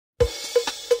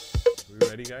We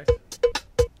ready, guys?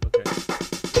 Okay.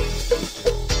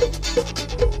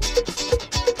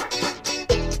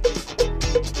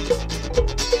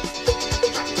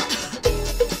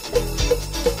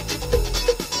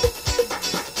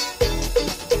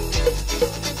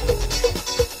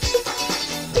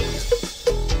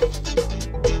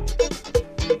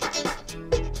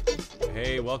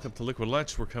 Hey, welcome to Liquid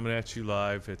Lunch. We're coming at you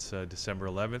live. It's December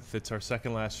 11th. It's our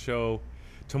second last show.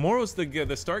 Tomorrow's the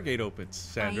Stargate opens,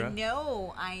 Sandra.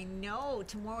 I know.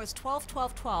 Tomorrow is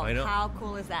 12/12/12. I know. How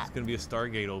cool is that? It's going to be a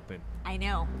Stargate open. I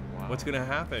know. Wow. What's going to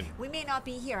happen? We may not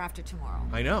be here after tomorrow.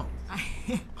 I know.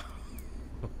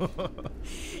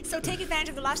 So take advantage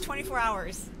of the last 24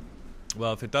 hours.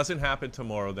 Well, if it doesn't happen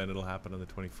tomorrow, then it'll happen on the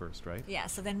 21st, right? Yeah,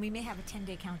 so then we may have a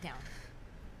 10-day countdown.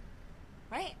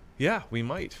 Right? Yeah, we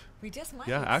might. We just might.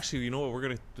 Yeah, actually, you know what? We're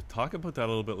going to talk about that a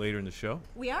little bit later in the show.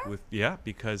 We are?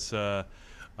 Because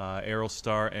Erroll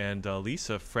Starr and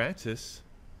Lisa Francis,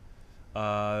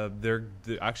 they're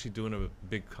actually doing a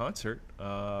big concert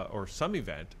or some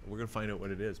event. We're going to find out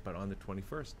what it is, but on the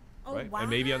 21st, Oh, right? wow. And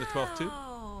maybe on the 12th too,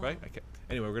 right?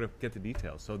 Anyway, we're going to get the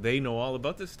details. So they know all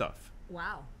about this stuff,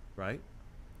 Wow. right?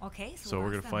 Okay. So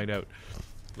we're going to find out.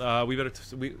 We got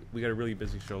a really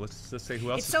busy show. Let's say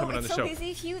who else is coming on the show. It's so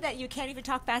busy, Hugh, that you can't even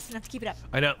talk fast enough to keep it up.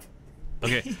 I know.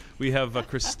 Okay, we have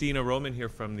Christina Roman here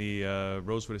from the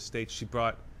Rosewood Estate. She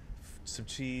brought some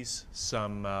cheese,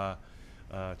 some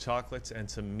chocolates, and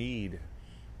some mead.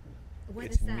 What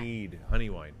It's is that? mead, honey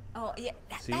wine. Oh, yeah.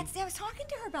 See? I was talking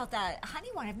to her about that. Honey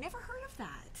wine. I've never heard of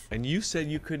that. And you said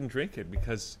you couldn't drink it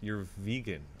because you're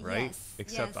vegan, right? Yes,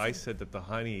 Except yes. I said that the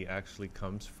honey actually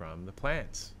comes from the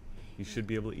plants. You should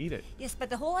be able to eat it. Yes, but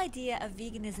the whole idea of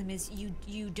veganism is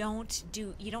you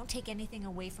don't take anything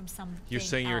away from something. You're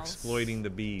saying you're else. exploiting the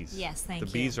bees. Yes, thank you.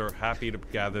 The bees are happy to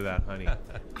gather that honey.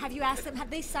 Have you asked them? Have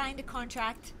they signed a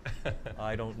contract?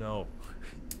 I don't know.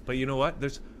 But you know what?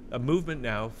 There's a movement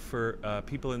now for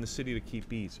people in the city to keep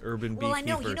bees, urban beekeepers. Well, I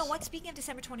know. You know what? Speaking of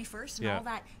December 21st and Yeah. all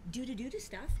that do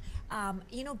stuff,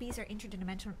 you know, bees are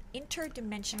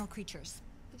interdimensional creatures.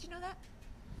 Did you know that?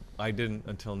 I didn't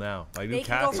until now. I knew They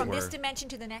can go cats from were. this dimension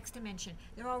to the next dimension.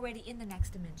 They're already in the next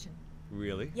dimension.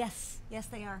 Really? Yes,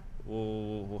 they are.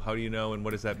 Well, how do you know, and what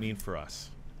does that mean for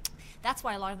us? That's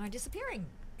why a lot of them are disappearing,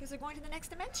 because they're going to the next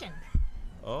dimension.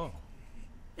 Oh,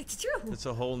 It's true. it's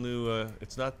a whole new.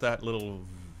 It's not that little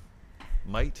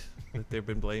mite that they've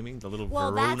been blaming. The little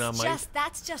Well, Verona mite.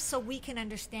 that's just so we can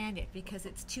understand it, because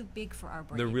it's too big for our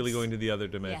brains. They're really going to the other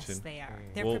dimension. Yes, they are.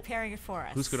 They're Well, preparing it for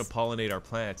us. Who's going to pollinate our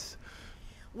plants?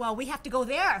 Well, we have to go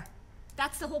there.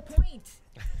 That's the whole point.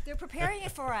 They're preparing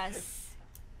it for us.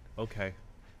 Okay.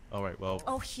 All right. Well.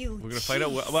 Oh, Hugh. We're going to find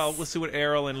out. Well, we'll see what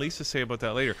Errol and Lisa say about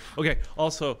that later. Okay.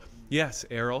 Also, yes,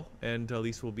 Errol and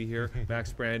Lisa will be here.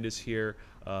 Max Brand is here.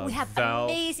 We have Val,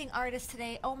 amazing artists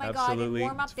today. Oh my Absolutely. God!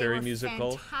 In warm up, It's they very were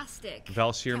musical. fantastic.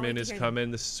 Val Can't wait Shearman to is hear them.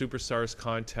 coming. The Superstars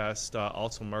contest.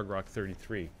 Also,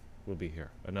 Margroc33 will be here.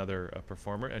 Another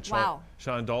performer. And Wow.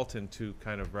 Shawn Dalton to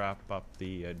kind of wrap up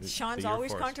the Sean's the year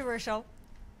always for us. controversial.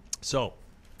 So,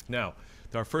 now,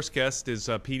 our first guest is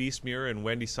Pete Eastmuir and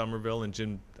Wendy Somerville and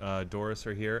Jim Doris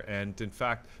are here. And in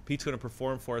fact, Pete's going to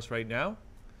perform for us right now.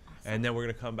 Awesome. And then we're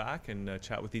going to come back and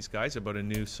chat with these guys about a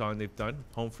new song they've done,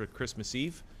 Home for Christmas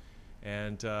Eve.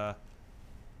 And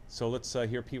so let's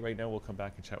hear Pete right now. We'll come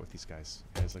back and chat with these guys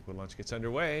as Liquid Lunch gets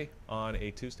underway on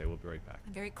a Tuesday. We'll be right back. A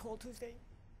very cold Tuesday.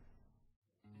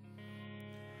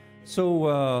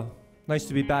 So nice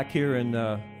to be back here in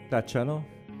that channel.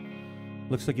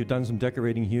 Looks like you've done some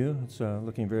decorating, Hugh. It's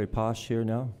looking very posh here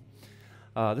now.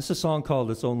 This is a song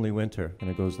called It's Only Winter, and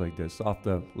it goes like this, off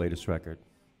the latest record.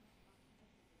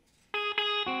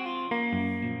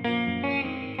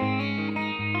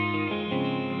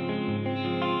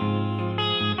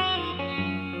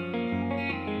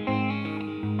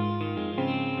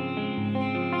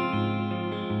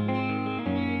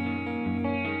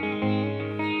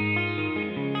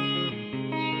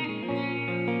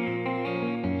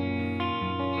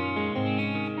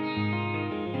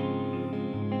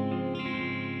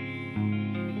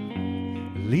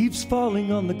 Leaves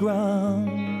falling on the ground.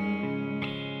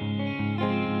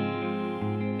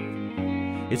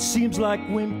 It seems like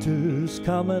winter's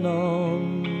coming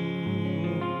on,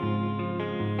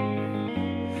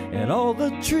 and all the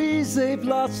trees, they've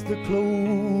lost their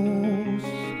clothes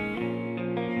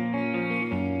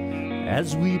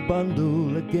as we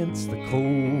bundle against the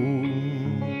cold.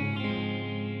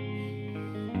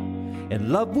 And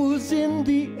love was in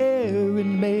the air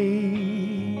in May.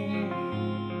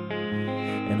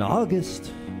 In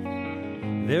August,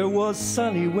 there was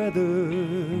sunny weather.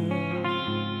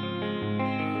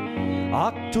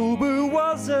 October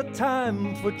was a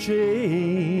time for change.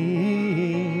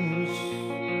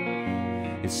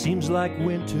 It seems like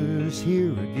winter's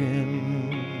here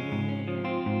again.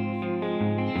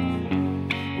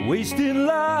 Wasting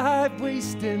life,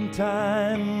 wasting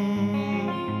time.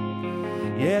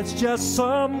 Yeah, it's just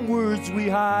some words we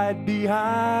hide behind.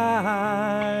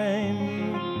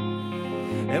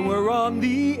 And we're on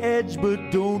the edge,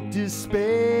 but don't despair,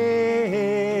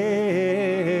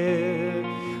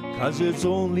 'cause it's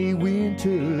only winter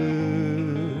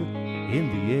in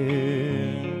the air.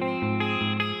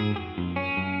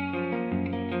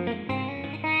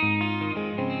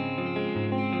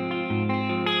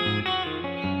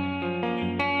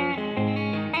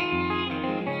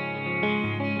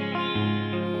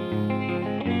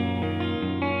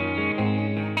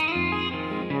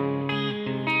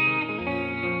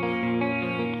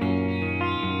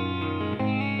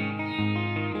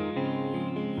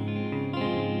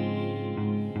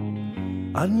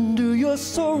 Under your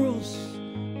sorrows,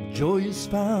 joy is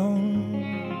found,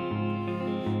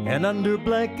 and under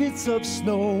blankets of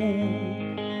snow,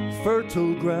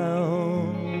 fertile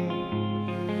ground.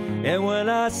 And when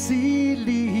I see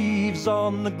leaves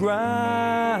on the ground,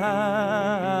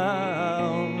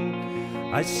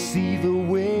 I see the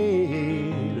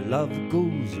way love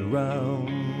goes around.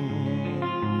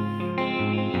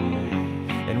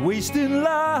 And wasting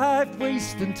life,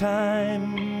 wasting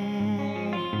time,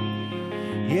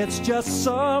 it's just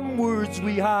some words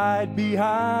we hide behind.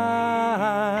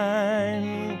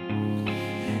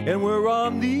 And we're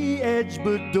on the edge,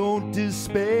 but don't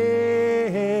despair,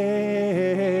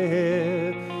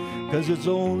 'cause it's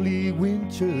only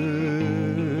winter.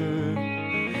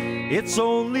 It's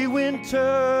only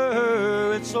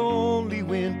winter. It's only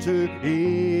winter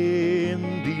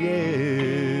in the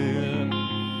air.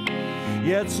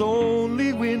 Yeah, it's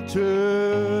only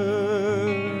winter.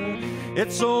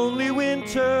 It's only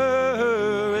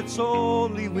winter, it's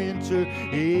only winter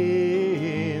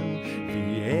in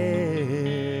the air.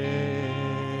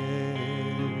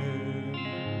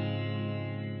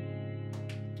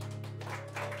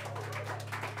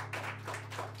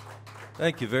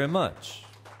 Thank you very much.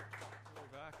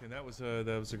 We're back, and that was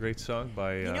a great song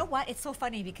by. You know what? It's so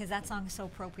funny because that song is so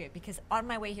appropriate. Because on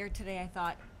my way here today, I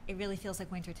thought it really feels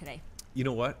like winter today. You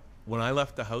know what? When I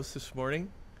left the house this morning,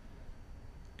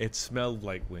 it smelled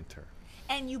like winter.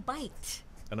 And you biked.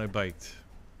 And I biked.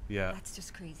 Yeah. That's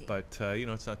just crazy. But, you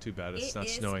know, it's not too bad. It's not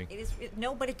snowing.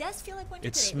 No, but it does feel like winter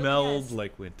it today. smelled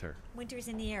like winter. Winter's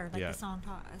in the air, like the song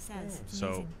says. It's so,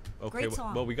 amazing. okay. Great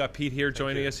song. Well, we got Pete here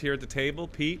joining us here at the table.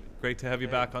 Pete, great to have you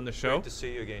back on the show. Great to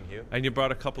see you again, Hugh. And you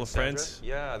brought a couple of Sandra? friends.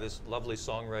 Yeah, this lovely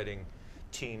songwriting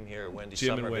team here, Wendy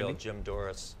Jim and Somerville, Wendy. Jim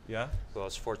Doris, Yeah? who I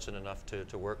was fortunate enough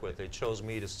to work with. They chose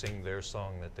me to sing their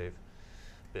song that they've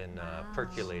been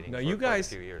percolating Now for you quite guys,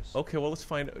 a few years. okay, well let's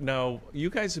find. Now you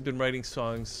guys have been writing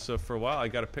songs for a while. I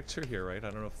got a picture here, right? I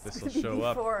don't know if this will show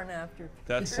up. Before and after.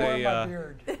 That's Before a my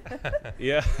beard.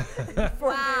 yeah.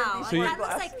 Wow. So that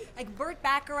looks like Burt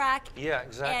Bacharach. Yeah,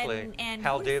 exactly. And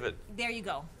Hal who's- David, There you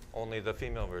go. only the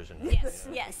female version. Yes,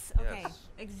 yes. Okay. Yes.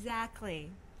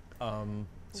 Exactly. So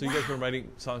you guys have been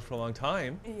writing songs for a long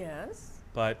time, Yes.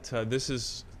 but this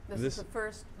is This is the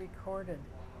first recorded.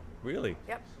 really.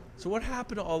 Yep. So what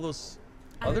happened to all those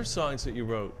other songs that you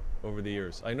wrote over the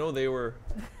years? I know they were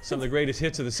some of the greatest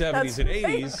hits of the 70s and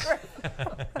 80s.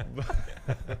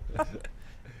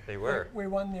 They were. We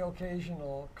won the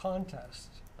occasional contest,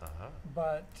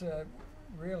 but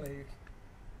really,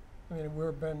 I mean,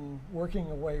 we've been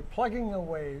working away, plugging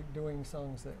away, doing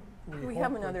songs that We hope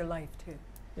have would- another life too.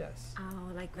 Yes.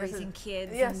 Oh, like This is- raising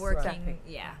kids yes, and working. exactly.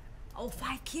 Yeah. Oh,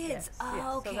 5 kids. Yes, Oh, yes.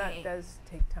 okay. So that does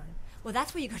take time. Well,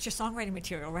 that's where you got your songwriting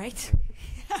material, right?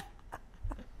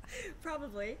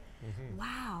 Probably.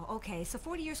 Wow. Okay. So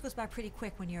 40 years goes by pretty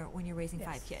quick when you're raising Yes.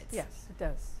 5 kids. Yes, it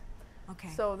does. Okay.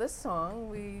 So this song,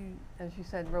 we, as you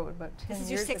said, wrote about 10 this is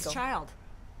years your 6th ago. child.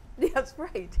 Yes,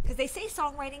 right. Because they say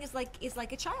songwriting is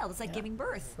like a child. It's like giving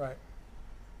birth, Right.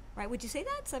 right? Would you say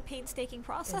that? It's a painstaking It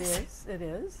process. is. It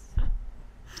is.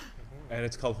 And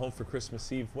it's called Home for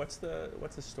Christmas Eve. What's the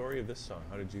story of this song?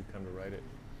 How did you come to write it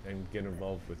and get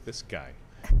involved with this guy?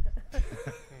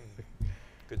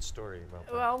 Good story about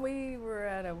that. Well, we were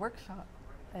at a workshop,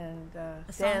 and Dan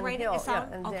songwriting- Hill, a song?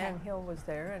 and Okay. Dan Hill was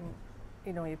there, and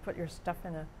you know, you put your stuff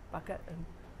in a bucket, and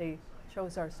they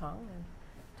chose our song and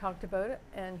talked about it,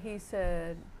 and he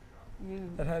said, "You."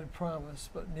 It had promise,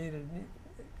 but needed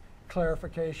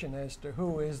clarification as to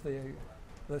who is the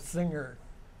singer.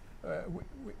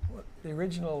 The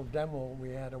original demo, we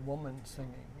had a woman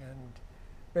singing, and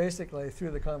basically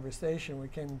through the conversation we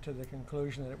came to the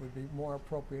conclusion that it would be more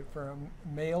appropriate for a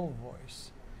male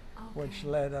voice. which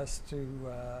led us to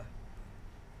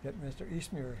get Mr.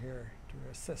 Eastmuir here to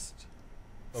assist.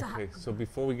 Okay, so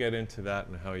before we get into that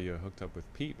and how you hooked up with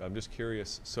Pete, I'm just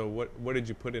curious. So what did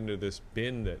you put into this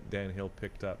bin that Dan Hill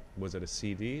picked up? Was it a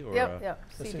CD or? Yep,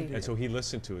 The CD. CD. And so he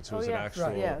listened to it. So it was an yeah, actual.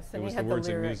 right, yes, It and was he the had words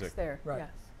the and lyrics music. there. Right. Yes.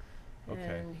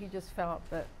 Okay. And he just felt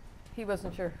that he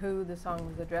wasn't sure who the song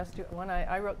was addressed to. When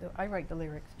I write the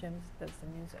lyrics, Jim does the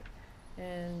music,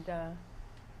 and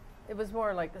it was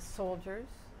more like the soldiers,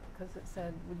 because it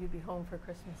said, "Would you be home for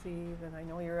Christmas Eve?" And I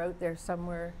know you're out there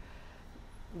somewhere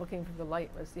looking for the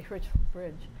light was the original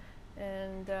bridge,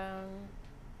 and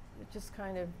it just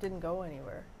kind of didn't go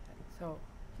anywhere. So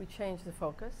we changed the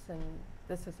focus, and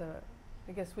this is a,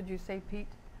 I guess, would you say, Pete,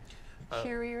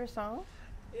 cheerier song?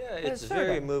 Yeah, it's a sort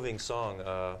very of. moving song.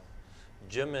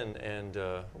 Jim and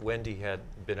Wendy had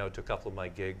been out to a couple of my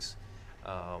gigs.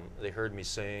 They heard me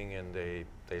sing, and they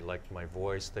liked my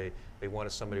voice. They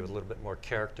wanted somebody with a little bit more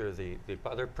character. The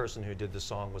other person who did the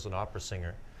song was an opera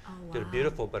singer. Oh, wow. Did it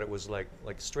beautiful, but it was like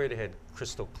straight ahead,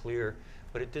 crystal clear.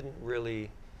 But it didn't really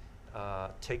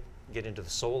get into the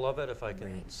soul of it, if I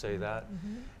can say that.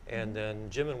 And then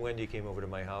Jim and Wendy came over to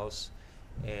my house,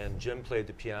 and Jim played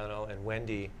the piano, and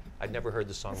Wendy, I'd never heard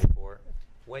the song before.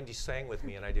 Wendy sang with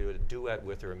me, and I did a duet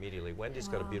with her immediately. Wendy's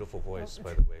got a beautiful voice,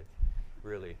 by the way,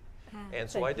 really. And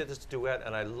so I did this duet,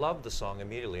 and I loved the song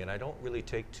immediately. And I don't really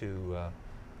take to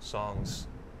songs,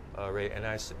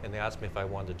 and they asked me if I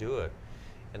wanted to do it.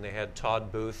 And they had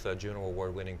Todd Booth, a Juno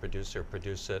Award-winning producer,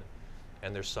 produce it,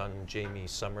 and their son Jamie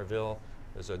Somerville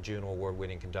is a Juno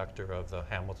Award-winning conductor of the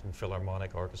Hamilton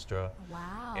Philharmonic Orchestra,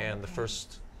 Wow. and the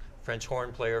first French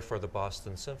horn player for the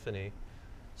Boston Symphony.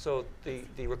 So the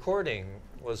recording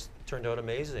turned out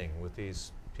amazing with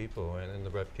these people and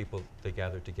the people they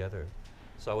gathered together.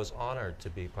 So I was honored to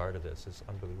be part of this. It's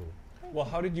unbelievable. Well,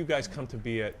 how did you guys come to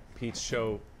be at Pete's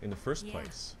show in the first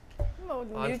place? Oh,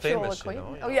 I'm mutual famous, you know,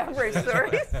 acquaintance. yeah. Oh yeah, very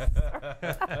sorry.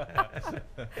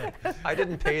 I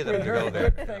didn't pay them We to go heard there.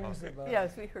 good things about it.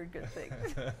 Yes, we heard good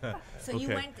things. So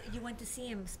Okay. you went to see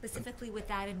him specifically with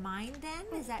that in mind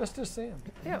then? Is that Just to see him.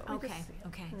 Yeah, we Okay, just see it.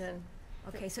 okay. And then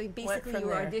okay, so basically from you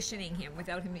were there. auditioning him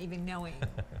without him even knowing.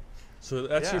 So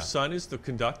that's Yeah. your son is the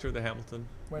conductor of the Hamilton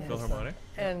Wendy's Philharmonic?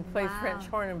 plays Wow. French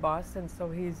horn in Boston, so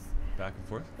he's Back and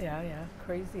forth? yeah,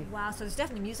 crazy. Wow, so there's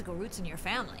definitely musical roots in your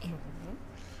family.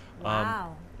 Mm-hmm.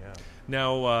 Wow. Yeah.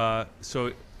 Now,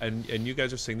 and you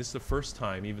guys are saying this is the first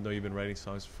time, even though you've been writing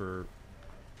songs for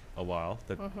a while,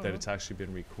 that it's actually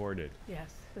been recorded.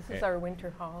 Yes, this is Eh. our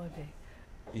winter holiday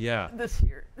Yeah, this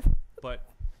year. but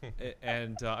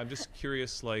I'm just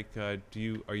curious, like, do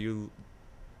you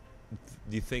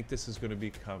think this is going to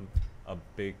become a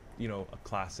big, a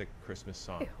classic Christmas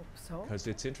song? I hope so. Because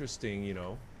it's interesting,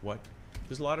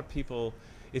 there's a lot of people.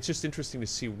 It's just interesting to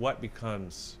see what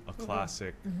becomes a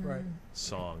classic Right.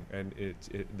 song, and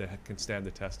that can stand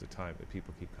the test of time that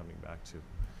people keep coming back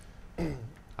to.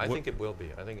 I What- think it will be.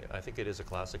 I think it is a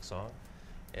classic song,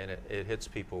 and it hits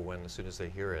people as soon as they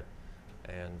hear it.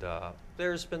 And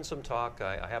there's been some talk.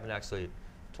 I haven't actually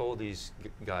told these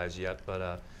guys yet,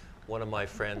 but one of my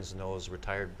friends knows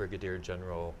retired Brigadier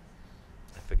General.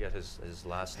 I forget his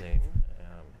last name.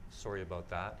 Sorry about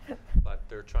that. But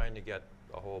they're trying to get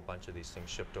a whole bunch of these things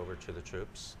shipped over to the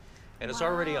troops, and it's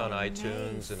already on Wow,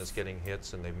 iTunes, nice. and it's getting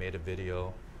hits, and they made a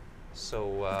video. So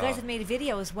You guys have made a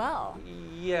video as well.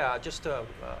 yeah, just a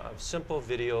simple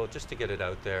video just to get it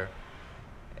out there,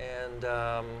 and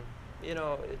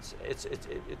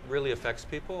it really affects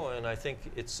people, and I think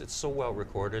it's so well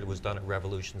recorded. It was done at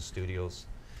Revolution Studios,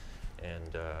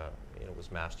 and it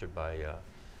was mastered by.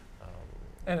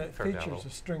 And it Fergallo. features a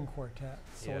string quartet,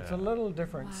 so it's a Yeah. little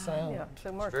different sound. Yeah,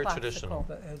 so more very classical. traditional.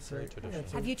 But It's Very a- traditional.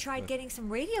 it's Have a- you tried getting some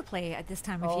radio play at this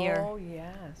time of year? Oh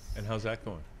yes. And how's that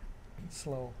going?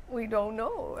 slow. We don't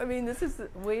know. I mean, this is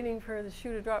waiting for the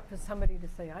shoe to drop for somebody to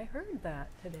say, "I heard that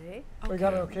today." We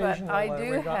got an Okay. But occasional. I we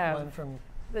do got have one from.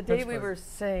 The day we Pittsburgh. were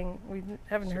saying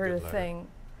haven't It's a heard a good letter. thing.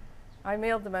 I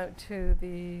mailed them out to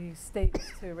the states.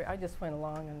 I just went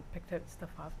along and picked out stuff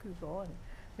off Google and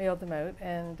mailed them out,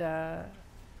 and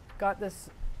got this.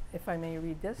 If I may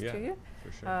read this Yeah, to you,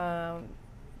 for sure.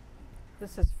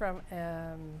 this is from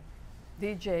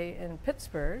DJ in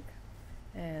Pittsburgh,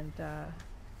 and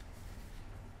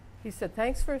he said,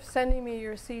 "Thanks for sending me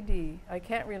your CD. I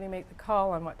can't really make the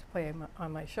call on what to play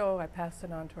on my show. I passed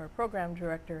it on to our program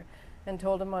director and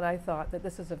told him what I thought, that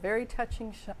this is a very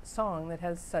touching song that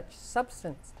has such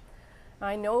substance.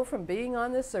 I know from being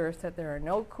on this earth that there are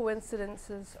no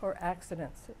coincidences or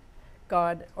accidents.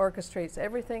 God orchestrates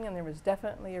everything, and there was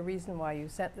definitely a reason why you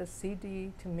sent this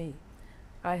CD to me.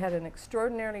 I had an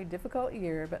extraordinarily difficult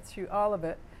year, but through all of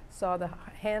it, saw the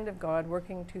hand of God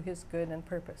working to his good and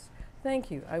purpose.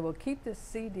 Thank you. I will keep this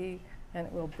CD and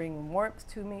it will bring warmth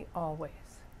to me always.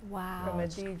 Wow. From a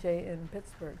DJ in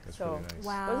Pittsburgh. That's so really nice.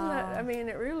 Wow. wasn't that, I mean,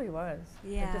 it really was.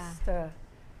 Yeah. Just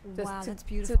Wow, to, that's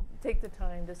beautiful. to take the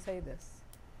time to say this.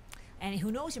 And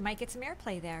who knows, you might get some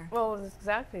airplay there. Well,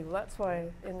 exactly. Well, that's why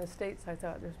in the States I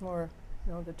thought there's more,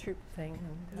 you know, the troop thing.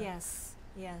 And, Yes,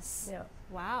 yes. Yeah.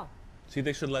 Wow. See,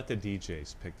 they should let the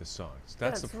DJs pick the songs.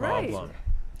 That's the That's right. problem.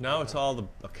 Now it's all the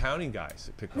accounting guys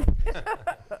that pick them.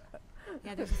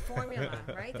 Yeah, there's a formula,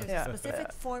 right? There's Yeah. a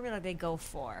specific formula they go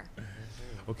for.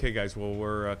 Okay, guys. Well,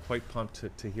 we're quite pumped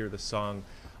to hear the song.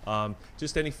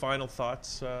 Just any final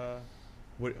thoughts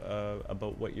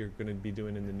about what you're going to be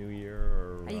doing in the new year?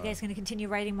 Or, Are you guys going to continue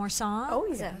writing more songs? Oh,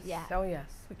 yes. Yeah. Oh, yes.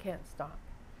 We can't stop.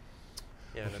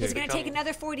 Yeah, and Okay. Is it going to take become-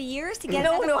 another 40 years to get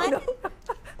No, another no, one? no. Well,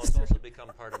 it's also become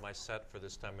part of my set for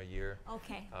this time of year.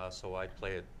 Okay. So I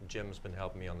play it. Jim's been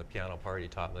helping me on the piano part. He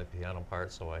taught me the piano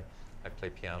part, so I play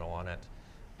piano on it.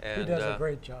 And, He does a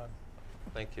great job.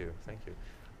 Thank you, thank you.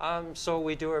 So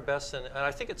we do our best, and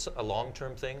I think it's a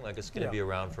long-term thing. Like, it's going to Yeah. be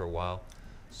around for a while.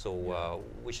 So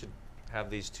we should have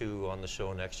these two on the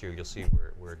show next year. You'll see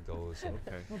where it goes.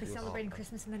 Okay. We'll be celebrating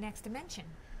Christmas in the next dimension.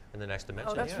 In the next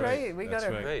dimension. Oh, that's yeah. right. We That's got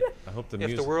to. right. Great. I hope the If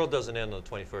music. the world doesn't end on the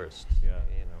 21st, Yeah.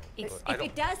 you know. If, I if don't-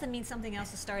 it does, that means something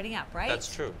else is starting up, right?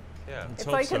 That's true. Yeah. Let's If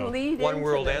hope I can so. lead One into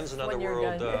world this ends, another when you're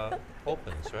world done.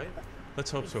 opens, right? Let's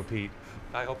hope so, Pete.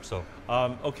 I hope so.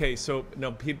 Okay, so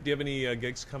now, Pete, do you have any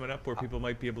gigs coming up where people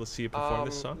might be able to see you perform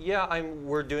this song? Yeah,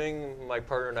 we're doing, my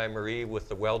partner and I, Marie, with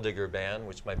the Well Digger Band,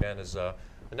 which my band is, the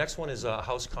next one is a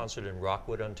house concert in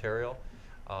Rockwood, Ontario,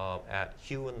 at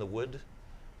Hugh in the Wood.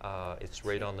 It's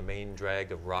right on the main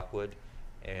drag of Rockwood.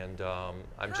 And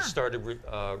I've just started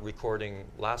recording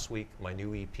last week my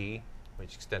new EP,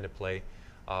 which extended play,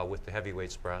 with the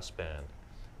Heavyweights Brass Band.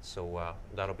 So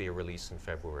that'll be a release in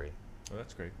February. Oh,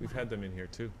 that's great. We've had them in here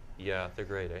too. Yeah, they're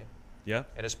great, eh? Yeah.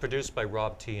 And it's produced by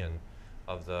Rob Tian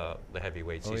of the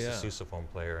Heavyweights. Oh, He's yeah. a sousaphone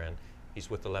player, and he's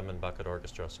with the Lemon Bucket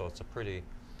Orchestra, so it's a pretty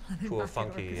cool,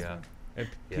 funky. And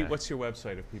Pete, Yeah. what's your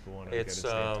website if people want to get It's stay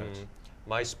in touch?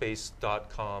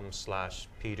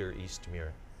 myspace.com/Peter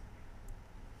Eastmere.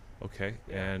 Okay.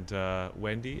 And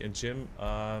Wendy and Jim,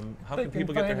 how They can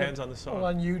people get their find it hands on the song?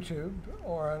 on YouTube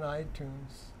or on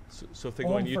iTunes. So if they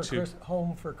go on YouTube,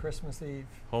 Home for Christmas Eve.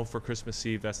 Home for Christmas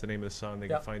Eve, that's the name of the song. They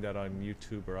Yep. can find that on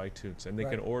YouTube or iTunes. And they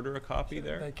Right. can order a copy Sure,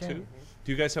 there they can. too?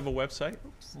 Do you guys have a website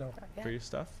No. Not for yet. your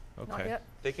stuff? Not Okay. yet.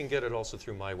 They can get it also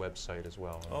through my website as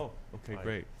well. Oh, okay, I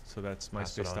great. So that's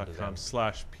pass it on to them.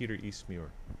 myspace.com/Peter Eastmure,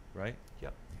 right?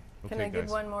 Yep. Can Okay, I give guys.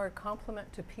 one more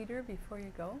compliment to Peter before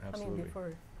you go? I Absolutely. mean,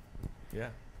 before. Yeah.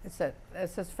 It's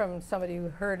this is from somebody who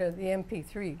heard of the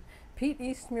MP3. Pete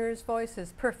Eastmure's voice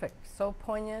is perfect, so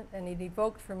poignant, and it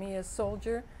evoked for me a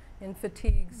soldier in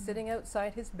fatigue sitting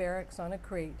outside his barracks on a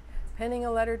crate, penning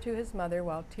a letter to his mother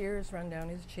while tears run down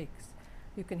his cheeks.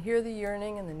 You can hear the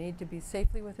yearning and the need to be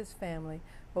safely with his family,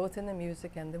 both in the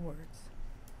music and the words.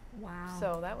 Wow.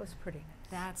 So that was pretty nice.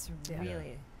 that's Yeah.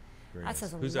 really, Very that nice.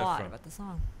 says a Who's lot that from? about the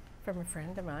song. From a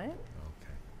friend of mine,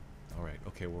 Okay. All right.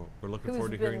 Okay. Well, we're looking Who's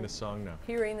forward to hearing been- the song now.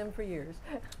 hearing them for years.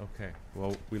 Okay.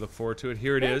 Well, we look forward to it.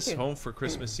 Here it Thank is, you. Home for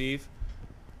Christmas Eve.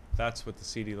 That's what the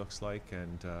CD looks like.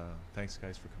 And thanks,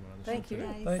 guys, for coming on the Thank show you.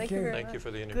 today. guys. Thank you. very Thank much. you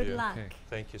for the interview. Good luck. Okay.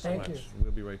 Thank you so Thank much. you.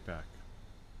 We'll be right back.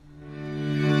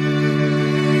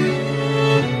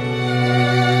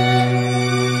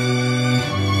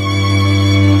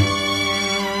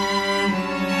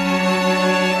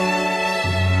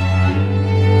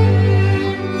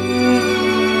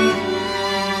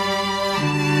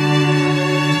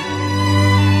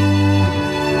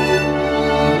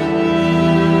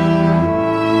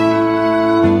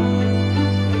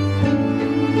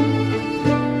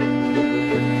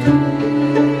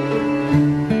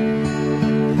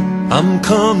 I'm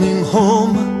coming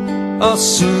home, I'll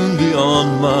soon be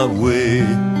on my way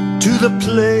to the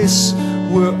place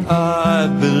where I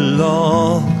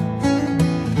belong.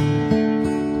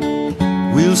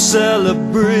 We'll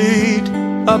celebrate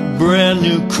a brand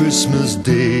new Christmas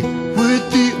day with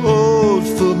the old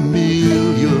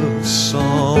familiar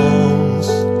songs.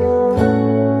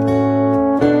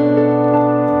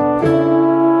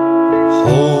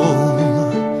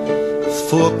 Home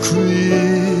for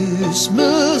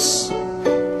Christmas,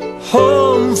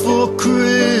 home for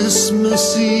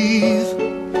Christmas Eve.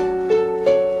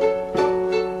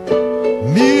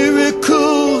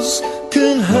 Miracles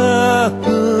can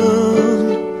happen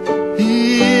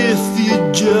if you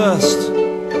just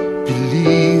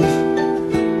believe.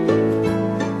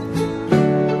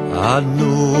 I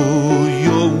know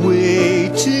you're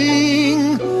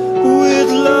waiting with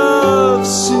love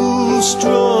so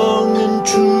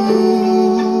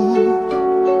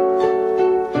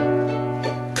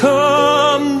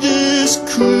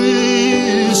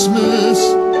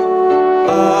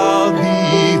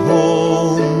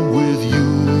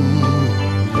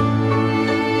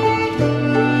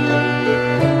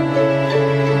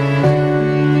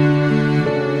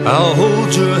I'll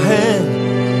hold your hand,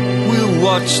 we'll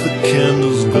watch the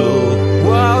candles glow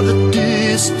while the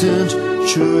distant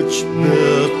church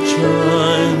bell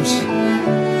chimes.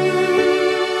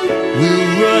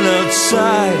 We'll run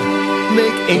outside,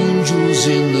 make angels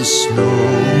in the snow,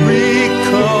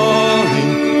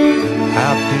 recalling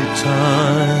happy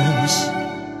times.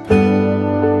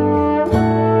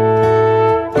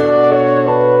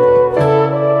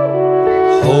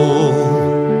 Home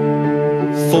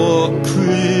for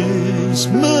Christmas,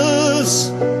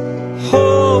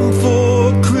 home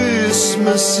for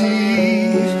Christmas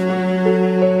Eve.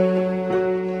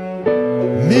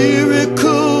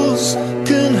 Miracles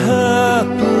can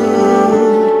happen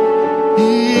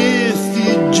if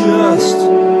you just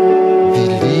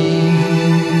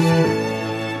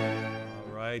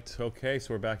Okay,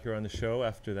 so we're back here on the show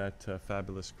after that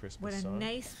fabulous Christmas What a song.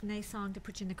 nice song to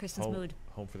put you in the Christmas mood.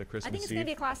 Home for the Christmas I think it's Eve. going to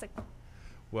be a classic.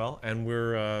 Well, and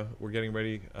we're getting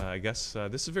ready. I guess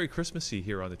this is very Christmassy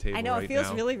here on the table. I know, right it feels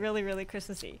now. really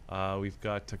Christmassy. We've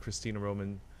got Christina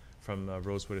Roman from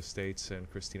Rosewood Estates, and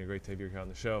Christina, great to have you here on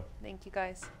the show. Thank you,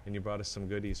 guys. And you brought us some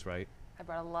goodies, right? I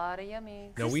brought a lot of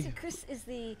yummies. Now Chris is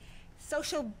the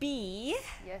social bee.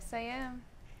 Yes, I am.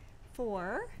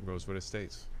 For Rosewood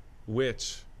Estates,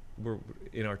 which we're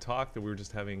in our talk that we were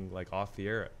just having like off the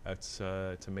air. It's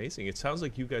amazing. It sounds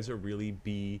like you guys are really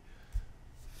bee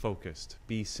focused,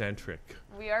 bee centric.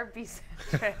 We are bee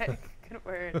centric. Good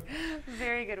word.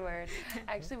 Very good word.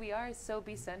 Actually, we are so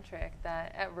bee centric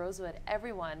that at Rosewood,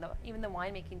 everyone, even the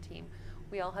winemaking team,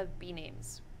 we all have bee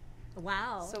names.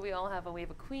 Wow. So we have a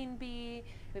queen bee,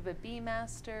 we have a bee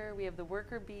master, we have the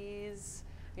worker bees,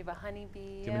 we have a honey bee.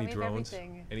 Do you have any we drones? have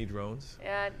everything. Any drones?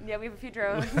 Yeah, we have a few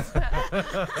drones.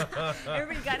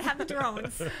 Everybody got to have the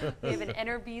drones. We have an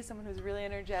inner bee, someone who's really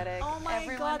energetic. Oh my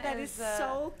God, that is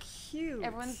so cute.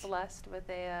 Everyone's blessed with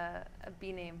a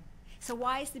bee name. So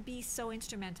why is the bee so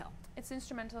instrumental? It's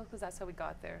instrumental because that's how we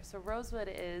got there. So Rosewood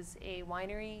is a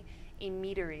winery, a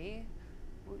meadery,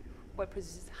 what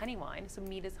produces honey wine. So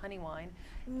mead is honey wine.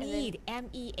 Mead,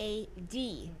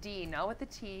 M-E-A-D. D, not with the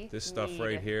T. This stuff mead.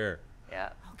 right here.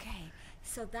 Yeah. Okay,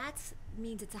 so that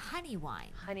means it's a honey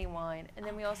wine. Honey wine. And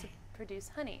then we also produce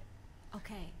honey.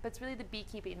 Okay. But it's really the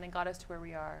beekeeping that got us to where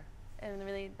we are. And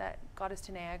really that got us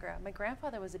to Niagara. My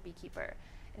grandfather was a beekeeper.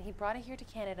 And he brought it here to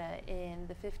Canada in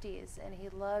the 50s. And he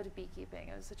loved beekeeping.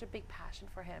 It was such a big passion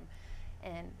for him.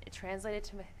 And it translated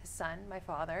to his son, my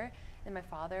father. And my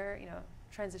father,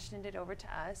 transitioned it over to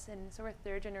us. And so we're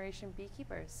third generation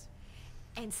beekeepers.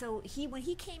 And so when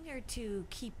he came here to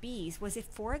keep bees, was it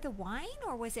for the wine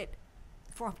or was it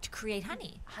to create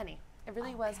honey? Honey. It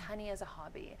really was honey as a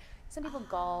hobby. Some people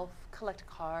golf, collect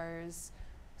cars.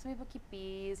 Some people keep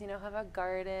bees, have a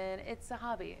garden. It's a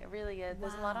hobby. It really is. Wow.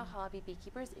 There's a lot of hobby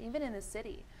beekeepers, even in the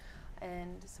city.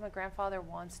 And so my grandfather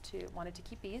wanted to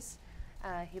keep bees.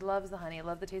 He loves the honey.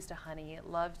 Loved the taste of honey.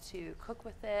 Loved to cook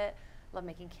with it. Loved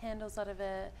making candles out of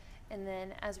it. And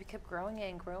then as we kept growing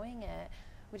it,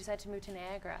 we decided to move to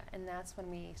Niagara, and that's when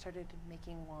we started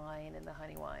making wine and the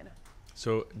honey wine.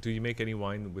 So do you make any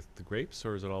wine with the grapes,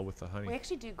 or is it all with the honey? We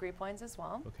actually do grape wines as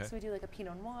well. Okay. So we do like a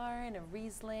Pinot Noir and a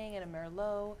Riesling and a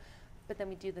Merlot, but then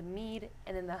we do the mead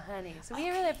and then the honey. So we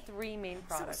really have three main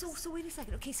products. So wait a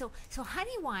second. Okay, so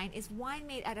honey wine is wine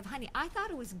made out of honey. I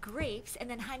thought it was grapes and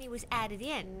then honey was added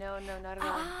in. No, not at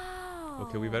all. Oh.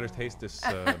 Okay, we better taste this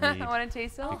mead. I want to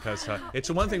taste it? Because it's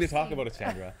one thing to talk about it,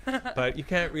 Sandra, but you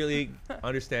can't really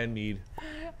understand mead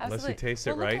unless you taste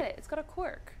it, right? Look at it. It's got a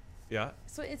cork. Yeah.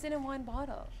 So it's in a wine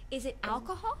bottle. Is it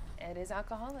alcohol? It is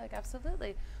alcoholic,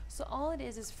 absolutely. So all it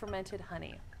is fermented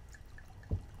honey.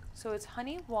 So it's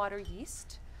honey, water,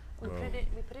 yeast. We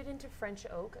put it into French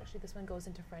oak. Actually, this one goes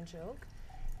into French oak.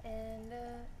 And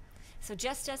so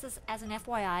just as an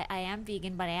FYI, I am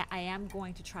vegan, but I am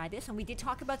going to try this. And we did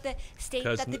talk about the state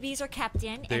that the bees are kept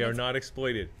in. They are not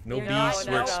exploited. No bees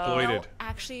no, were exploited. No,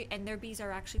 actually, and their bees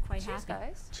are actually quite Cheers, happy.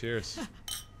 guys. Cheers.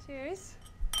 Cheers.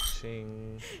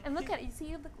 Ching. And look at it. You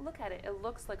see, look at it. It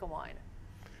looks like a wine.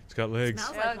 It's got legs. It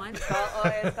smells like one.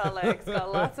 It's got legs. It's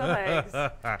got lots of legs.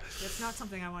 It's not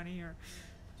something I want to hear.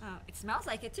 It smells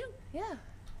like it too. Yeah.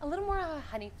 A little more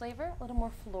honey flavor, a little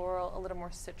more floral, a little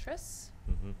more citrus.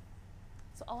 Mm-hmm.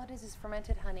 So all it is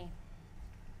fermented honey.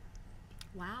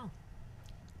 Wow.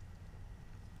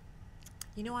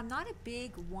 I'm not a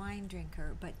big wine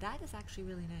drinker, but that is actually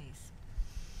really nice.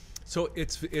 So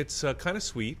it's kind of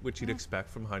sweet, which you'd expect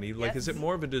from honey. Like, is it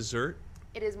more of a dessert?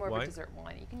 It is more wine? of a dessert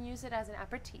wine. You can use it as an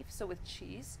aperitif, so with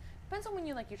cheese. Depends on when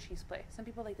you like your cheese plate. Some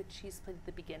people like the cheese plate at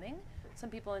the beginning. Some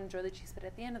people enjoy the cheese plate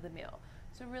at the end of the meal.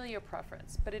 So really your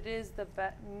preference. But it is the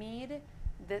mead,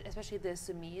 especially this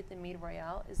mead, the mead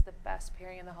royale, is the best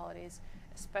pairing in the holidays,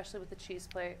 especially with the cheese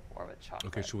plate or with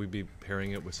chocolate. Okay, should we be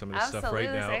pairing it with some of this stuff Absolutely.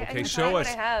 right now? I Okay, can show try what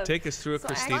us. I have. Take us through it, So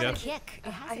Christina. actually, Kick.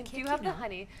 It has a I kick, do you have the know.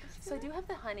 honey. So I do have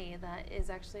the honey that is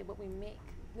actually what we make.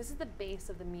 This is the base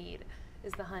of the mead,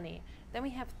 is the honey. Then we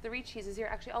have 3 cheeses here,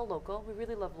 actually all local. We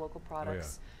really love local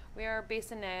products. We are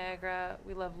based in Niagara.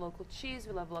 We love local cheese.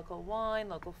 We love local wine,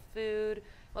 local food.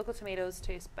 Local tomatoes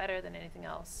taste better than anything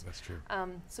else. That's true.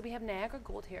 So we have Niagara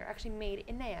Gold here, actually made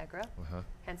in Niagara,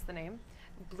 hence the name.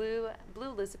 Blue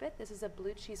Elizabeth, this is a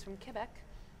blue cheese from Quebec.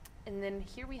 And then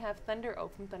here we have Thunder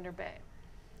Oak from Thunder Bay.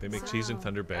 They make cheese in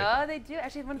Thunder Bay. Oh, they do.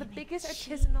 Actually, one of the biggest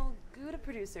artisanal Gouda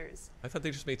producers. I thought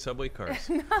they just made subway cars.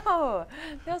 No,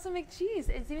 they also make cheese.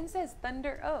 It even says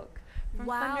Thunder Oak from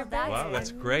Thunder Bay. Wow,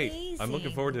 that's great. I'm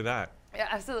looking forward to that. Yeah,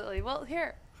 absolutely. Well,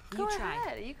 here, go try.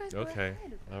 ahead. You guys go Okay.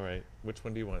 ahead. All right. Which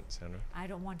one do you want, Sandra? I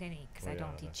don't want any because Oh, I yeah, don't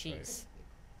eat that's right. cheese.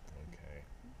 Okay.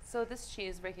 So this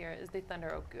cheese right here is the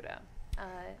Thunder Oak Gouda.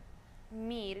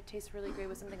 Mead, it tastes really great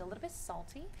with something a little bit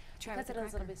salty Try because with it the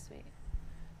is a little cracker. bit sweet.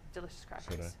 Delicious Should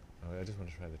I? crackers. Oh, I just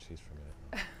want to try the cheese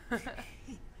for a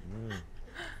minute.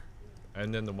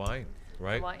 And then the wine,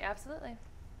 right? Well, absolutely.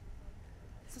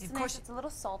 So Of it's course- nice, it's a little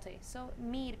salty. So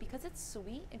mead, because it's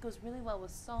sweet, it goes really well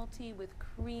with salty, with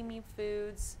creamy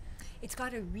foods. It's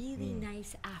got a really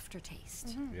nice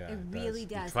aftertaste. Yeah, It really You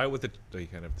does. try it with the. Oh, you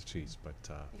can't have the cheese, but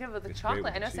You can have it with the it's great chocolate.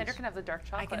 with I know the Sandra cheese. can have the dark I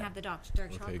chocolate. can have the dark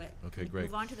Okay, chocolate. okay, Can we great.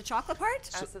 Move on to the chocolate part.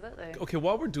 Absolutely. Okay,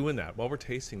 while we're doing that, while we're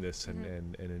tasting this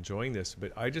and enjoying this,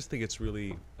 but I just think it's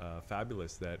really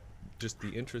fabulous that just the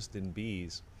interest in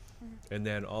bees, and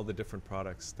then all the different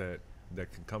products that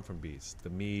can come from bees, the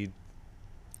mead,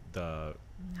 the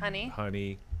Honey.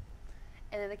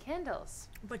 And then the candles.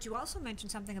 But you also mentioned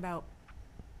something about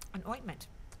an ointment.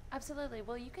 Absolutely.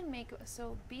 Well, you can make,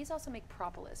 so bees also make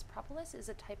propolis. Propolis is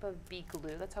a type of bee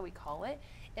glue. That's how we call it.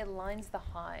 It lines the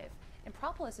hive. And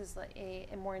propolis is like a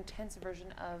more intense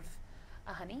version of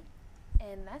a honey.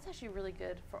 And that's actually really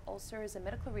good for ulcers and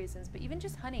medical reasons, but even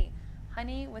just honey.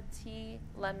 Honey with tea,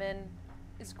 lemon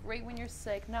is great when you're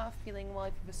sick, not feeling well.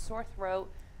 If you have a sore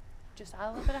throat, just add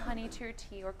a little bit of honey to your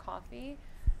tea or coffee.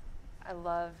 I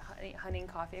love honey and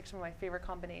coffee, actually one of my favorite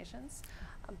combinations.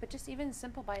 But just even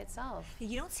simple by itself.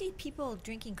 You don't see people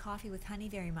drinking coffee with honey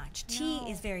very much. Tea No.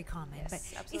 is very common. Yes, but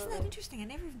isn't absolutely. that interesting? I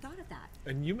never even thought of that.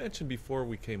 And you mentioned before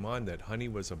we came on that honey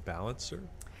was a balancer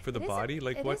for the It is body.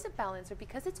 It is a balancer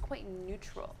because it's quite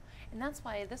neutral. And that's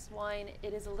why this wine,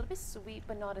 it is a little bit sweet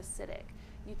but not acidic.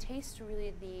 You taste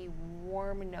really the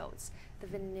warm notes, the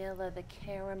vanilla, the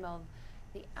caramel,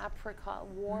 the apricot,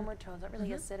 warmer tones, not really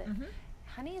acidic.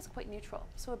 Honey is quite neutral,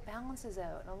 so it balances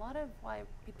out. And a lot of why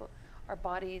our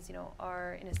bodies,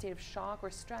 are in a state of shock or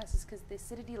stress is because the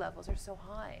acidity levels are so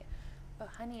high. But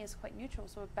honey is quite neutral,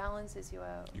 so it balances you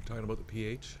out. You're talking about the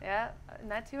pH? Yeah, and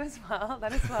that too as well.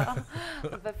 That as well.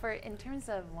 But in terms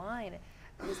of wine,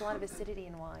 there's a lot of acidity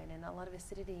in wine and a lot of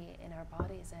acidity in our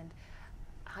bodies, and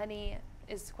honey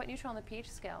is quite neutral on the pH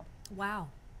scale. Wow.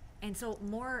 And so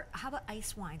how about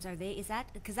ice wines?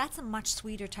 Because that's a much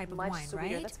sweeter type of Much wine,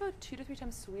 sweeter. right? That's about 2 to 3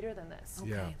 times sweeter than this. Okay.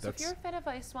 Yeah, So if that's you're a fan of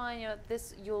ice wine,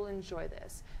 you'll enjoy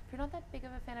this. If you're not that big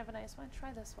of a fan of an ice wine,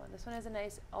 try this one. This one has a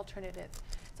nice alternative.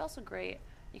 It's also great.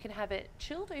 You can have it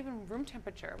chilled or even room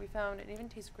temperature. We found it even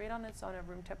tastes great on its own at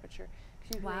room temperature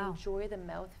because you can enjoy the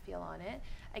mouthfeel on it.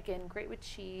 Again, great with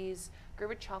cheese, great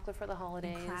with chocolate for the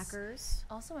holidays. And crackers.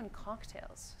 Also in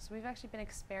cocktails. So we've actually been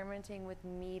experimenting with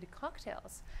mead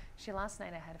cocktails. Actually, last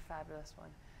night I had a fabulous one.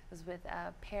 It was with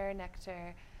pear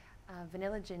nectar,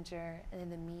 vanilla ginger, and then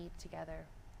the mead together.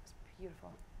 It was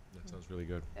beautiful. That sounds really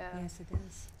good. Yes, it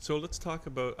is. So let's talk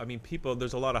about,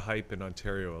 there's a lot of hype in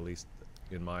Ontario, at least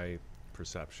in my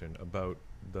perception, about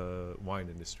the wine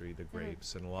industry, the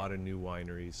grapes, and a lot of new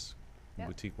wineries,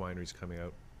 boutique wineries coming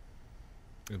out,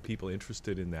 and people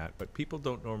interested in that. But people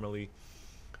don't normally,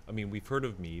 we've heard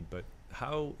of mead, but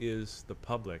how is the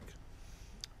public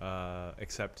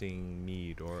accepting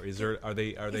mead, or are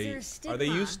they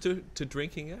used to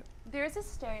drinking it? There's a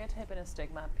stereotype and a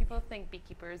stigma. People think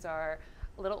beekeepers are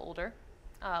a little older,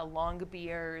 long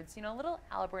beards, little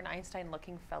Albert Einstein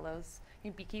looking fellows.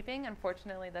 In beekeeping,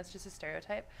 unfortunately, that's just a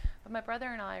stereotype. But my brother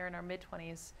and I are in our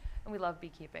mid-20s, and we love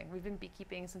beekeeping. We've been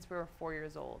beekeeping since we were 4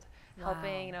 years old,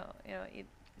 helping,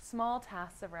 small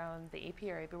tasks around the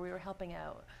apiary, but we were helping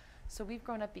out. So we've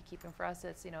grown up beekeeping. For us,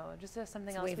 it's just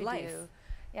something else we do.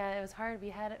 Yeah, it was hard. We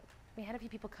had a few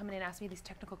people come in and ask me these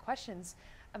technical questions.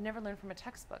 I've never learned from a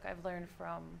textbook.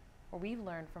 We've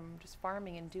learned from just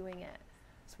farming and doing it.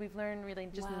 So we've learned really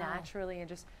just naturally and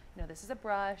just, this is a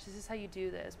brush, this is how you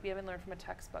do this. We haven't learned from a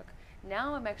textbook.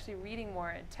 Now I'm actually reading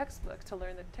more in textbooks to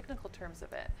learn the technical terms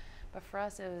of it. But for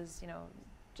us, it was, you know,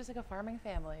 just like a farming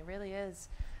family. It really is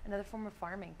another form of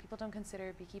farming. People don't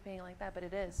consider beekeeping like that, but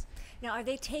it is. Now, are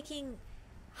they taking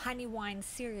honey wine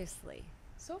seriously?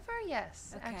 So far,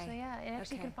 yes. Okay. Actually, yeah. And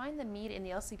actually, you can find the mead in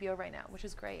the LCBO right now, which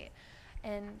is great.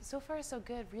 And so far, so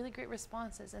good. Really great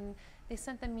responses. And they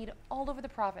sent the mead all over the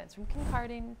province, from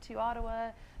Kincardine to Ottawa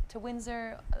to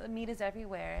Windsor. Mead is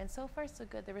everywhere. And so far, so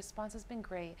good. The response has been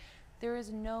great. There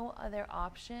is no other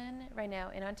option right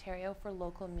now in Ontario for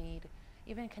local mead.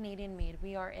 Even Canadian mead,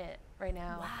 we are it right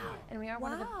now. Wow. And we are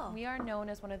we are known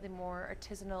as one of the more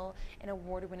artisanal and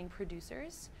award-winning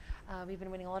producers. We've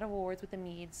been winning a lot of awards with the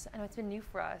meads. I know it's been new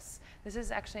for us. This is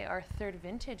actually our 3rd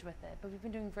vintage with it, but we've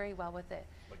been doing very well with it.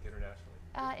 Like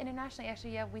internationally? Internationally,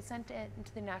 actually, yeah, we sent it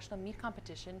into the national mead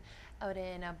competition out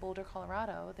in Boulder,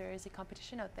 Colorado. There is a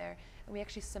competition out there, and we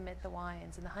actually submit the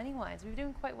wines and the honey wines. We've been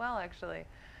doing quite well, actually.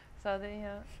 So,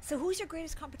 so who's your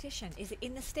greatest competition? Is it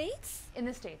in the States? In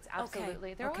the States, absolutely.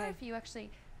 Okay. There are a few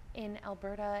actually in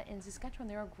Alberta and Saskatchewan.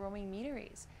 There are growing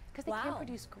meaderies because they can't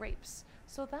produce grapes.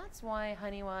 So that's why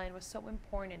honey wine was so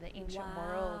important in the ancient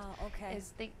world. Okay.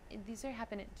 Is these are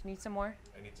happening? Do you need some more?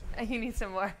 I need some more. You need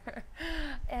some more.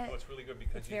 Well, it's really good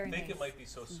because you think it might be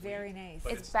so sweet. Very nice.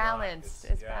 But it's balanced.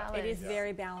 It's balanced. It is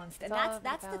very balanced. And It's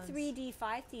that's all the 3D,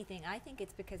 5D thing. I think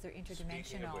it's because they're interdimensional.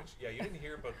 Speaking of which, yeah, you didn't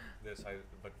hear about this,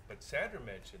 but Sandra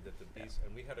mentioned that the bees,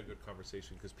 and we had a good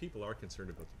conversation because people are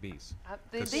concerned about the bees.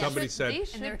 Somebody said they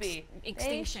should be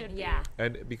extinction. They should Yeah.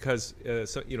 And because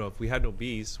so, you know, if we had no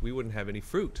bees, we wouldn't have any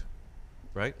fruit,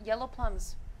 right? Yellow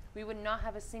plums. We would not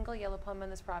have a single yellow plum in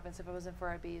this province if it wasn't for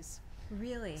our bees.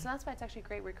 Really? So that's why it's actually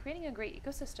great. We're creating a great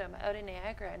ecosystem out in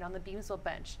Niagara and on the Beamsville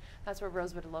Bench. That's where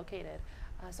Rosewood is located.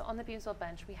 So on the Beamsville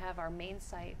Bench, we have our main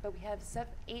site, but we have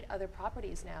 8 other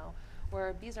properties now where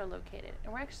our bees are located.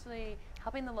 And we're actually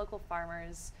helping the local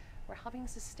farmers. We're helping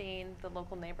sustain the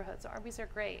local neighborhoods. So our bees are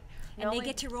great. And they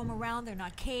get to roam around. They're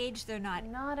not caged. They're not...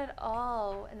 Not at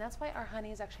all. And that's why our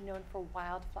honey is actually known for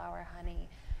wildflower honey.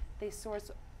 They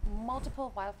source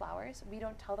multiple wildflowers. We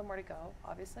don't tell them where to go,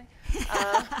 obviously.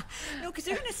 No, because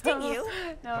they're going to sting you.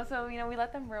 No, so you know, we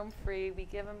let them roam free. We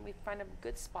find a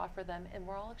good spot for them, and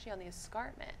we're all actually on the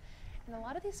escarpment. And a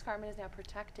lot of the escarpment is now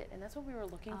protected, and that's what we were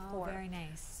looking for. Oh, very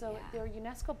nice. So they're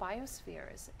UNESCO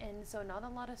biospheres, and so not a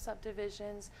lot of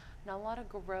subdivisions, not a lot of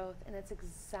growth, and it's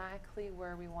exactly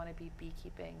where we want to be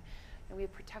beekeeping. And we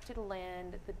have protected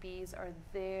land. The bees are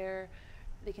there.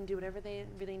 They can do whatever they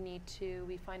really need to.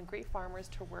 We find great farmers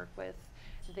to work with.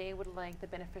 They would like the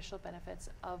beneficial benefits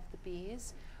of the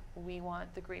bees. We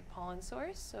want the great pollen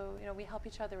source, so you know, we help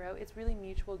each other out. It's really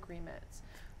mutual agreements.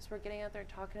 So we're getting out there,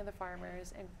 talking to the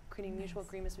farmers, and creating mutual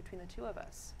agreements between the two of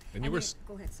us. And you were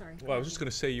go ahead. Sorry. Well, I was just going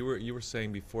to say you were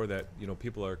saying before that, you know,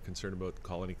 people are concerned about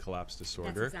colony collapse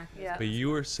disorder. That's exactly. Yeah. But you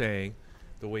were saying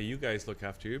the way you guys look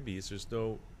after your bees, there's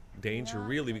no danger Not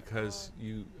really at because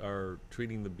you are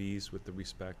treating the bees with the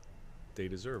respect they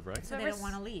deserve, right? So they don't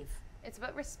want to leave. It's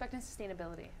about respect and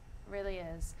sustainability. It really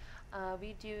is.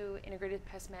 We do integrated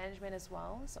pest management as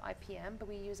well, so IPM, but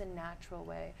we use a natural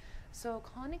way. So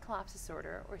colony collapse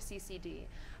disorder, or CCD,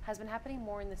 has been happening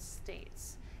more in the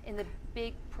States. In the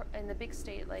big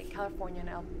state like California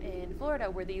and in Florida,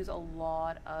 where they use a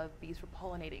lot of bees for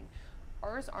pollinating.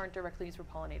 Ours aren't directly used for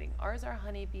pollinating. Ours are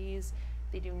honeybees.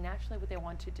 They do naturally what they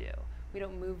want to do. We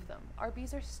don't move them. Our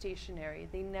bees are stationary.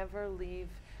 They never leave.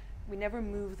 We never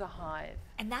move the hive.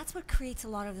 And that's what creates a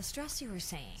lot of the stress you were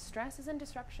saying. Stresses and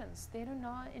disruptions. They do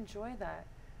not enjoy that.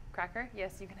 Cracker?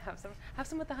 Yes, you can have some. Have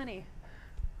some with the honey.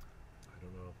 I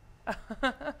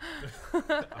don't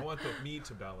know. I want the mead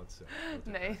to balance it.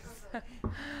 Nice.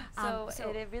 So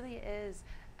it really is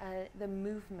the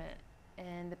movement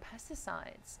and the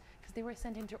pesticides, because they were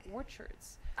sent into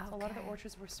orchards. So a lot of the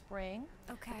orchards were spraying.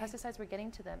 The pesticides were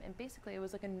getting to them, and basically it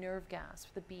was like a nerve gas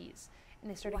for the bees. And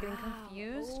they started getting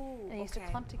confused, and they used to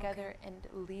clump together and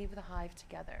leave the hive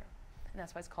together. And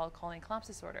that's why it's called colony collapse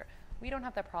disorder. We don't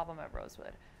have that problem at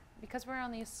Rosewood. Because we're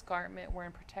on the escarpment, we're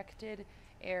in protected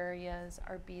areas,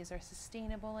 our bees are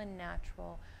sustainable and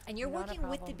natural. And you're working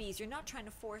with the bees. You're not trying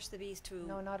to force the bees to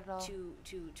not at all.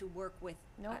 To work with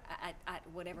at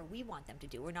whatever we want them to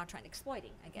do. We're not trying to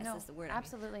exploiting, I guess is the word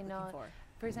absolutely I'm not. looking for.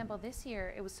 For example, this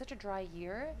year, it was such a dry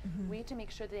year, we had to make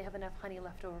sure they have enough honey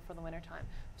left over for the winter time.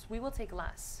 So we will take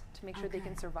less to make sure they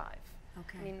can survive.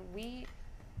 I mean, we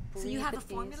So you have a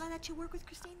formula that you work with,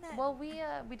 Christine? Well,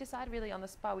 we decide really on the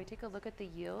spot. We take a look at the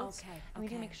yields, and we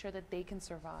do make sure that they can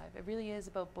survive. It really is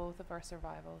about both of our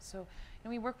survival. So, you know,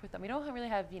 we work with them. We don't really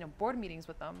have, you know, board meetings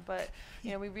with them, but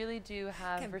you know, we really do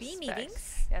have respect. Bee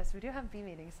meetings. Yes, we do have bee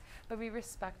meetings, but we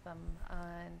respect them,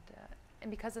 and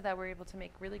because of that, we're able to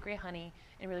make really great honey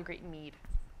and really great mead.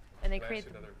 and they Can I create.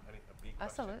 ask you another a bee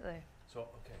question? Absolutely. So,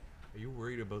 okay, are you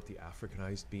worried about the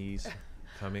Africanized bees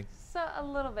coming? So a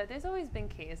little bit. There's always been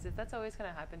cases. That's always kind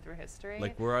of happened through history.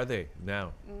 Like, where are they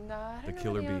now? No, I The don't know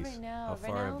killer where they are bees. right now. How Right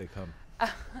far have now, they come?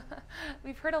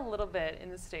 We've heard a little bit in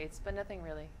the States, but nothing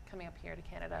really coming up here to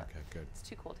Canada. Okay, good. It's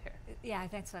too cold here. Yeah,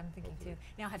 that's what I'm thinking Hopefully.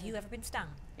 too. Now, have you ever been stung?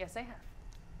 Yes, I have.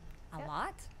 A Yeah.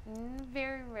 lot?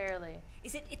 Very rarely.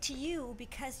 Is it to you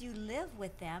because you live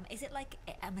with them? Is it like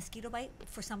a mosquito bite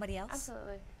for somebody else?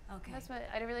 Absolutely. Okay. That's what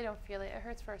I really don't feel it. It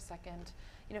hurts for a second.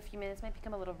 You know, a few minutes might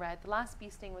become a little red. The last bee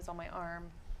sting was on my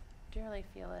arm. Didn't really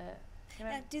feel it. You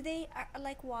know, Now, do they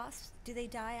like wasps? Do they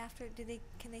die after?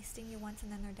 Can they sting you once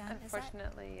and then they're done?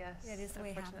 unfortunately, yes. That is the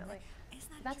way it happens. Unfortunately. Isn't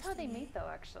that That's how they interesting, mate, though.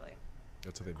 Actually.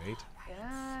 That's how they mate?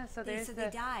 Yeah. So there's so the. they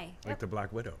die. Like the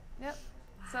Black Widow. Yep.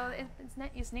 So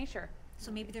it's nature.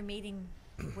 So maybe they're mating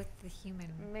with the human.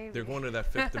 Maybe. They're going to that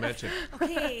fifth dimension.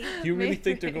 Okay. Do you really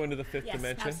think they're going to the fifth Yes,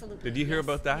 dimension? absolutely. Did you hear Yes,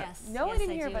 about that? Yes. No, I yes,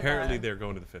 didn't hear do. about Apparently, that. they're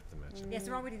going to the fifth dimension. Yes,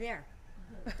 they're already there.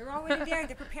 They're already there.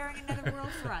 They're preparing another world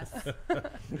for us.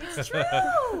 It's true.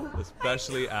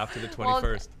 Especially after the Well,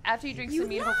 21st. after you drink some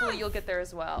mead, hopefully you'll get there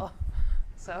as well.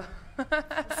 So.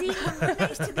 See, when we're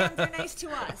nice to them, they're nice to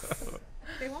us.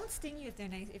 They won't sting you if they're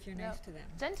nice. If you're nice to them.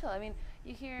 Gentle. I mean,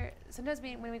 you hear sometimes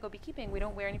when we go beekeeping, we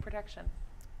don't wear any protection,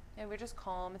 and we're just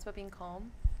calm. It's about being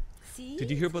calm. See. Did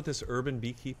you hear about this urban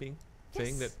beekeeping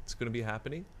thing Yes. that's going to be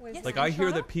happening? Yes, Like in I hear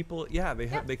Toronto? that people,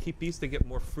 they keep bees to get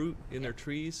more fruit in their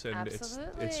trees, and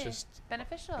Absolutely. it's just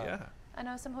beneficial. yeah. I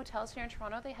know some hotels here in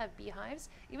Toronto, they have beehives,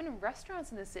 even in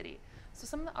restaurants in the city. So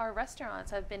some of our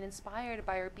restaurants have been inspired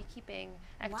by our beekeeping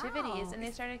activities, Wow. and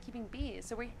they started keeping bees.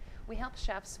 So we help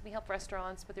chefs, we help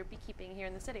restaurants with their beekeeping here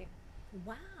in the city.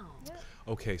 Wow. Yeah.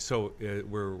 Okay, so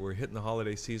we're hitting the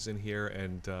holiday season here,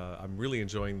 and I'm really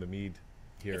enjoying the mead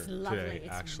here It's lovely. today. It's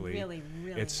Actually, really,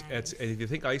 really it's nice. and if you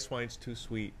think ice wine's too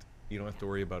sweet, you don't have to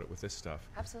worry about it with this stuff.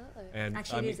 Absolutely. And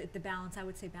Actually, I it mean, is the balance. I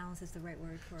would say balance is the right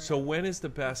word for so it. when is the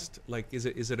best? Like, is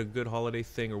it a good holiday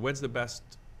thing, or when's the best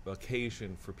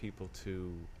occasion for people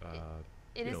to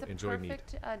It is the enjoy mead?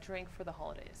 perfect drink for the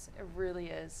holidays. It really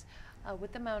is.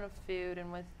 With the amount of food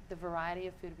and with the variety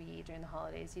of food we eat during the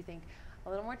holidays, you think a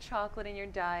little more chocolate in your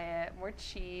diet, more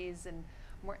cheese, and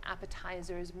more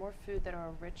appetizers, more food that are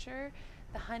richer.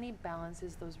 The honey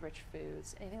balances those rich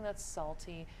foods. Anything that's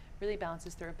salty really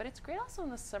balances through it. But it's great also in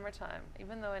the summertime.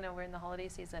 Even though I know we're in the holiday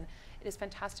season, it is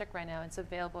fantastic right now. It's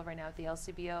available right now at the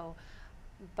LCBO.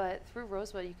 But through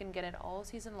Rosewood, you can get it all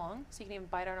season long. So you can even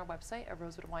buy it on our website at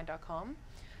rosewoodwine.com.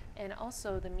 And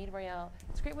also the Mead Royale,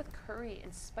 it's great with curry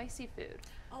and spicy food.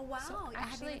 Oh wow! So I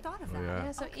hadn't even actually- thought of Oh, that. yeah.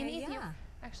 Yeah, so in Okay, Ethiopia, yeah.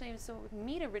 actually, so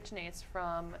mead originates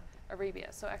from Arabia.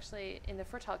 So actually, in the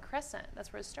Fertile Crescent,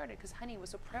 that's where it started because honey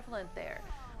was so prevalent there.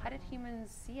 How did humans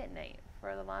see at night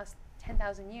for the last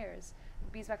 10,000 years?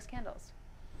 Beeswax candles.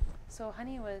 So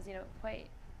honey was, quite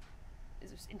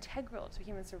is integral to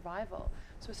human survival.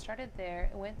 So it started there,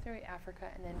 it went through Africa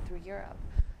and then through Europe.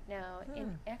 Now, it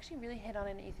actually really hit on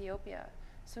in Ethiopia.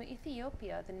 So in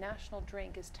Ethiopia, the national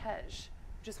drink is tej,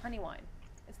 which is honey wine.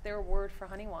 It's their word for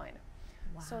honey wine.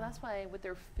 So Wow. that's why with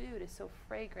their food is so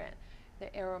fragrant,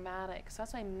 they're aromatic. So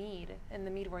that's why mead and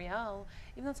the Mead Royale,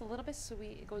 even though it's a little bit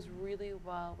sweet, it goes really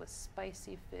well with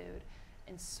spicy food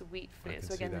and sweet I food. can So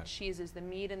see again, the that. cheeses, the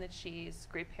mead and the cheese,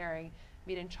 great pairing.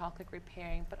 Meat and chocolate, great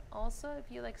pairing. But also, if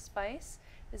you like spice,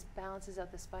 this balances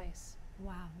out the spice.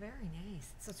 Wow, very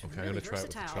nice. So it's Okay, I'm really gonna try it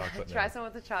with the versatile. chocolate Try now. some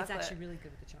with the chocolate. It's actually really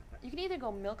good with the chocolate. You can either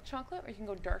go milk chocolate or you can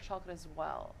go dark chocolate as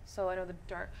well. So I know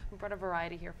we brought a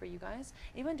variety here for you guys.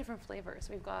 Even different flavors.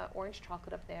 We've got orange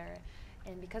chocolate up there.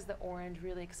 And because the orange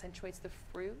really accentuates the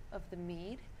fruit of the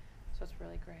mead, so it's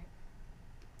really great.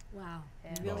 Wow,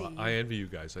 Yeah. really. Well, I envy you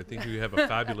guys. I think you have a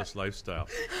fabulous lifestyle.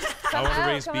 I want to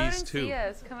raise come out bees and too. See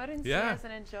us. Come out and see Yeah. us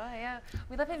and enjoy. Yeah,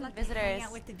 we love having Love to visitors. hang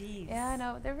out with the bees. Yeah,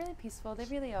 no, they're really peaceful. They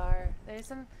really are. There's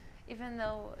some, even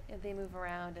though they move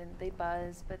around and they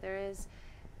buzz, but there is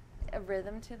a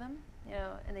rhythm to them,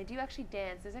 and they do actually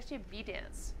dance. There's actually a bee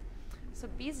dance. So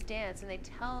bees dance and they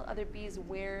tell other bees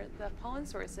where the pollen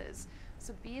source is.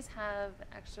 So bees have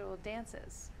actual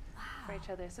dances for each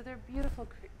other. So they're beautiful.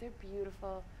 They're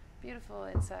beautiful, beautiful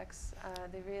insects.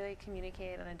 They really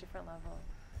communicate on a different level.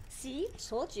 See,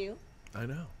 told you. I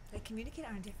know. They communicate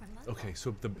on a different level. Okay,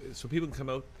 so people can come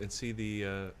out and see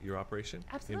your operation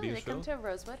Absolutely, in they come Beamsville? to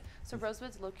Rosewood. So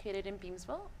Rosewood's located in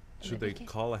Beamsville. Should they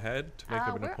call ahead to make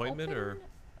up an We're appointment, or open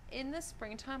in the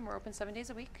springtime? We're open 7 days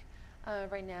a week.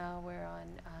 Right now we're on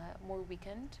more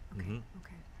weekend Okay.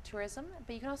 tourism,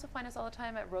 but you can also find us all the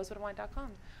time at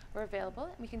rosewoodwine.com. We're available,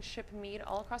 and we can ship mead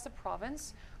all across the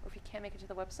province, or if you can't make it to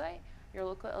the website, your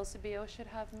local LCBO should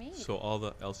have mead. So all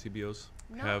the LCBOs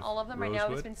Not have all of them right now. It's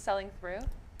Rosewood? been selling through,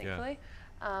 thankfully.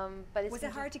 But it's Was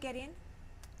it hard to get in?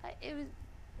 It was.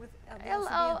 With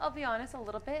I'll be honest, a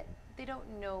little bit. They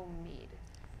don't know mead.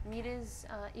 Mead is,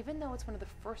 even though it's one of the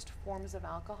first forms of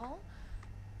alcohol,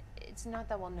 it's not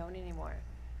that well known anymore.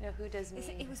 You know, who does mead?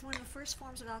 It was one of the first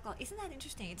forms of alcohol. Isn't that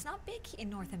interesting? It's not big in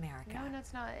North America. No,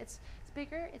 it's not. It's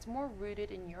bigger. It's more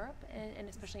rooted in Europe and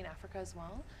especially in Africa as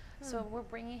well. So we're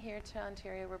bringing here to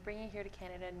Ontario. We're bringing here to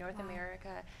Canada, North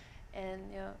America, and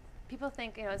you know, people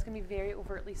think it's going to be very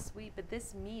overtly sweet, but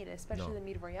this mead, especially the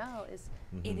mead royale, is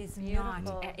It is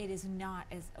beautiful. not. It is not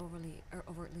as overtly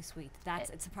sweet.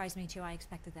 It surprised me too. I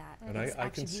expected that. And It's I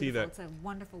actually can see beautiful. that. It's a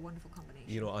wonderful, wonderful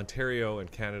combination. You know, Ontario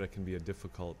and Canada can be a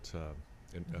difficult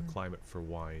climate for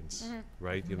wines,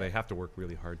 right? You know, they have to work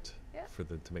really hard to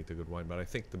make the good wine. But I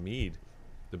think the mead,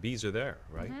 the bees are there,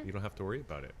 right? You don't have to worry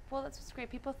about it. Well, that's what's great.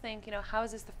 People think, how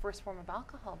is this the first form of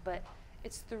alcohol? But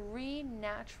it's 3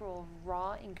 natural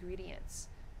raw ingredients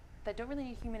that don't really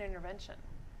need human intervention.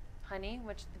 Honey,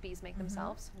 which the bees make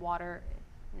themselves, water,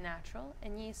 natural,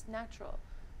 and yeast, natural.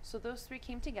 So those 3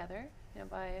 came together,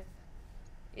 by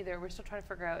either we're still trying to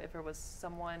figure out if it was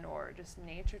someone or just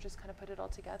nature just kind of put it all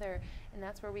together. And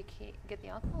that's where we get the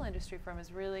alcohol industry from,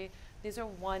 is really, these are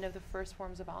one of the first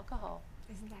forms of alcohol.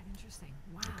 Isn't that interesting?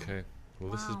 Wow. Okay.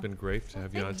 Well, this has been great to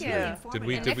have you on thank today. you. Did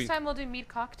we? And next time we'll do mead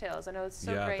cocktails. I know it's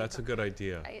so great. Yeah, that's a good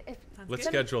idea. Let's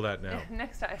good. schedule that now.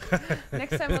 Next time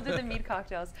we'll do the mead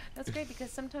cocktails. That's great because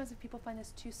sometimes if people find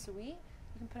this too sweet,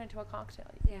 you can put it into a cocktail.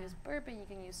 You can use bourbon, you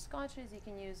can use scotches, you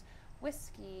can use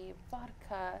whiskey,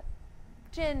 vodka,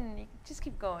 gin. You just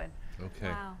keep going. Okay.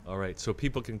 Wow. All right. So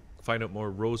people can find out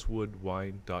more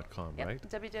rosewoodwine.com, right?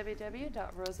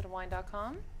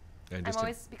 www.rosewoodwine.com. And I'm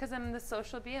always, because I'm the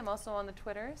social bee, I'm also on the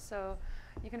Twitter, so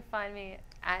you can find me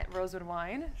at Rosewood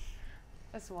Wine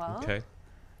as well. Okay.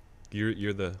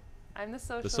 You're the I'm the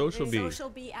social social bee. Social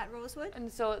bee at Rosewood? And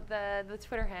so the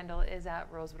Twitter handle is at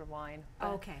Rosewood Wine.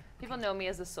 Oh, okay. People know me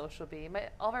as the social bee.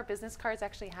 All of our business cards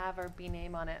actually have our bee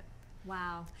name on it.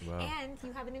 Wow. Wow. And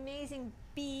you have an amazing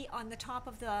bee on the top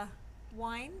of the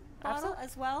wine bottle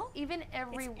as well? Even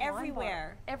every It's wine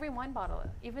everywhere. bottle, every wine bottle,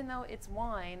 even though it's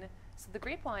wine, so the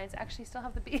grape wines actually still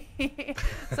have the bee.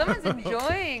 Someone's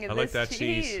enjoying I like that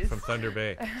cheese from Thunder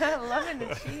Bay. Loving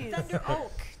the cheese. Thunder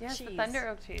Oak Yes, cheese. the Thunder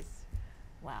Oak cheese.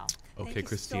 Wow. Okay, Thank you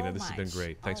Christina, so this has been much.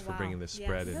 great. Thanks Oh, for wow. bringing this Yes.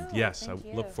 spread. And No, yes, I thank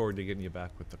you. look forward to getting you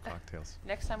back with the cocktails.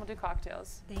 Next time we'll do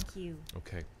cocktails. Thank you.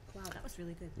 Okay. Wow, that was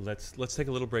really good. Let's take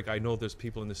a little break. I know there's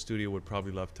people in the studio would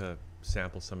probably love to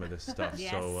sample some of this stuff.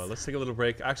 Yes. So let's take a little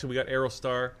break. Actually, we got Erroll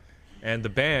Starr and the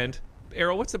band.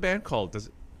 Erroll, what's the band called? Does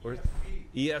it? Or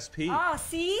ESP. Oh,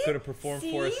 see? Going to perform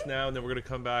for us See? now, and then we're going to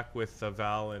come back with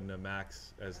Val and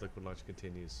Max as Liquid Lunch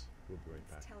continues. We'll be right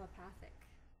back. Telepathic.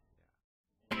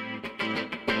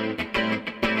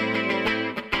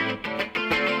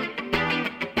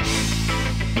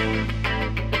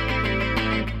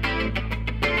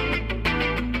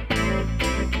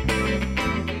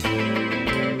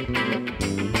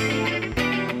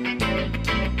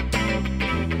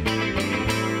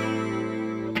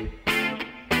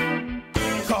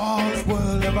 God's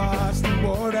world of vast and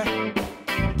water,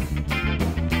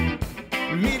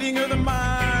 meeting of the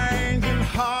minds and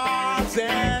hearts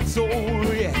and soul.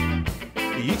 Yeah.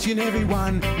 Each and every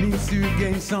one needs to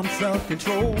gain some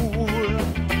self-control.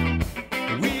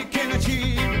 We can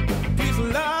achieve peace,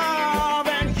 love,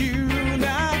 and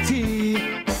unity.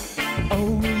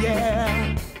 Oh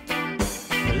yeah.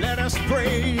 Let us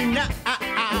pray now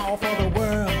for the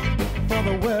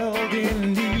world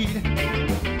in need.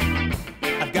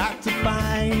 I've got to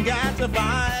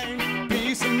find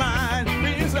peace of mind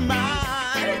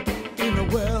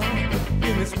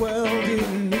in this world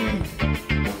in need.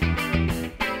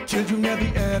 Children of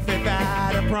the earth,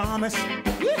 without a promise.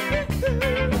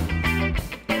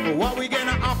 What we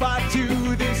gonna offer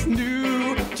to this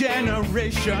new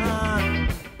generation?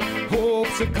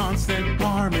 Hopes of constant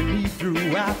harmony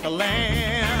throughout the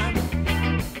land.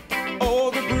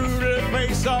 Oh, the brutal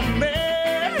face of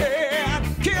man,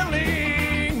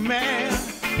 killing man.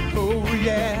 Oh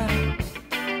yeah.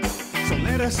 So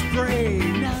let us pray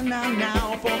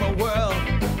now for the world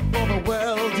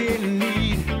in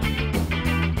need.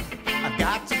 I've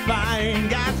got to find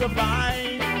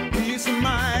peace of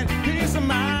mind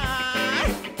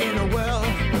in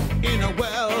a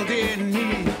world in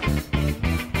need.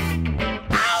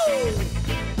 Ow!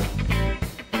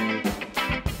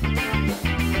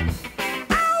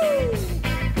 Ow!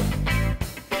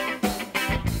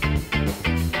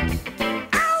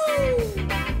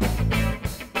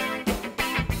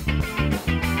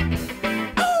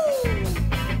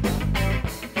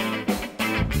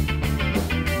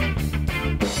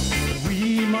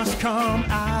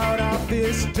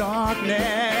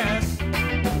 darkness.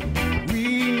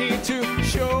 We need to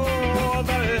show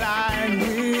the light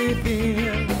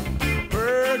within,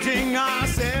 purging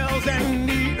ourselves and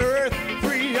the earth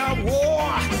free of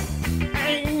war,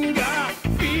 anger,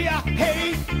 fear,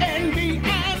 hate, envy,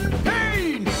 and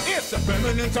pain. It's a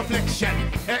permanent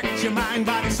affliction. It's your mind,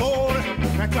 body, soul.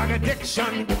 A drug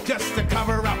addiction, just to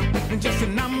cover up and just to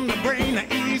numb the brain,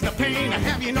 to ease the pain, to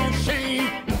have you no shame.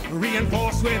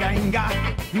 Reinforced with anger,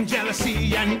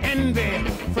 jealousy, and envy.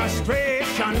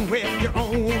 Frustration with your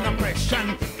own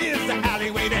oppression is the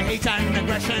alleyway to hate and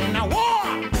aggression. Now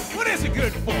war, what is it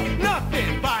good for?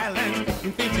 Nothing. Violence, you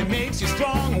think it makes you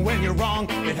strong. When you're wrong,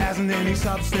 it hasn't any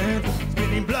substance.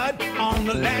 Spilling blood on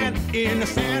the land, in the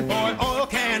sand for an oil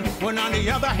can. When on the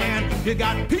other hand, you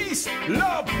got peace,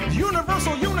 love,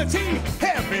 universal unity.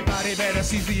 Everybody better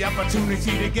seize the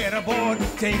opportunity to get aboard.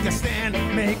 Take a stand,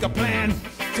 make a plan.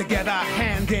 Together,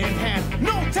 hand in hand.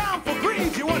 No time for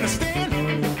greed, you understand?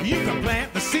 You can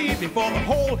plant the seed before the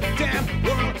whole damn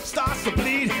world starts to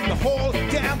bleed. The whole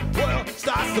damn world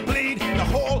starts to bleed. The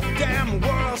whole damn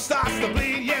world starts to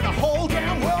bleed. Yeah, the whole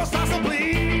damn world starts to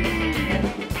bleed.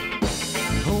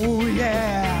 Oh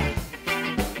yeah.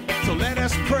 So let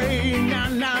us pray now,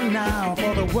 now, now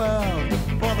for the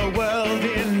world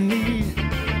in need.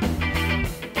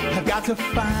 I've got to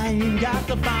find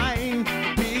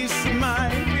peace of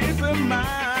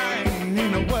mind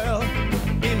in a world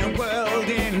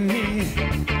in need.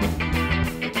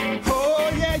 Oh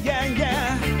yeah, yeah,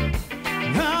 yeah.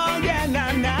 Oh yeah,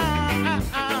 now, now,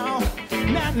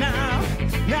 now, now,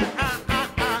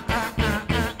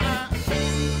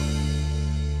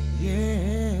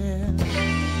 yeah.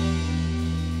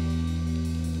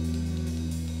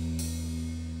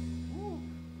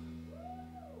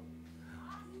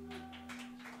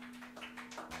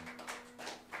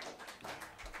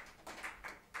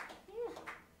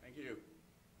 Thank you.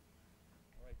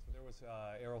 All right, so there was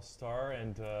Erroll Starr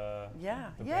and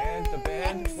Yeah. the Yay.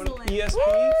 band, what, Excellent.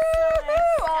 ESP.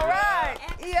 All right.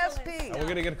 Excellent. ESP. We're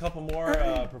going to get a couple more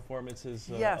performances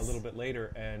Yes. a little bit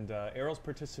later. And Errol's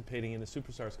participating in the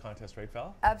Superstars contest, right,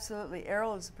 Val? Absolutely.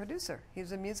 Erroll is a producer.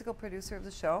 He's a musical producer of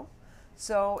the show.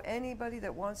 So anybody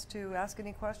that wants to ask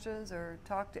any questions or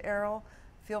talk to Erroll,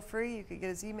 feel free. You can get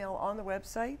his email on the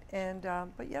website. And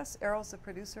but yes, Errol's the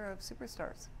producer of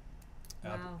Superstars.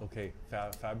 Wow. Okay,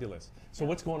 fabulous. So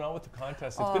what's going on with the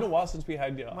contest? It's been a while since we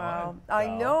had you Wow. on. I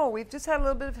Val. know. We've just had a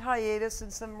little bit of hiatus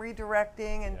and some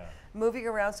redirecting and Yeah. moving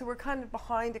around. So we're kind of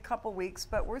behind a couple weeks,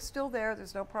 but we're still there.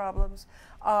 There's no problems.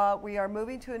 We are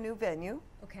moving to a new venue.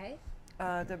 Okay.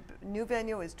 The new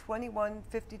venue is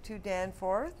 2152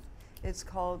 Danforth. It's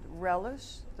called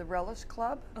Relish, the Relish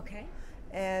Club, Okay.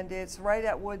 and it's right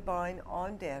at Woodbine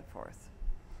on Danforth.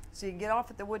 So you can get off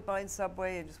at the Woodbine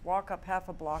subway and just walk up half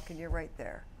a block and you're right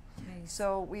there. Nice.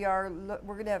 So we're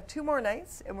going to have 2 more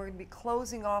nights and we're going to be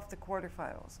closing off the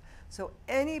quarterfinals. So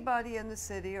anybody in the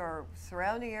city or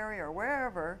surrounding area or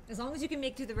wherever, As long as you can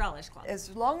make it to the Relish Club. as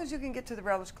long as you can get to the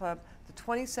Relish Club, the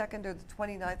 22nd or the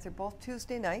 29th, they're both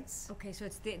Tuesday nights. Okay, so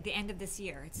it's the end of this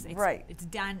year. It's Right. It's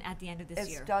done at the end of this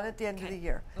year. It's done at the end of Okay. the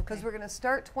year. Because Okay. we're going to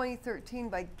start 2013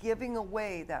 by giving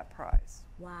away that prize.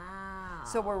 Wow.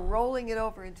 So we're rolling it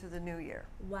over into the new year.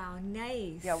 Wow,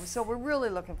 nice. Yeah, so we're really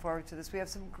looking forward to this. We have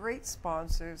some great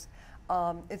sponsors.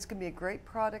 It's going to be a great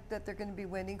product that they're going to be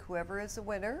winning, whoever is the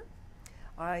winner.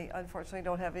 I unfortunately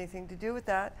don't have anything to do with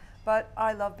that, but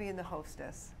I love being the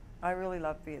hostess. I really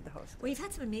love being the hostess. Well, you've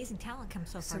had some amazing talent come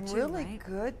so far Some too, really right?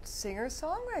 good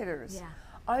singer-songwriters. Yeah.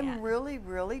 I'm Yeah. really,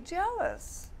 really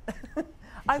jealous.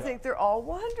 I think they're all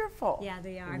wonderful. Yeah,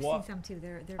 they are. I've What- seen some too.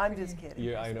 They're I'm pretty just kidding.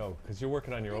 Yeah, I know, because you're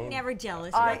working on your You're own. never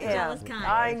jealous. I You're not the am. jealous kind.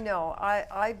 I know.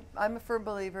 I'm a firm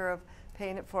believer of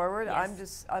paying it forward.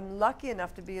 Yes. I'm lucky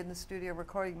enough to be in the studio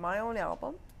recording my own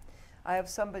album. I have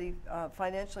somebody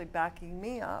financially backing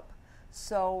me up,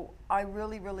 so I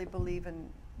really, really believe in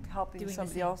helping Doing the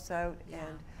somebody same. else out, Yeah,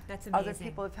 and that's other amazing.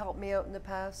 people have helped me out in the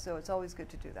past. So it's always good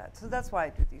to do that. So that's why I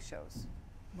do these shows.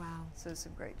 Wow. So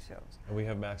some great shows. And we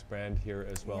have Max Brand here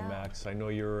as well. Yeah. Max, I know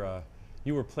you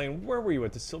were playing. Where were you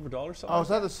at the Silver Dollar? I was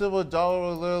at the Silver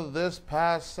Dollar this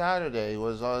past Saturday. It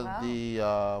was on the,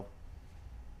 I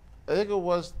think it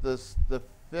was the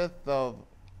 5th of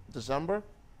December.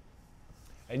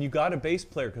 And you got a bass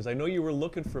player, because I know you were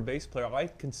looking for a bass player. I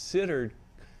considered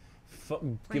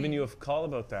giving you a call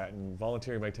about that and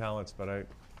volunteering my talents, but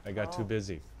I got too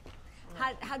busy.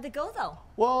 How'd it go though?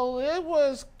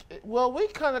 Well, we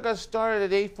kind of got started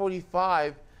at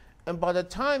 8:45, and by the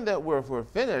time that we're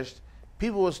finished,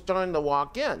 people were starting to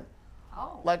walk in.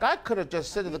 Oh. Like, I could have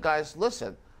just said to the guys,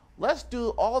 listen, let's do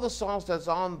all the songs that's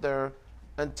on there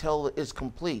until it's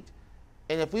complete.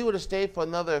 And if we would have stayed for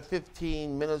another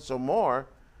 15 minutes or more,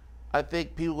 I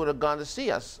think people would have gone to see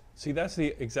us. See, that's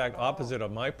the exact opposite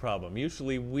of my problem.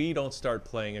 Usually we don't start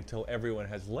playing until everyone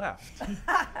has left.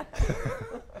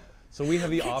 So we have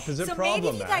the opposite problem.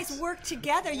 So maybe if you guys work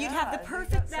together, you'd have the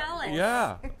perfect balance.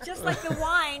 Yeah. Just like the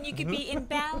wine, you could be in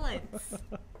balance.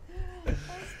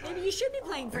 Maybe you should be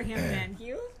playing for him then,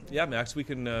 Hugh. Yeah, Max, we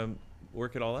can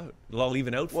work it all out. It'll all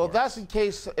even out for Well, us. that's in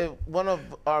case if one of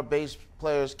our bass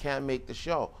players can't make the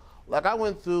show. Like I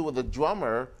went through with a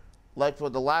drummer, like for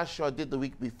the last show I did the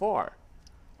week before.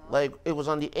 Like it was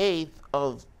on the 8th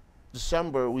of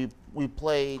December, we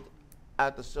played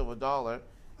at the Silver Dollar.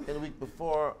 And the week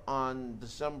before, on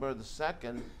December the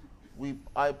 2nd,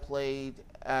 I played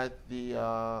at the,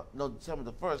 December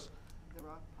the 1st. The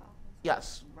Rock Pop?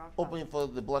 Yes, Rock opening for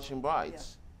the Blushing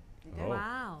Brides. You did? Oh.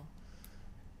 Wow.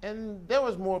 And there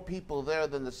was more people there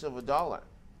than the Silver Dollar.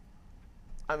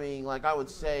 I mean, like I would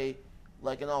say,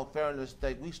 like in all fairness,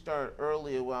 that we started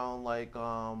early around like,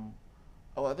 I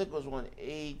think it was around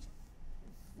 8,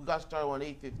 we got started around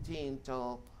 8:15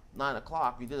 till 9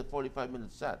 o'clock. We did a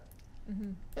 45-minute set.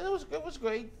 And it was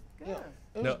great. Good. Yeah,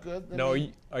 it was good. Now,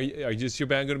 are just your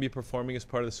band going to be performing as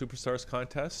part of the Superstars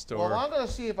contest? Or? Well, I'm going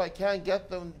to see if I can get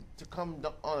them to come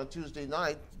on a Tuesday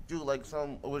night, do like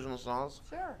some original songs.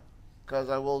 Sure. Because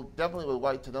I will definitely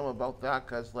write to them about that.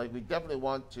 Because like we definitely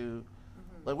want to,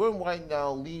 like we're right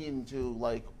now leading to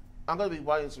like I'm going to be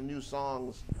writing some new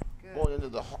songs going into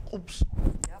the oops.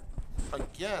 Yep.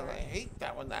 Again, I hate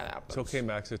that when that happens. It's okay,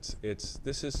 Max.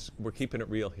 We're keeping it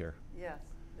real here. Yes.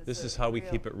 This is how we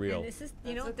keep it real. And this is,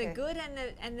 That's the okay. good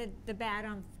and the bad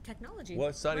on technology. Well,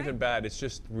 it's not even bad. It's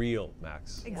just real,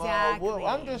 Max. Exactly. Well,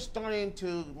 I'm just starting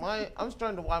to write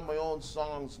my own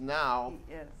songs now.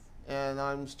 Yes. And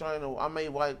I may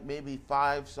write maybe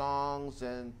 5 songs,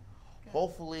 and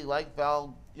hopefully, like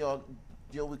Val,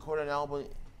 you'll record an album,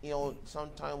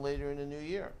 sometime later in the new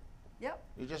year. Yep.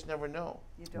 You just never know.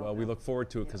 You don't Well, know. we look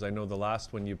forward to it because I know the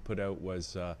last one you put out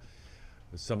was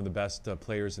some of the best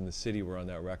players in the city were on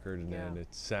that record, and it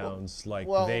sounds like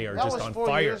they are that just was on 4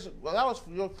 fire. years, well, that was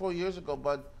 4 years ago,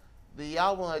 but the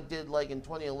album I did like in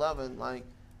 2011, like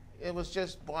it was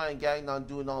just Brian Gagnon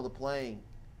doing all the playing.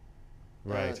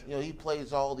 Right. And, he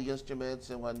plays all the instruments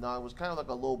and whatnot. It was kind of like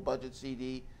a low budget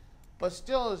CD, but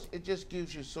still, it just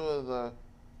gives you sort of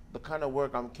the kind of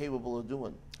work I'm capable of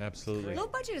doing. Absolutely. Low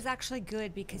budget is actually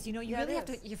good because you Yeah, really it have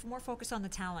to. is. You're more focused on the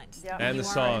talent. Yeah. And you the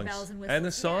are on songs. bells and And the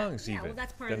whistles. songs Yeah, even, well,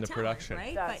 that's part than of the, the talent, production.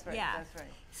 right? That's but right. yeah. That's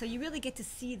right. So you really get to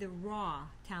see the raw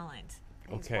talent.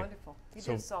 He's Okay. wonderful. He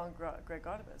So- did a song, Greg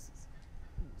Autobus,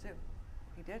 too.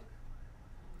 He did. I think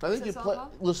What's you that play. song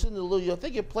called? Listen to Lou. I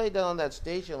think you played that on that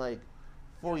station like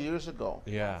 4 years ago.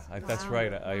 Yeah, that's Wow.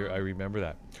 right. I remember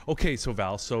that. Okay, so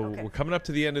Val, Okay. we're coming up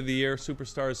to the end of the year.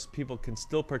 Superstars, people can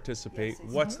still participate.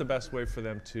 Yes, What's the best way for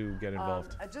them to get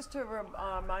involved? Just to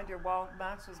remind you, while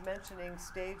Max was mentioning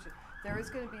stage, there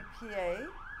is going to be PA,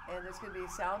 and there's going to be a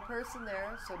sound person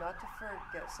there, so not to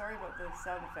forget. Sorry about the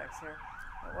sound effects here.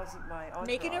 That wasn't my entourage.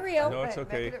 Making it real. No, it's Right,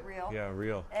 okay. Making it real. Yeah,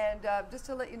 real. And just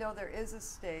to let you know, there is a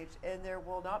stage, and there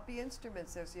will not be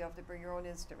instruments there, so you have to bring your own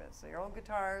instruments. So your own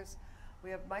guitars, we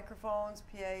have microphones,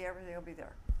 PA, everything will be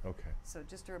there. Okay. So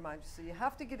just to remind you, so you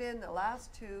have to get in the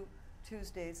last 2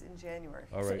 Tuesdays in January.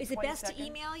 All So right. is it best to 22nd.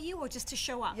 email you or just to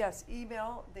show up? Yes,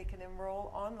 email. They can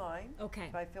enroll online Okay.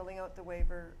 by filling out the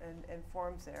waiver and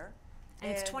forms there.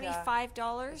 And it's $25.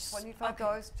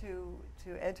 $25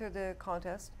 to enter the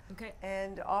contest, Okay.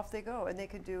 and off they go. And they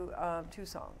can do 2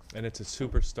 songs. And it's a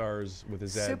Superstars with a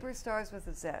Z. Superstars with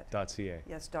a Z. .ca.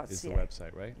 Yes, is .ca. the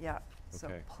website, right? Yeah. So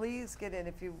Okay. please get in.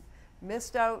 If you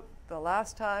missed out the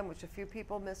last time, which a few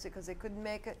people missed it because they couldn't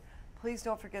make it, please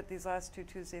don't forget these last 2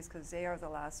 Tuesdays because they are the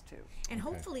last 2. And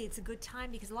hopefully it's a good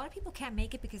time because a lot of people can't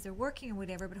make it because they're working or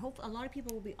whatever, but a lot of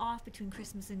people will be off between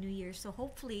Christmas and New Year's. So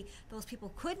hopefully those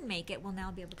people couldn't make it will now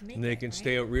be able to make And it. they can right?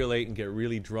 stay out real late and get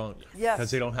really drunk. Yes.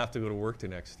 Because they don't have to go to work the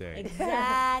next day.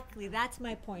 Exactly. That's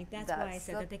my point. That's why I That's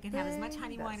said the that they can have as much thing,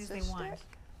 honey wine as that's they the want.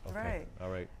 shtick. Okay. Right. All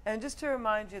right. And just to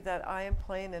remind you that I am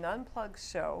playing an unplugged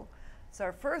show. It's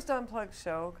our first unplugged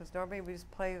show because normally we just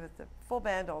play with the full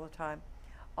band all the time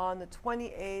on the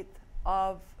 28th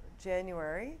of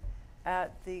January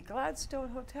at the Gladstone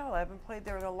Hotel. I haven't played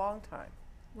there in a long time.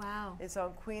 Wow. It's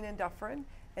on Queen and Dufferin,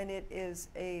 and it is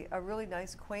a really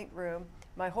nice, quaint room.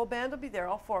 My whole band will be there,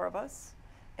 all 4 of us,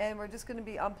 and we're just going to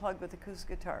be unplugged with acoustic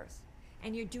guitars.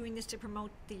 And you're doing this to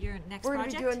promote your next We're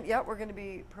going project? to be we're going to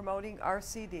be promoting our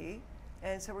CD,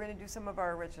 and so we're going to do some of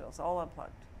our originals, all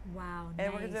unplugged. Wow,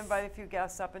 And we're going to nice. invite a few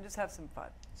guests up and just have some fun.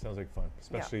 Sounds like fun,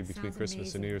 especially between Sounds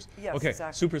Christmas and New Year's. Yes, okay,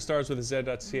 exactly. superstars with a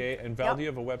Z.ca. And Val, Yep. do you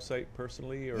have a website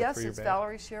personally or Yes, for your it's band?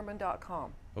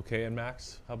 ValerieShearman.com. Okay, and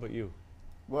Max, how about you?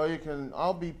 Well,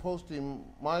 I'll be posting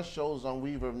my shows on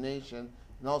Reverb Nation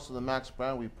and also the Max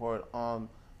Brand Report on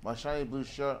my Shiny Blue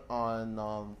Shirt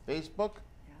on Facebook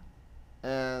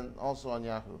and also on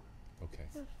Yahoo. Okay,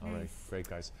 all right, great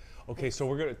guys. Okay, so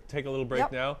we're going to take a little break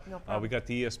Yep, now. no problem. We got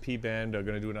the ESP band going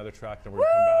to do another track, and we're going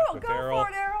to come back with Go Erroll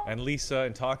for it, Erroll. and Lisa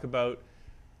and talk about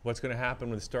what's going to happen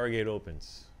when Stargate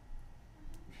opens.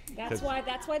 That's why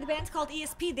the band's called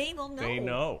ESP. They will know. They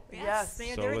know. Yes.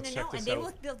 They're, So they're in let's the check know, this and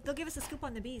out. they'll give us a scoop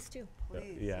on the bees too.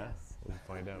 Please, Yeah, yes. we'll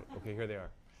find out. Okay, here they are.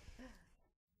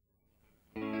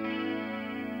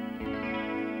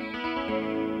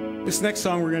 This next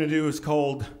song we're going to do is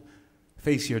called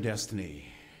Face Your Destiny.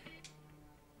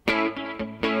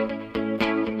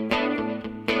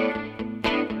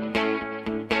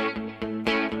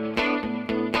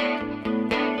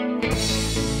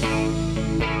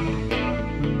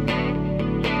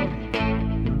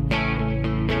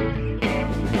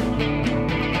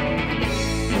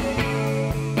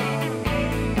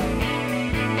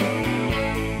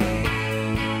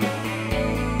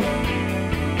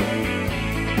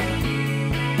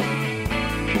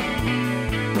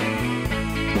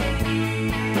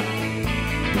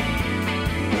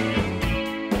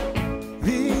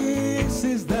 This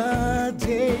is the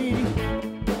day,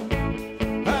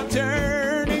 a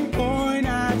turning point,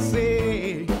 I'd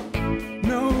say.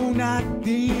 No, not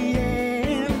the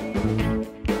end.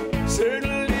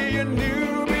 Certainly a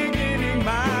new beginning,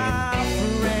 my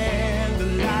friend. The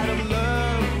light of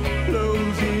love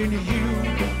flows in you.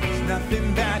 There's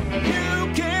nothing that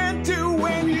you can do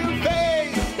when you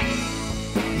face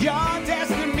your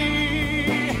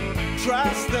destiny.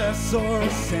 Trust the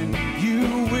source and you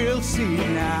will see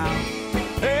now.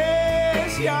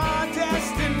 As your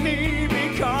destiny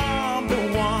become the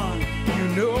one you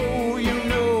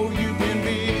know you can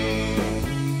be.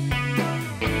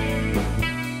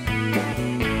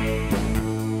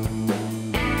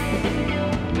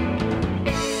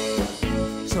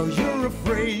 So you're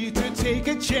afraid to take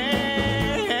a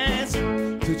chance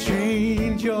to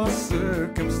change your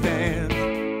circumstance.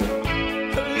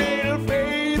 A little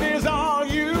faith is all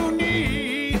you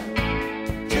need,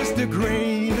 just a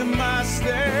grain of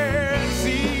mustard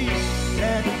seed.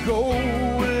 Let go,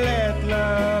 let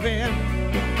love in.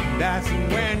 That's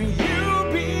when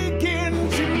you begin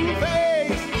to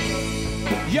face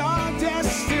your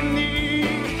destiny.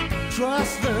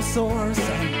 Trust the source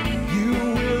and you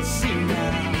will see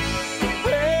now.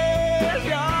 Where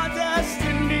your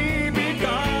destiny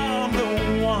become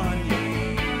the one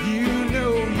you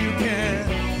know you can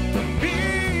be.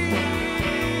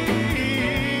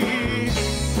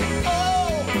 Oh,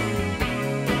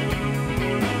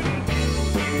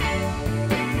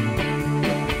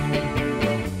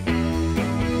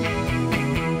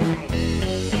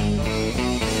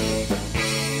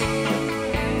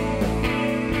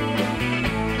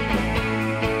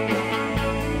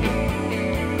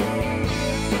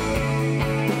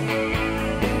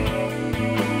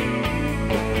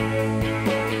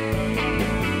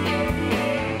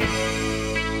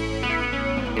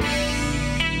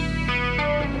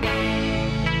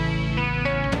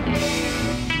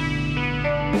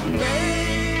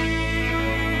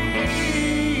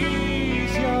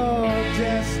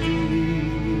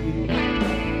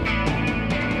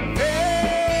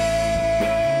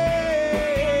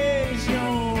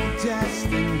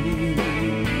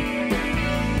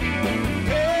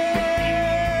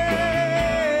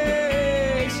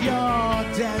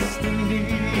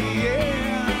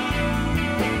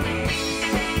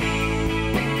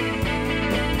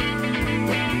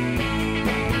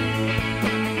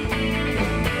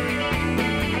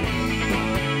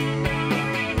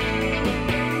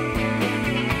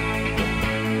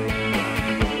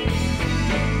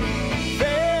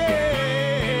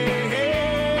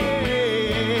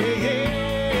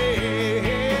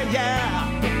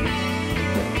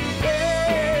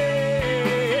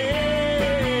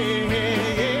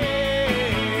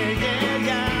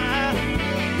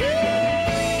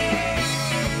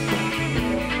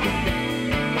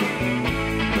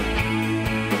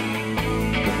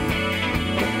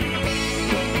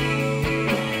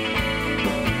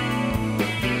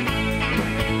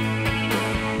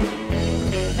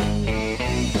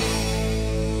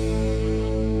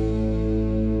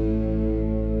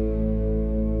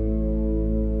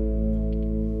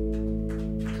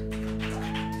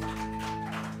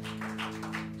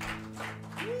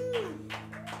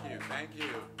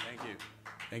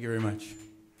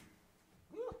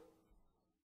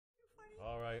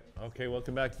 right. Okay,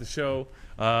 welcome back to the show.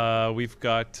 We've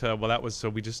got, well, that was, so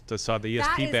we just saw the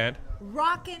ESP band.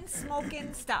 Rockin',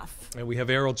 smoking stuff. And we have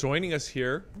Erroll joining us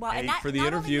here for the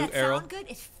interview. Not only Erroll. sound good,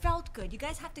 it felt good. You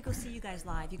guys have to go see you guys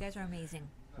live. You guys are amazing.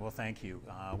 Well, thank you.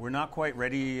 We're not quite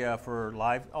ready for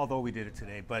live, although we did it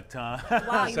today. But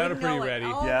wow, you sounded pretty know ready.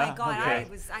 Oh yeah? my God, okay.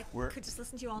 I could just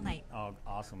listen to you all night. Oh,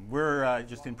 awesome. We're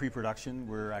just in pre-production.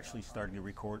 We're actually starting to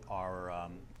record our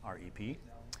EP.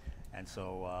 And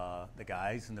so the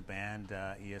guys in the band,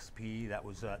 ESP, that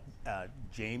was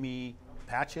Jamie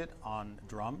Patchett on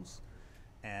drums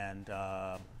and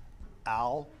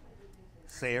Al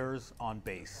Sayers on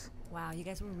bass. Wow, you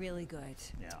guys were really good.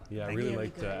 Yeah, I really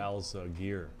liked Al's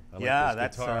gear. I yeah,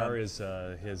 like his guitar,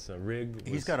 his rig.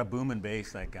 He's got a boom and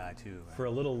bass, that guy, too. For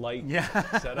a little light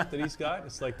setup that he's got,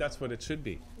 it's like that's what it should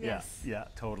be. Yes. Yeah,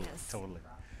 totally, totally.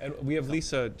 And we have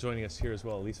Lisa joining us here as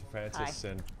well, Lisa Francis. Hi.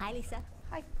 And hi, Lisa.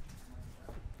 Hi.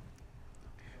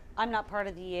 I'm not part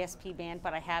of the ESP band,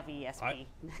 but I have ESP.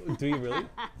 Do you really?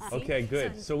 Okay,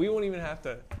 good. So we won't even have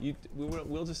to.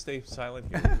 We'll just stay silent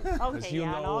here, because you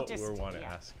know what we want to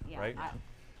ask, right?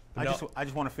 I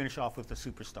just want to finish off with the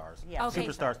superstars. Yeah. Okay.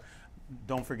 Superstars.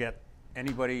 Don't forget,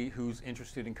 anybody who's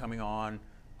interested in coming on,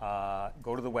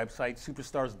 go to the website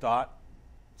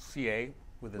superstars.ca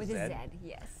with a Z,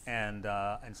 yes. and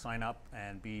sign up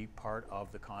and be part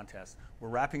of the contest. We're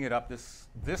wrapping it up this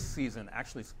season.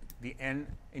 Actually, the end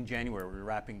in January. We're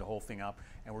wrapping the whole thing up,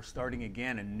 and we're starting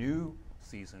again a new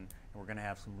season. And we're going to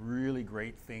have some really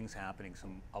great things happening.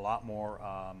 A lot more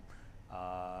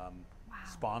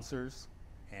sponsors,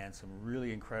 and some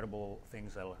really incredible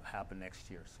things that'll happen next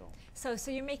year. So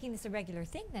you're making this a regular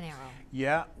thing then, Erroll?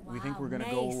 Yeah, we think we're going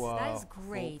to go that is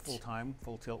great. full time,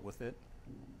 full tilt with it.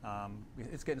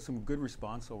 It's getting some good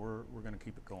response, so we're going to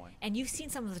keep it going. And you've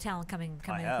seen some of the talent coming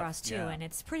across too, and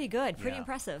it's pretty good, pretty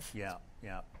impressive. Yeah,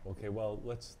 yeah. Okay, well,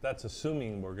 that's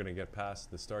assuming we're going to get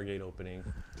past the Stargate opening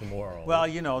tomorrow. Well,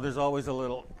 you know, there's always a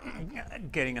little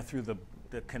getting it through the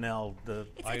canal,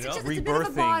 it's rebirthing. It's a bit of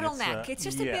a bottleneck. It's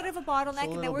just a bit of a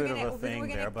bottleneck, and then we're going to,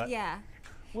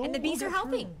 and the bees are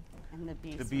helping. And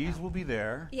the bees will be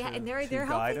there. Yeah, and they're guide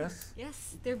helping us.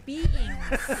 Yes, they're beings.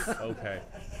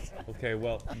 Okay,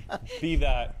 well, be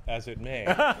that as it may.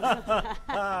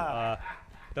 Now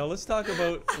let's talk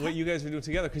about what you guys are doing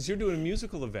together, because you're doing a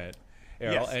musical event,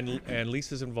 Erroll, and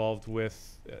Lisa's involved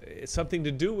with something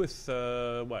to do with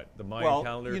what, the Mayan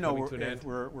calendar coming to an end?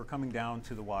 We're coming down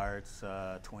to the wire. It's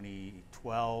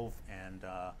 2012, and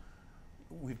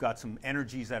we've got some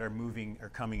energies that are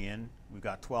coming in. We've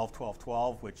got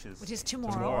 12-12-12, which is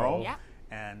tomorrow. Yeah.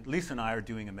 And Lisa and I are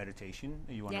doing a meditation.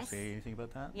 You want to say anything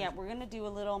about that? Yeah, we're going to do a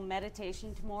little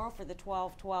meditation tomorrow for the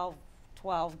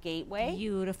 12-12-12 gateway.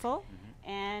 Beautiful.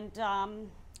 And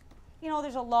you know,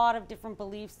 there's a lot of different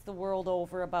beliefs the world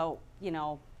over about, you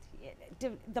know,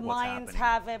 the Mayans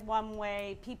have it one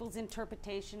way, people's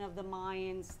interpretation of the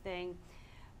Mayans thing.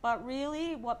 But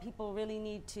really, what people really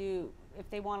need to, if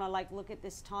they want to like look at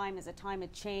this time as a time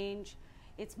of change,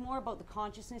 it's more about the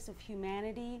consciousness of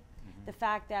humanity, the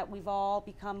fact that we've all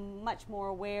become much more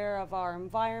aware of our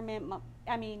environment.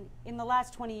 I mean, in the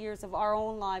last 20 years of our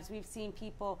own lives, we've seen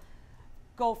people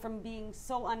go from being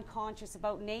so unconscious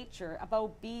about nature,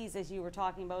 about bees, as you were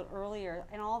talking about earlier,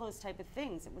 and all those type of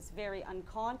things. It was very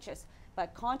unconscious,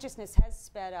 but consciousness has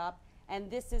sped up,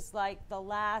 and this is like the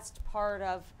last part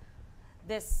of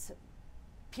this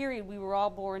period we were all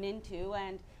born into.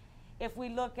 And if we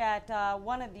look at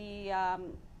one of the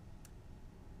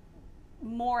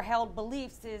more held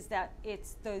beliefs is that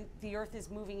it's the Earth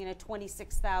is moving in a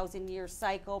 26,000 year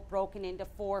cycle, broken into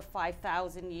 4,000 or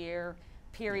 5,000 year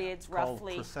periods,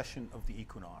 roughly. Called precession of the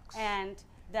equinox. And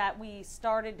that we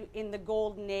started in the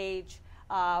Golden Age.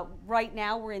 Right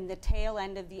now we're in the tail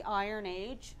end of the Iron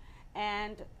Age,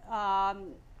 and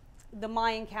the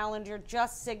Mayan calendar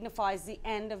just signifies the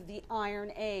end of the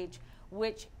Iron Age,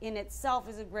 which in itself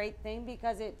is a great thing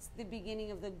because it's the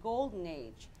beginning of the Golden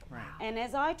Age. Right. And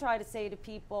as I try to say to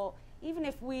people, even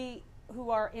if we who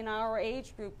are in our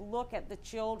age group look at the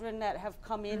children that have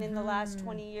come in the last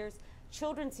 20 years,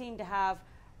 children seem to have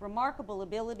remarkable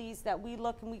abilities that we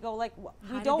look and we go like,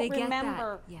 we don't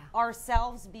remember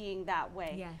ourselves being that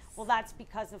way. Yes. Well, that's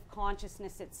because of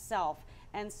consciousness itself.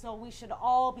 And so we should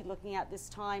all be looking at this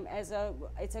time as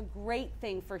it's a great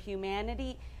thing for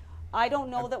humanity. I don't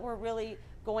know that we're really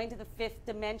going to the fifth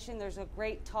dimension. There's a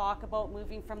great talk about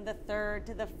moving from the third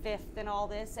to the fifth and all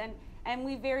this. And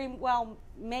we very well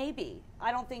maybe.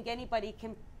 I don't think anybody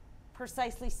can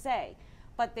precisely say.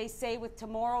 But they say with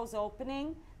tomorrow's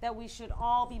opening that we should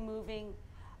all be moving.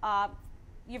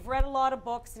 You've read a lot of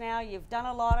books now. You've done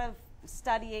a lot of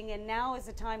studying, and now is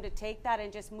the time to take that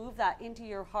and just move that into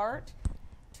your heart,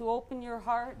 to open your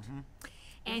heart.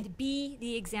 And be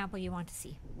the example you want to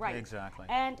see. Right. Exactly.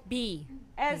 And be.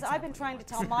 As I've been trying to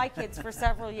tell my kids for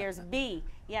several years, be.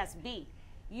 Yes, be.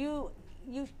 You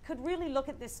could really look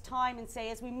at this time and say,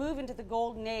 as we move into the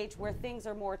golden age where things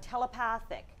are more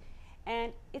telepathic,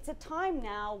 and it's a time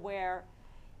now where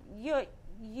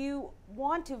you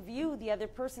want to view the other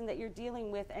person that you're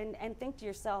dealing with and think to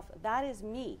yourself, that is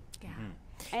me. Yeah.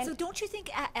 So don't you think,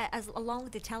 as along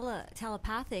with the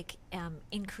telepathic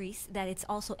increase, that it's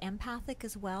also empathic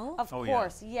as well? Of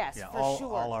course, yes, yeah, for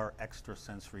sure. All our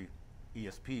extrasensory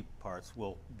ESP parts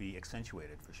will be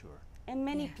accentuated for sure. And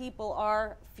many people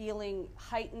are feeling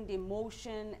heightened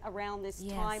emotion around this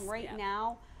time right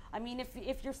now. I mean,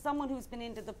 if you're someone who's been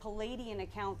into the Palladian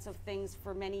accounts of things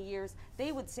for many years,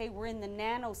 they would say we're in the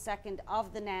nanosecond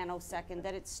of the nanosecond,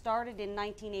 that it started in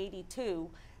 1982,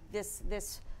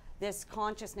 this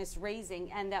consciousness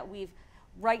raising, and that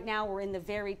right now we're in the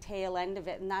very tail end of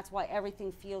it, and that's why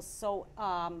everything feels so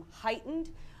heightened.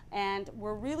 And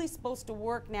we're really supposed to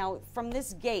work now from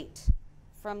this gate,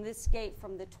 from the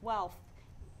 12th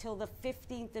till the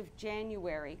 15th of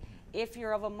January. If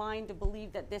you're of a mind to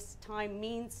believe that this time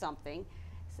means something,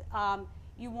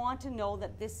 you want to know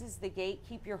that this is the gate.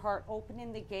 Keep your heart open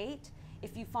in the gate.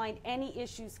 If you find any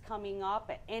issues coming up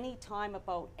at any time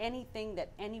about anything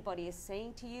that anybody is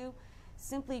saying to you,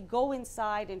 simply go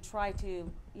inside and try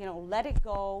to, let it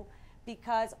go,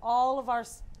 because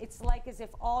it's like as if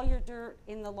all your dirt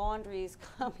in the laundry is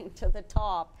coming to the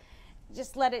top.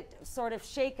 Just let it sort of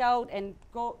shake out and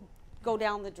go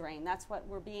down the drain. That's what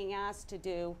we're being asked to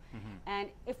do. And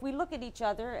if we look at each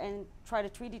other and try to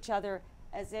treat each other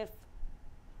as if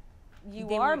you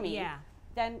are me,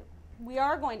 then we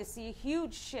are going to see a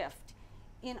huge shift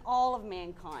in all of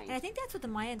mankind. And I think that's what the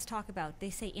Mayans talk about. They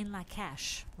say in la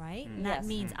cache, right? And that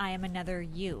means I am another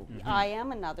you. I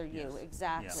am another you,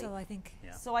 exactly. So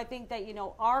I think that,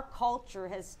 our culture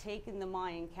has taken the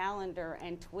Mayan calendar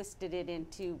and twisted it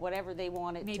into whatever they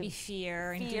want it to. Maybe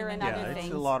fear and other things.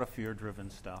 It's a lot of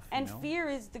fear-driven stuff. And fear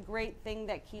is the great thing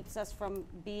that keeps us from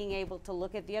being able to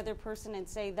look at the other person and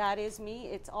say, that is me.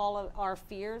 It's all of our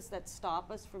fears that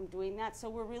stop us from doing that. So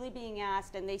we're really being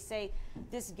asked, and they say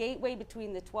this gateway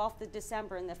between the 12th of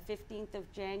December and the 15th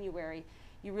of January,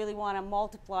 you really want to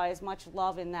multiply as much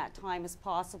love in that time as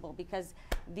possible, because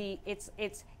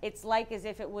it's like as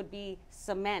if it would be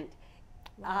cement.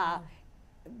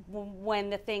 When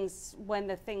the thing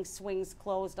swings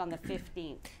closed on the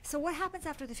 15th. So what happens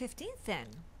after the 15th then?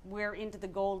 We're into the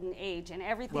golden age, and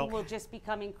everything will just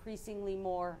become increasingly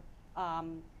more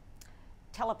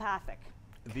telepathic.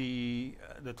 The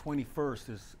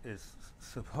 21st is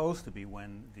supposed to be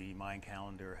when the Mayan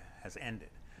calendar has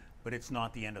ended, but it's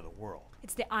not the end of the world.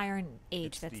 It's the Iron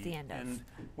Age. That's the end of.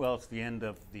 Well, it's the end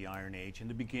of the Iron Age and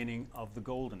the beginning of the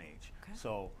Golden Age. Okay.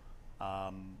 So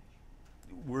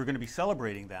we're going to be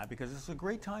celebrating that because it's a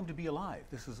great time to be alive.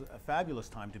 This is a fabulous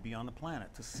time to be on the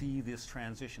planet, to see this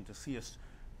transition, to see us,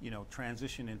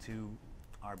 transition into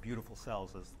our beautiful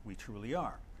selves as we truly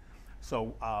are.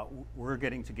 So we're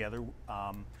getting together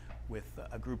with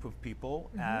a group of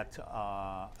people at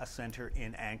a center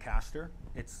in Ancaster.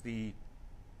 It's the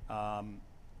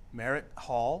Merritt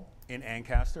Hall in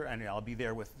Ancaster, and I'll be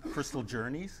there with Crystal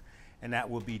Journeys, and that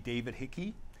will be David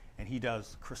Hickey, and he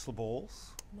does crystal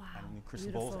bowls, and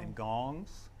crystal bowls and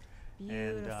gongs,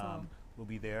 and we'll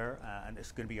be there, and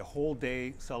it's going to be a whole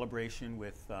day celebration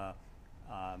with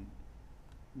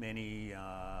many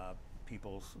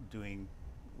people doing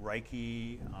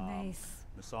Reiki,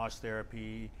 massage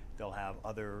therapy.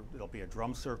 There'll be a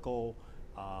drum circle.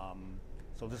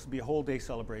 So this will be a whole day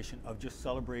celebration of just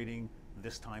celebrating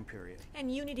this time period.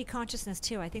 And unity consciousness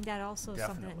too. I think that also is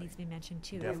something that needs to be mentioned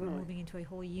too. We're moving into a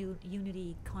whole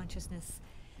unity consciousness.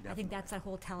 I think that's that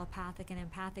whole telepathic and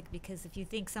empathic, because if you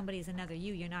think somebody's another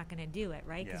you're not going to do it,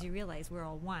 right? Because you realize we're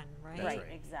all one, right? That's right.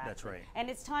 Exactly. That's right. And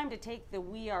it's time to take the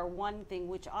we are one thing,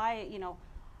 which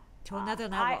to another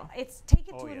level. Take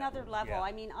it to another level. Yeah.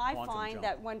 I mean, I Quantum find jump.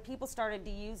 that when people started to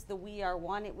use the we are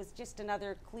one, it was just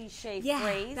another cliche Yeah,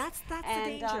 phrase. that's the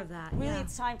danger of that. Really,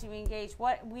 it's time to engage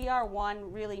what we are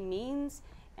one really means.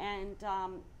 And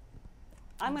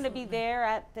I'm going to be there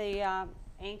at the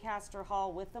Ancaster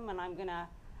Hall with them, and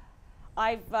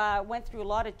I've went through a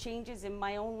lot of changes in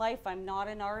my own life. I'm not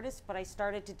an artist, but I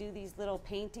started to do these little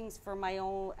paintings for my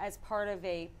own, as part of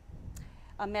a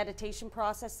meditation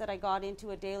process that I got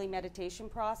into, a daily meditation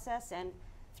process, and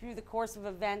through the course of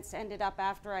events ended up,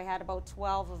 after I had about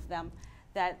 12 of them,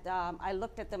 that I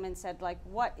looked at them and said, like,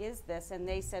 what is this? And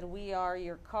they said, we are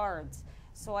your cards.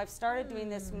 So I've started doing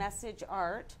this message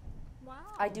art Wow.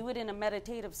 I do it in a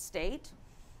meditative state.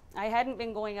 I hadn't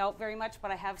been going out very much,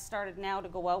 but I have started now to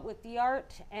go out with the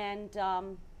art. And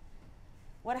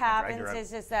what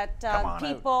happens is that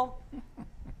people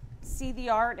see the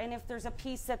art, and if there's a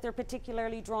piece that they're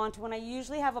particularly drawn to, and I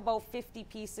usually have about 50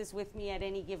 pieces with me at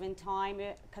any given time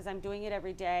because I'm doing it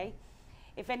every day.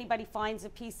 If anybody finds a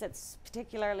piece that's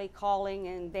particularly calling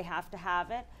and they have to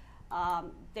have it,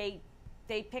 they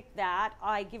pick that.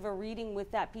 I give a reading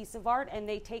with that piece of art, and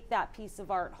they take that piece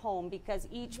of art home because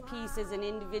each piece is an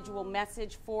individual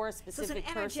message for a specific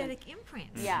person. So it's an energetic imprint.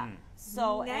 Yeah.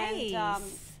 So nice. and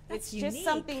That's it's just unique.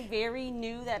 something very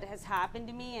new that has happened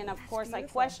to me, and of course beautiful.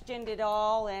 I questioned it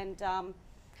all. And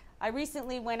I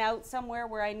recently went out somewhere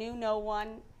where I knew no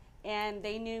one, and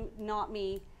they knew not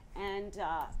me, and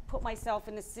put myself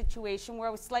in a situation where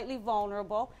I was slightly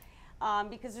vulnerable.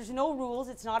 Because there's no rules.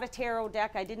 It's not a tarot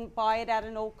deck. I didn't buy it at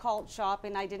an occult shop,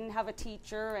 and I didn't have a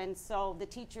teacher, and so the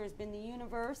teacher has been the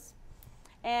universe.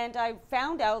 And I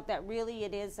found out that really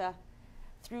it is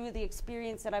through the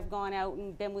experience that I've gone out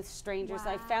and been with strangers,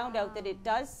 I found out that it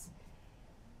does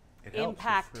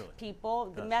impact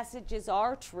people. The messages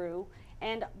are true,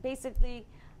 and basically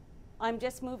I'm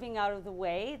just moving out of the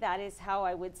way. That is how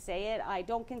I would say it. I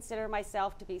don't consider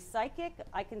myself to be psychic.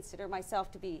 I consider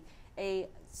myself to be a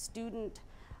student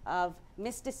of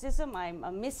mysticism. I'm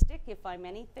a mystic, if I'm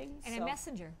anything. And a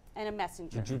messenger. And a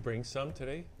messenger. Did you bring some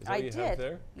today? Is that I what you did. have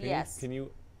there? Yes. Can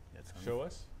you show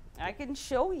us? I can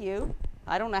show you.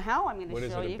 I don't know how I'm going to show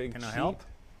you. What is it, a big Can sheet? I help?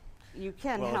 You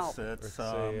can well, help. It's set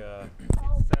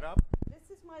up. This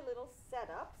is my little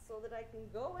setup so that I can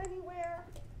go anywhere,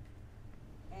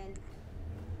 and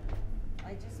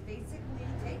I just basically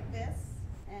take this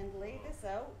and lay this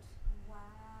out. Wow.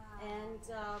 And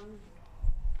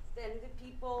then the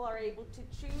people are able to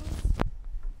choose.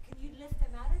 Can you lift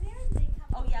them out of there? Do they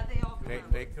come Oh yeah, they all come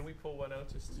out. Can we pull one out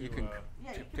just to... You can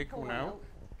Yeah, you can pick pull one out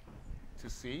to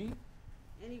see.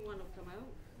 Anyone will come out.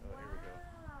 Oh, here we go.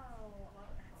 Wow,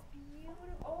 that's beautiful.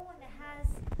 Oh, and it has,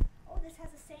 this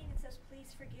has a saying that says,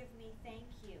 please forgive me, thank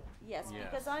you. Yes,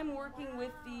 because I'm working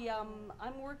with the,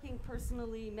 I'm working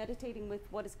personally, meditating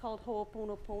with what is called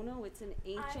Ho'oponopono. It's an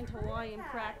ancient Hawaiian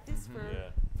practice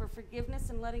for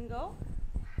forgiveness and letting go.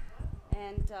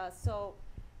 And so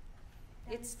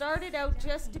it started out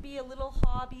just to be a little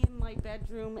hobby in my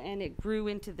bedroom, and it grew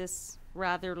into this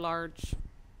rather large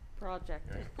project.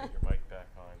 Here, put your mic back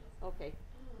on. Okay,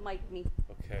 mic me.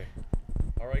 Okay.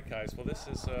 All right, guys. Well, this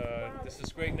is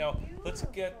great. Now let's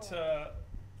get. I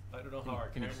don't know how our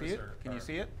Can you cameras see it? are. Can you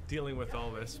see it? Dealing with all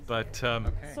this, but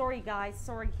Sorry, guys.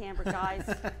 Sorry, camera guys.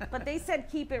 But they said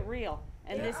keep it real,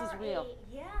 and this is real.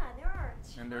 Yeah, there are.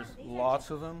 And there's lots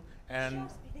of them, and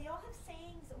They all have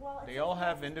sayings. Well, they all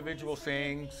have individual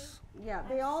sayings. Yeah,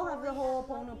 they all have the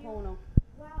Ho'oponopono.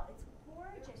 Wow, it's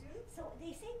gorgeous. So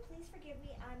they say, "Please forgive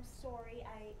me. I'm sorry.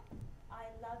 I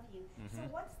love you." So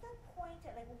what's the point?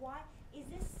 Like, why is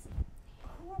this?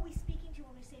 Who are we speaking to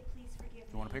when we say, "Please forgive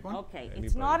me"? You want to pick one? Okay, Anybody.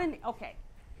 it's not an okay.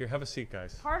 here, have a seat,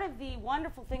 guys. Part of the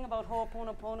wonderful thing about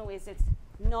Ho'oponopono is it's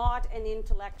not an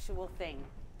intellectual thing.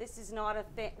 This is not a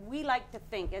thing. We like to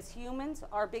think. As humans,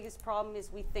 our biggest problem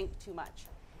is we think too much.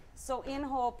 So in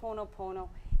Ho'oponopono,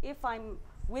 if I'm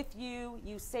with you,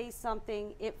 you say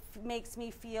something, it makes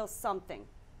me feel something.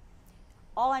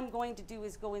 All I'm going to do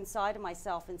is go inside of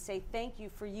myself and say, thank you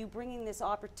for you bringing this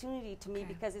opportunity to me,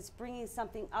 because it's bringing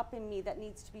something up in me that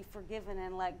needs to be forgiven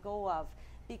and let go of.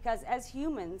 Because as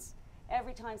humans,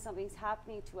 every time something's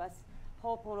happening to us,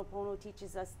 Ho'oponopono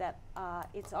teaches us that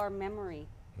it's our memory.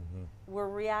 We're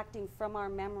reacting from our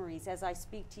memories. As I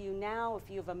speak to you now, if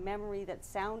you have a memory that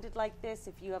sounded like this,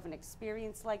 if you have an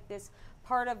experience like this,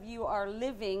 part of you are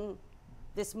living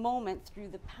this moment through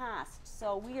the past.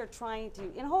 So we are trying to,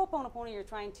 in Ho'oponopono, you're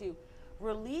trying to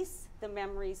release the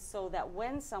memories so that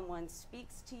when someone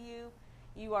speaks to you,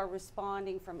 you are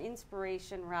responding from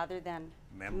inspiration rather than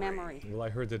memory. Well, I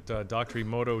heard that Dr.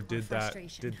 Emoto did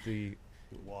the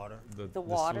water, the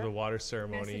water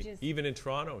ceremony. Messages. Even in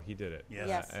Toronto, he did it.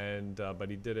 Yes. And but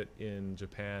he did it in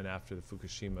Japan after the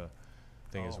Fukushima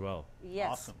thing as well.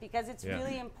 Yes, Awesome. because it's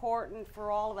really important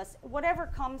for all of us, whatever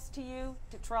comes to you,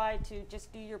 to try to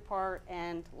just do your part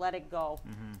and let it go.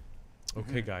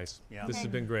 Okay, guys. Yeah. This has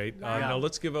been great. Now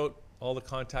let's give out all the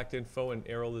contact info, and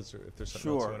Erroll, if there's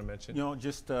something else you want to mention. You know,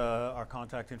 just our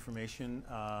contact information.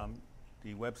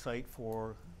 The website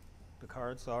for the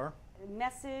cards are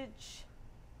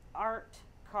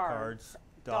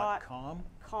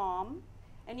messageartcards.com,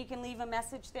 and you can leave a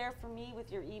message there for me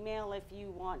with your email if you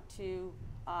want to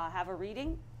have a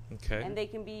reading. Okay. And they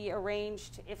can be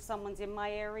arranged if someone's in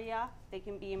my area. They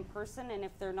can be in person, and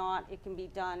if they're not, it can be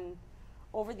done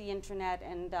over the internet,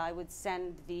 and I would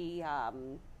send the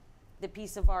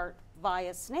piece of art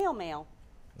via snail mail.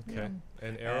 Okay.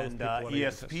 And Erroll, And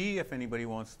ESP, if anybody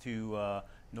wants to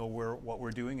know what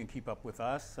we're doing and keep up with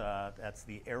us, that's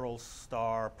the Erroll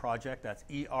Starr project. That's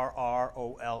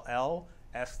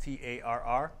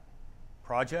ERROLLSTARR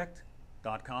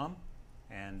project.com,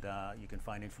 and you can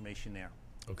find information there.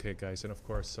 Okay, guys, and of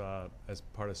course, as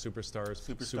part of superstars,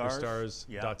 Superstars,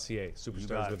 superstars.ca,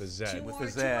 superstars with a Z. Two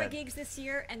more gigs this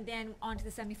year, and then on to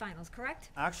the semifinals, correct?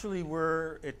 Actually,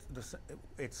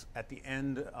 it's at the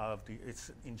end of it's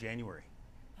in January.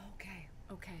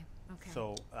 Okay.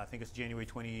 So I think it's January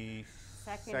 22nd,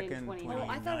 29th. Oh,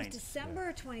 I thought it was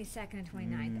December 22nd and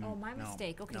 29th. Oh, my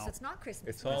mistake. Okay, so it's not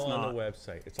Christmas. It's all on the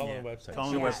website. It's all on the website. It's all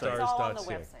on the website. It's all on the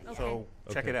website. Okay. So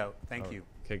check it out. Thank you.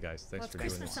 Okay, guys, thanks for doing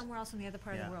Christmas this. somewhere else in the other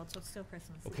part of the world, so it's still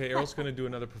Christmas. Okay, Errol's going to do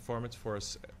another performance for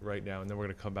us right now, and then we're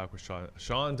going to come back with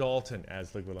Shawn Dalton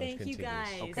as Liquid Lunch continues. Thank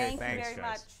you, guys. Okay, Thank you very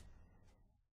much.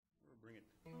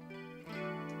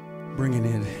 Bringing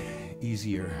it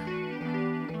easier.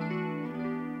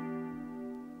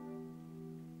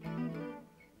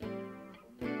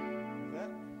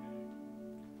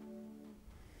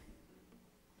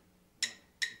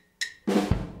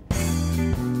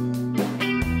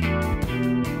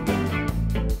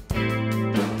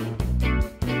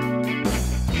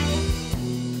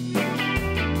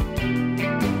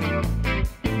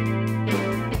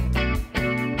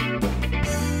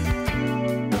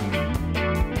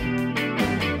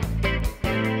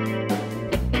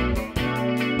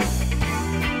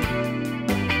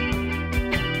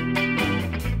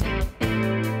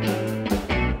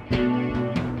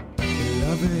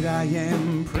 I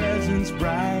am presence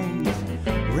bright,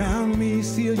 round me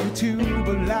seal your tube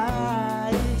of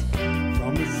light.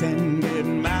 From ascended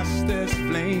master's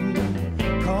flame,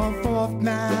 call forth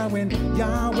now in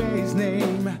Yahweh's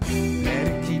name. Let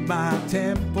it keep my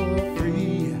temple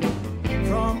free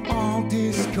from all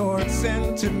discord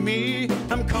sent to me.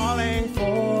 I'm calling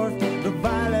forth the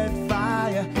violet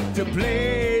fire to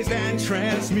blaze and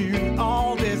transmute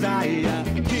all desire.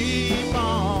 Keep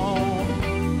on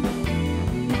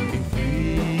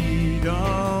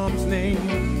freedom's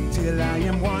name, till I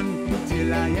am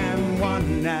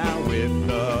one now with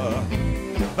the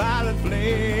violet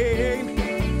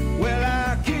flame. Well,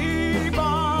 I keep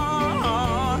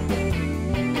on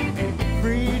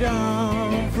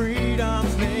freedom's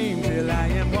name, till I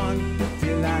am one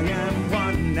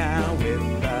now with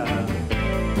the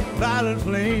violet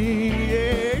flame.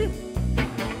 Yeah.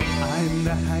 I'm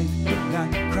the height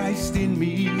that Christ in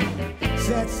me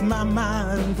sets my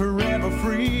mind forever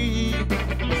free.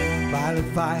 Violet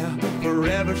fire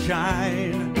forever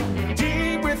shine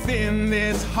deep within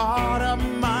this heart of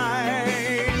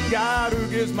mine. God who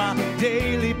gives my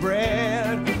daily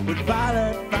bread, with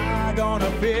violet fire gonna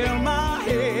fill my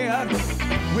head.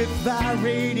 With thy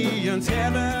radiance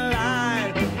heaven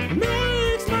light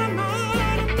makes my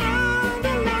mind around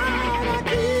the light. I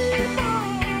keep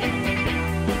on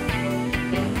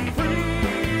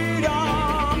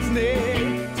freedom's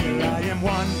name, till I am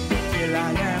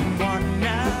one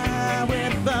now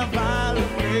with the violet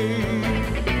flame.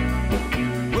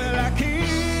 Well, I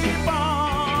keep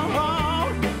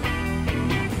on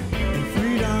in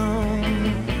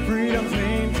freedom's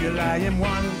name, till I am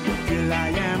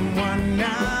one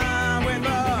now with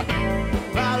the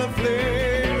violet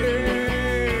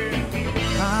flame.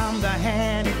 I'm the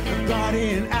hand of God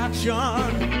in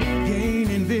action,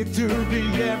 gaining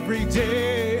victory every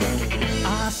day.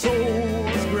 Our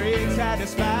soul's great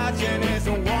satisfaction is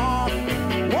to walk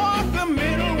the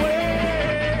middle way.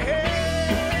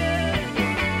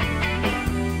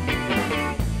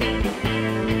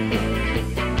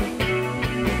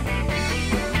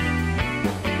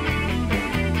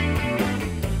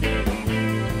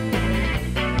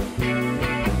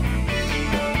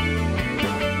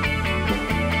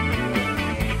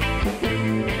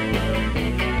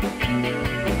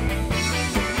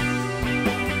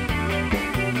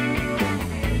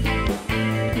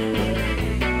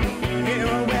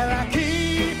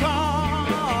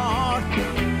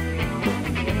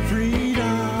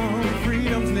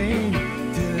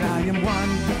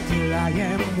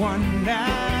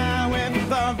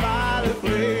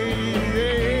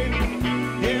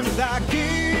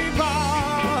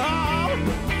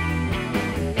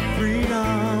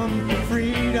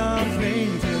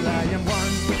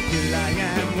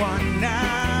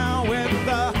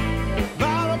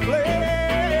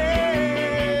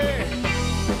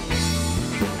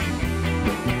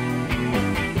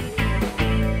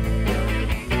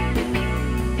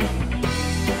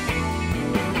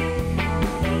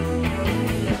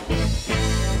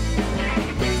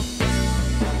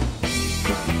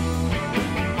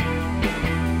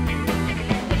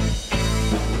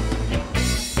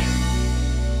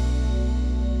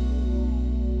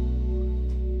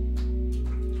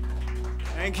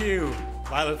 Thank you,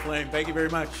 Violet Flame. Thank you very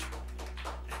much.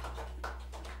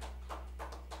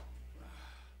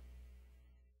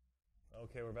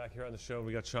 Okay, we're back here on the show.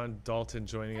 We got Shawn Dalton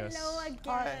joining us. Hello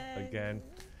again. Again.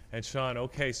 And Shawn,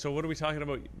 okay, so what are we talking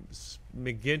about?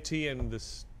 McGuinty and the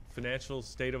financial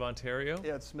state of Ontario?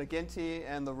 Yeah, it's McGuinty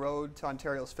and the road to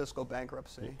Ontario's fiscal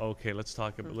bankruptcy. Okay, let's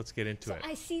talk about, let's get into it.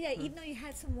 I see that even though you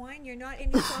had some wine, you're not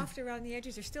any softer around the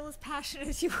edges. You're still as passionate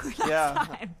as you were last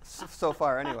time. So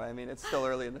far anyway. I mean, it's still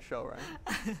early in the show, right?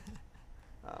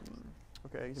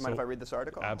 Okay, do you mind if I read this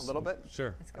article a little bit?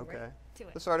 Sure. Let's go Okay. right to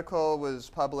it. This article was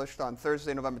published on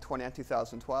Thursday, November 20th,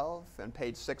 2012, and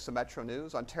page 6 of Metro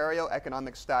News. Ontario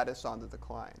economic status on the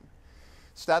decline.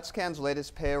 StatsCan's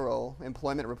latest payroll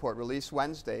employment report released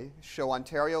Wednesday show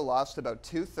Ontario lost about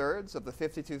 2/3 of the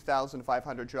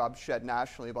 52,500 jobs shed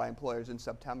nationally by employers in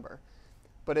September.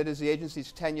 But it is the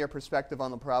agency's 10-year perspective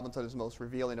on the province that is most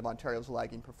revealing of Ontario's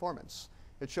lagging performance.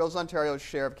 It shows Ontario's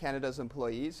share of Canada's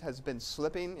employees has been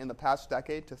slipping in the past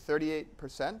decade to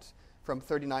 38% from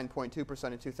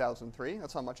 39.2% in 2003.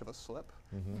 That's not much of a slip.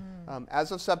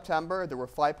 As of September, there were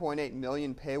 5.8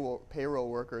 million payroll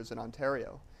workers in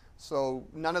Ontario. So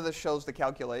none of this shows the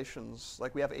calculations.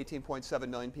 Like we have 18.7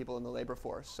 million people in the labor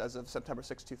force as of September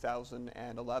 6,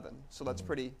 2011. So that's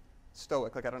pretty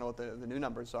stoic. Like I don't know what the new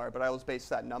numbers are, but I always base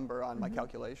that number on my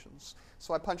calculations.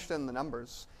 So I punched in the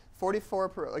numbers.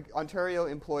 Ontario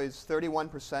employs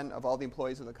 31% of all the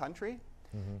employees in the country,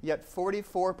 yet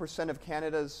 44% of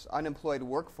Canada's unemployed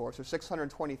workforce, or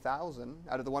 620,000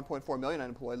 out of the 1.4 million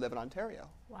unemployed, live in Ontario.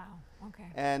 Wow,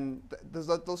 okay. And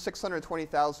those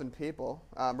 620,000 people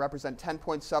represent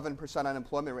 10.7%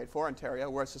 unemployment rate for Ontario,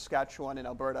 whereas Saskatchewan and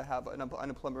Alberta have an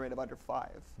unemployment rate of under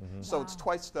 5. So it's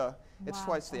twice the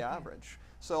average.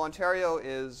 So Ontario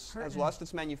has lost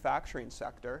its manufacturing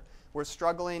sector. We're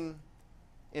struggling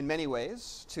in many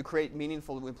ways to create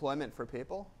meaningful employment for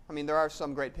people. I mean, there are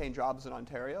some great paying jobs in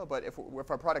Ontario, but if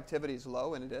our productivity is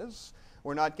low, and it is,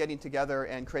 we're not getting together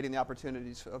and creating the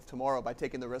opportunities of tomorrow by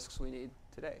taking the risks we need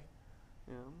today.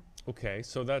 You know? Okay,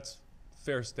 so that's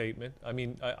fair statement. I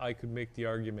mean, I could make the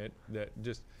argument that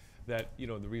you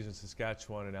know, the reason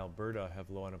Saskatchewan and Alberta have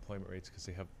low unemployment rates because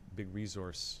they have big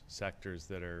resource sectors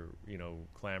that are, you know,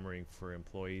 clamoring for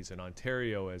employees, and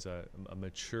Ontario as a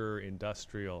mature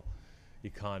industrial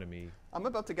economy. I'm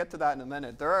about to get to that in a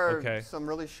minute. There are some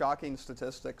really shocking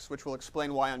statistics which will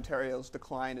explain why Ontario's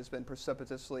decline has been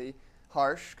precipitously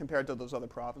harsh compared to those other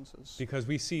provinces. Because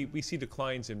we see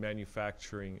declines in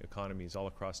manufacturing economies all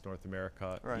across North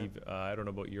America. Right. I don't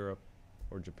know about Europe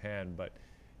or Japan, but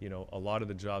you know, a lot of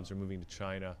the jobs are moving to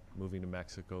China, moving to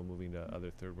Mexico, moving to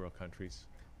other third world countries.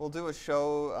 We'll do a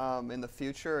show in the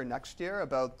future next year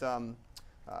about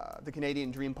the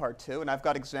Canadian Dream Part 2, and I've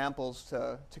got examples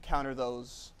to counter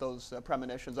those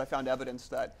premonitions. I found evidence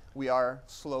that we are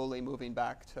slowly moving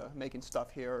back to making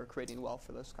stuff here or creating wealth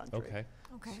for this country. Okay.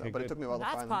 So, but it took me a while to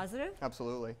find them. That's positive.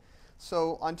 Absolutely.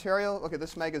 So Ontario,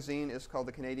 this magazine is called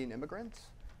The Canadian Immigrant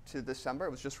to December.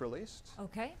 It was just released.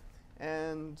 Okay.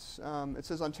 And it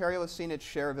says Ontario has seen its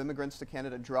share of immigrants to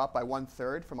Canada drop by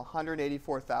 1/3 from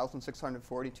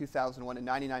 184,640 in 2001 to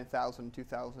 99,000 in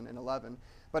 2011.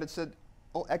 But it said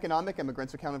economic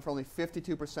immigrants accounted for only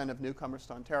 52% of newcomers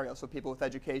to Ontario, so people with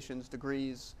educations,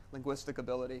 degrees, linguistic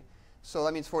ability. So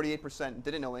that means 48%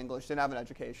 didn't know English, didn't have an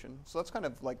education. So that's kind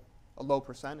of like a low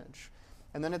percentage.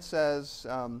 And then it says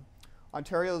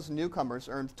Ontario's newcomers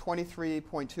earned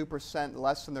 23.2%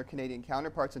 less than their Canadian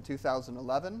counterparts in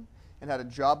 2011 and had a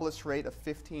jobless rate of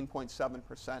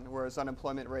 15.7%, whereas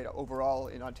unemployment rate overall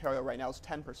in Ontario right now is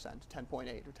 10%,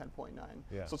 10.8 or 10.9.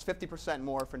 Yeah. So it's 50%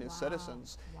 more for new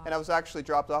citizens. And I was actually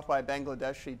dropped off by a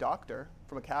Bangladeshi doctor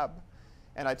from a cab.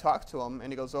 And I talked to him,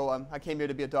 and he goes, I came here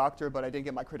to be a doctor, but I didn't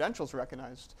get my credentials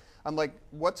recognized. I'm like,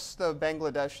 what's the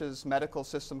Bangladesh's medical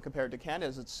system compared to Canada?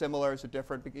 Is it similar? Is it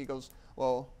different? He goes,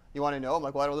 well, you want to know? I'm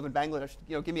like, well, I don't live in Bangladesh.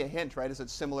 You know, give me a hint, right? Is it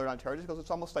similar to Ontario? He goes,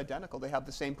 it's almost identical. They have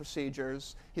the same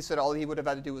procedures. He said all he would have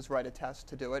had to do was write a test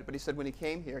to do it. But he said when he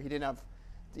came here, he didn't have,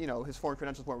 you know, his foreign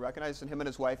credentials weren't recognized, and him and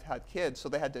his wife had kids, so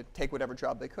they had to take whatever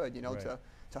job they could, you know,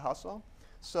 to hustle.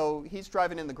 So he's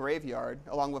driving in the graveyard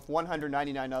along with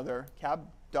 199 other cab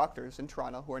doctors in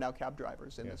Toronto who are now cab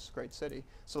drivers in this great city.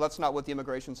 So that's not what the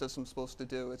immigration system's supposed to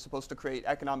do. It's supposed to create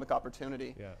economic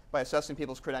opportunity by assessing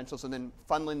people's credentials and then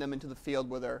funneling them into the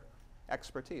field with their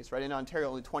expertise, right? In Ontario,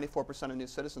 only 24% of new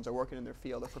citizens are working in their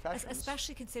field of professions.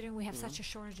 Especially considering we have such a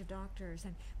shortage of doctors.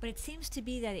 But it seems to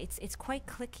be that it's quite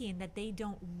cliquey in that they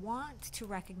don't want to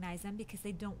recognize them because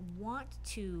they don't want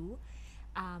to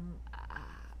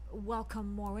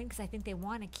welcome more in, because I think they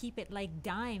want to keep it like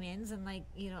diamonds and like,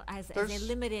 you know, as a There's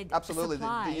limited absolutely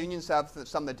supply. the unions have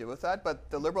something to do with that, but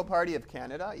the Liberal Party of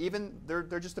Canada, even they're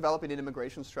just developing an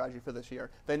immigration strategy for this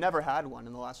year. They never had one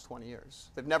in the last 20 years.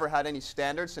 They've never had any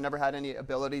standards. They never had any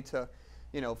ability to,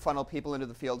 you know, funnel people into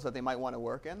the fields that they might want to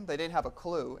work in. They didn't have a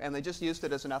clue, and they just used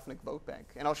it as an ethnic vote bank.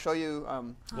 And I'll show you.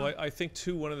 Well, I think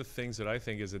too, one of the things that I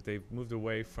think is that they've moved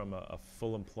away from a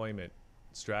full employment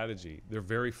strategy. They're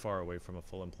very far away from a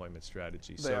full employment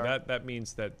strategy. So that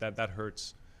means that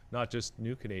hurts not just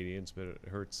new Canadians, but it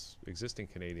hurts existing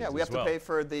Canadians. Yeah, we have to pay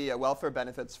for the welfare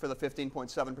benefits for the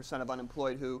 15.7% of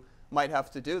unemployed who might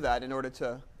have to do that in order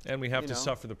to. And we have to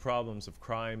suffer the problems of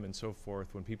crime and so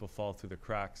forth when people fall through the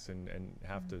cracks and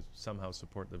have to somehow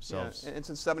support themselves. Yeah, and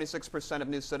since 76% of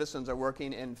new citizens are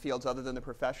working in fields other than the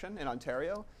profession in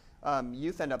Ontario,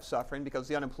 youth end up suffering because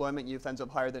the unemployment youth ends up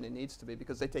higher than it needs to be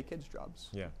because they take kids' jobs.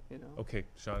 Yeah. You know. Okay,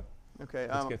 Shawn. Okay.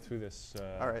 Let's get through this.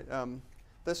 All right.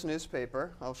 This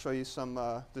newspaper, I'll show you some.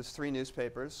 There's 3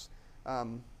 newspapers.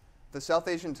 The South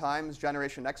Asian Times,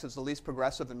 Generation X, is the least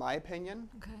progressive in my opinion.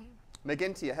 Okay.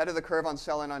 McGuinty, ahead of the curve on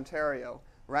sell in Ontario.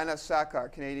 Rana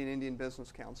Sakar, Canadian Indian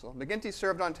Business Council. McGuinty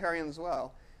served Ontarians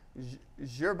well.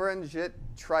 Jurbanjit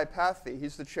Tripathi,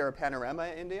 he's the chair of Panorama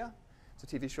India.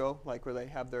 It's a TV show like where they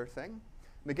have their thing.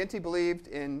 McGuinty believed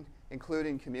in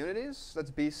including communities.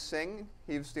 That's B. Singh.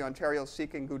 He was the Ontario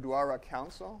Sikh and Gurdwara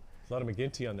Council. A lot of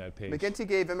McGuinty on that page. McGuinty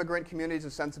gave immigrant communities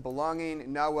a sense of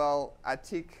belonging. Nawal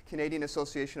Atiq, Canadian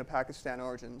Association of Pakistan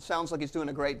Origin. Sounds like he's doing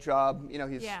a great job. You know,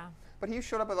 he's. Yeah. But he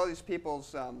showed up at all these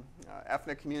people's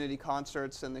ethnic community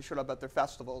concerts, and they showed up at their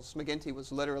festivals. McGuinty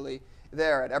was literally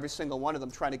there at every single one of them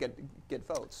trying to get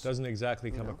votes. Doesn't exactly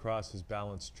come across as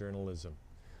balanced journalism.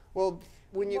 Well,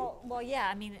 when you well, yeah.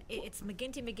 I mean, it's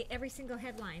McGuinty. Every single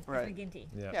headline is McGuinty.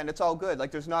 Yeah, and it's all good. Like,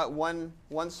 there's not one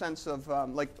sense of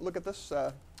like. Look at this,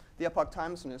 the Epoch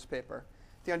Times newspaper.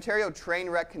 The Ontario train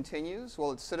wreck continues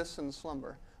while its citizens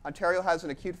slumber. Ontario has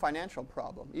an acute financial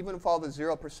problem. Even with all the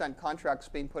 0% contracts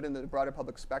being put into the broader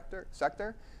public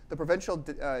sector, the provincial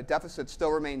deficit still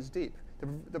remains deep.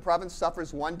 The province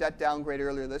suffers one debt downgrade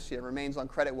earlier this year, remains on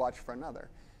credit watch for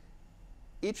another.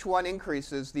 Each one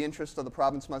increases the interest of the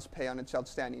province must pay on its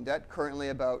outstanding debt, currently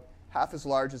about half as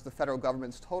large as the federal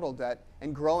government's total debt,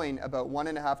 and growing about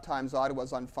 1.5 times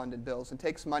Ottawa's unfunded bills, and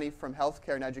takes money from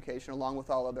healthcare and education along with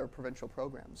all other provincial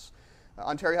programs.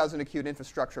 Ontario has an acute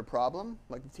infrastructure problem,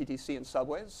 like the TTC and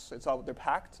subways. They're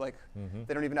packed, like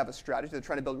they don't even have a strategy. They're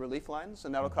trying to build relief lines,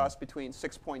 and that'll cost between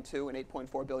 $6.2 and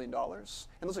 $8.4 billion.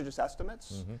 And those are just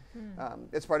estimates.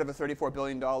 It's part of a $34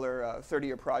 billion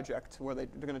 30-year project where they're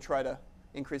going to try to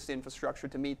increase the infrastructure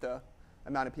to meet the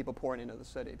amount of people pouring into the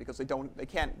city because they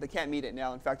can't meet it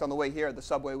now. In fact, on the way here, the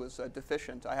subway was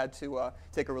deficient. I had to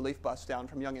take a relief bus down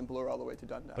from Yonge and Bloor all the way to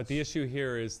Dundas. But the issue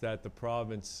here is that the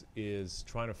province is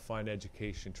trying to fund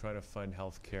education, trying to fund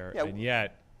health care, and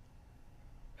yet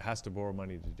has to borrow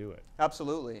money to do it.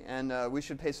 Absolutely, and we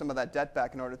should pay some of that debt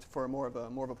back in order for more of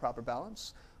a proper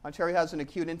balance. Ontario has an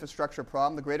acute infrastructure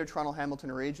problem. The Greater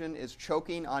Toronto-Hamilton region is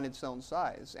choking on its own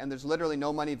size, and there's literally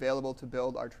no money available to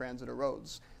build our transit or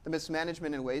roads. The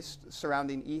mismanagement and waste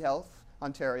surrounding eHealth,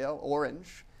 Ontario,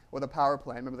 Orange, or the power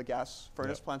plant, remember the gas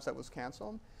furnace plants that was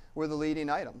canceled, were the leading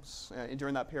items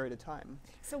during that period of time.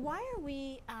 So why are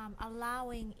we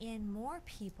allowing in more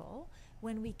people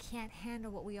when we can't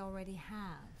handle what we already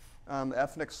have?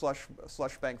 Ethnic slush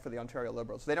bank for the Ontario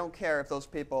Liberals. They don't care if those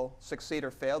people succeed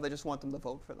or fail. They just want them to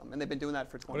vote for them. And they've been doing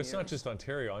that for 20 years. But it's not just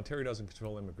Ontario. Ontario doesn't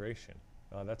control immigration.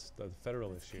 That's the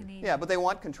federal issue. Canadian. Yeah, but they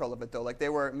want control of it, though. Like they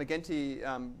were, McGuinty,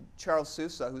 Charles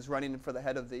Sousa, who's running for the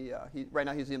head of the, right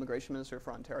now he's the immigration minister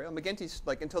for Ontario. McGuinty's,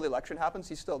 like, until the election happens,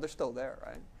 they're still there,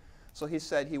 right? So he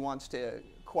said he wants to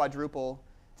quadruple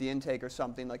the intake or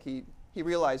something. Like he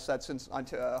realized that since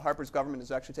Harper's government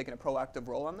is actually taking a proactive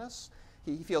role on this,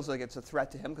 he feels like it's a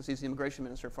threat to him because he's the immigration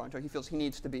minister for Ontario. He feels he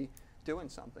needs to be doing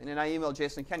something. And I emailed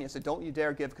Jason Kenney. I said, don't you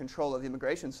dare give control of the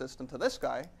immigration system to this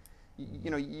guy.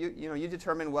 You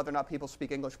determine whether or not people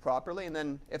speak English properly, and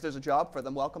then if there's a job for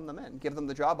them, welcome them in. Give them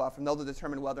the job offer, and they'll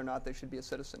determine whether or not they should be a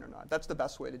citizen or not. That's the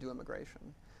best way to do immigration.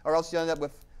 Or else you end up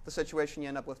with the situation you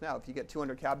end up with now. If you get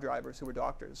 200 cab drivers who are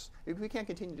doctors, we can't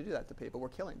continue to do that to people. We're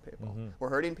killing people. We're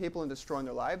hurting people and destroying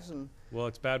their lives. And well,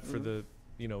 it's bad for the.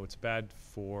 It's bad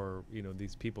for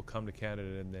these people come to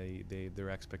Canada and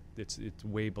it's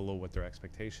way below what their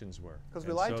expectations were. Because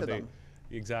we lied to them.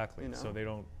 Exactly. So they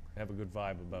don't have a good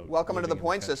vibe about. Welcome into the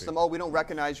point system. Oh, we don't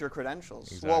recognize your credentials.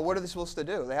 Exactly. Well, what are they supposed to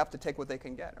do? They have to take what they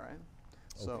can get, right?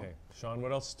 So, okay, Shawn,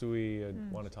 what else do we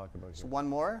want to talk about here? So one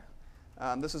more.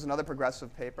 This is another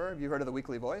progressive paper. Have you heard of the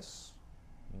Weekly Voice?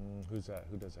 Who's that?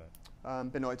 Who does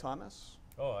that? Benoit Thomas.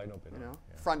 Oh, I know Benoit. You know,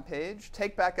 yeah. front page,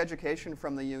 take back education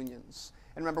from the unions.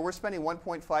 And remember, we're spending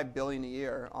 $1.5 billion a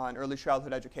year on early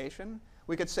childhood education.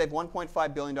 We could save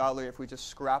 $1.5 billion if we just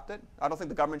scrapped it. I don't think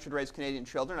the government should raise Canadian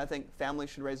children. I think families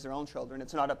should raise their own children.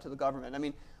 It's not up to the government. I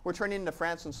mean, we're turning into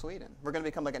France and Sweden. We're going to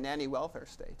become like a nanny welfare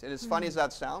state. And as funny as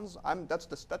that sounds,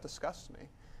 that disgusts me.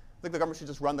 I think the government should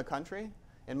just run the country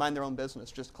and mind their own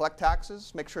business. Just collect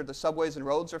taxes, make sure the subways and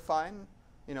roads are fine,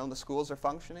 you know, and the schools are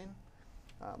functioning.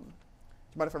 Do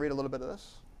you mind if I read a little bit of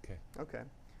this? Okay. Okay.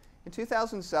 In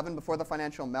 2007, before the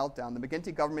financial meltdown, the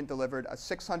McGuinty government delivered a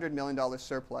 $600 million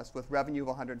surplus with revenue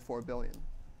of $104 billion.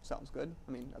 Sounds good.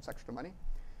 I mean, that's extra money.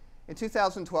 In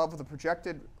 2012, with a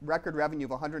projected record revenue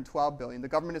of $112 billion, the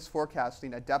government is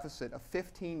forecasting a deficit of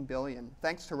 $15 billion,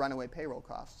 thanks to runaway payroll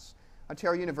costs.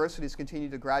 Ontario universities continue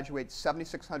to graduate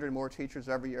 7,600 more teachers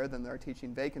every year than there are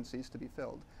teaching vacancies to be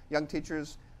filled. Young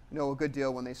teachers know a good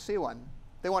deal when they see one.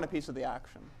 They want a piece of the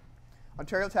action.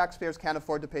 Ontario taxpayers can't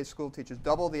afford to pay school teachers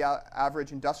double the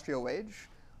average industrial wage.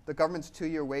 The government's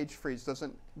 2-year wage freeze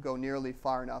doesn't go nearly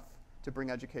far enough to bring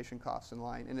education costs in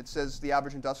line. And it says the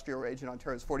average industrial wage in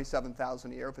Ontario is $47,000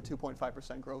 a year with a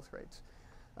 2.5% growth rate.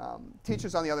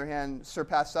 Teachers, on the other hand,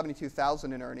 surpass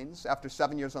 $72,000 in earnings after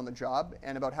 7 years on the job,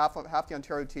 and about half the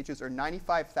Ontario teachers earn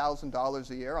 $95,000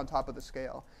 a year on top of the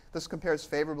scale. This compares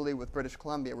favorably with British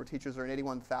Columbia, where teachers earn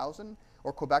 $81,000,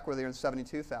 or Quebec, where they earn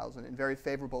 $72,000, and very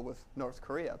favorable with North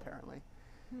Korea, apparently.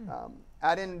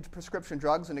 Add in prescription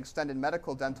drugs and extended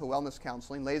medical, dental, wellness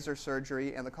counseling, laser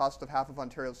surgery, and the cost of half of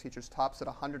Ontario's teachers tops at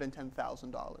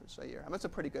 $110,000 a year. I mean, that's a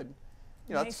pretty good,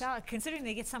 you know, considering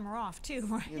they get summer off too,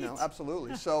 right? You know,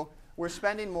 absolutely. So we're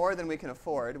spending more than we can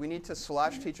afford. We need to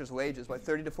slash teachers' wages by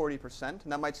 30 to 40%,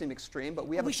 and that might seem extreme, but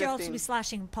we have we should also be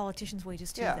slashing politicians'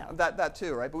 wages too, though. That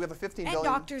too, right? But we have a $15 billion. And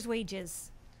doctors'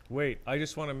 wages. Wait, I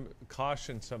just want to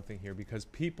caution something here, because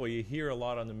people, you hear a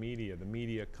lot on the media. The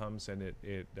media comes and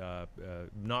it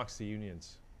knocks the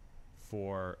unions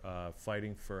for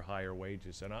fighting for higher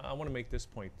wages. And I want to make this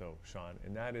point, though, Shawn,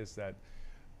 and that is that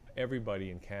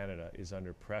everybody in Canada is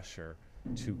under pressure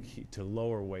to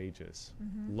lower wages,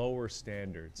 lower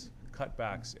standards,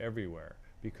 cutbacks everywhere,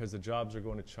 because the jobs are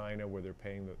going to China where they're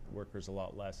paying the workers a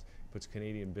lot less. It puts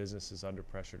Canadian businesses under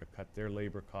pressure to cut their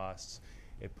labor costs.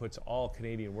 It puts all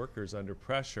Canadian workers under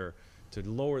pressure to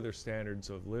lower their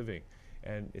standards of living.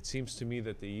 And it seems to me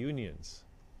that the unions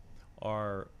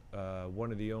are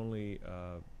one of the only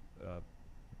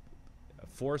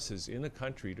forces in the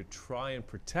country to try and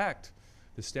protect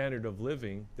the standard of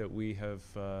living that we have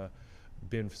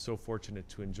been so fortunate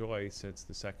to enjoy since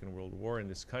the Second World War in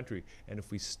this country. And if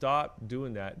we stop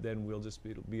doing that, then we'll just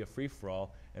be a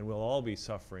free-for-all, and we'll all be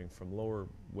suffering from lower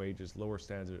wages, lower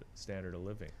standard of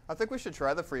living. I think we should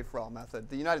try the free-for-all method.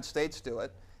 The United States do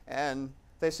it, and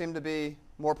they seem to be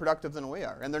more productive than we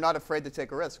are, and they're not afraid to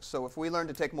take risks. So if we learn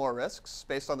to take more risks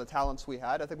based on the talents we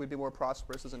had, I think we'd be more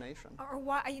prosperous as a nation. Or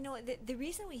why, you know, the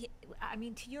reason I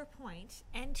mean, to your point,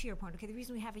 okay, the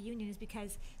reason we have a union is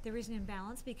because there is an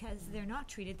imbalance, because they're not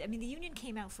treated. I mean, the union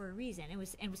came out for a reason. It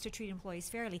was to treat employees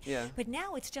fairly. Yeah. But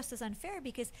now it's just as unfair,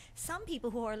 because some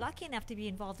people who are lucky enough to be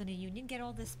involved in a union get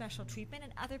all this special treatment,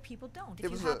 and other people don't.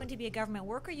 If you happen to be a government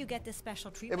worker, you get this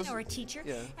special treatment, or a teacher,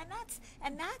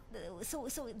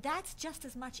 so that's just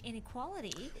as much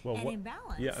inequality and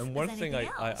imbalance. Yeah, and one thing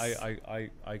I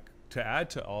to add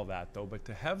to all that, though, but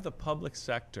to have the public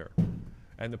sector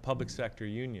and the public sector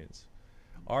unions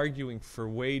arguing for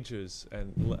wages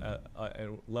and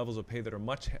levels of pay that are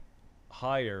much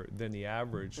higher than the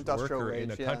average worker in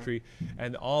the country,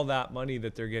 and all that money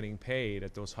that they're getting paid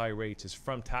at those high rates is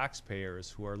from taxpayers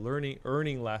who are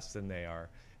earning less than they are,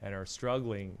 and are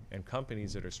struggling, and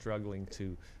companies that are struggling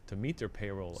to meet their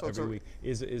payroll every week,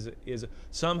 is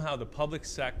somehow the public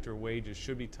sector wages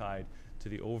should be tied to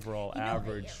the overall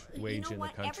average wage in the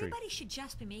country. Everybody should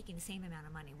just be making the same amount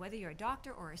of money, whether you're a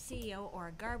doctor or a CEO or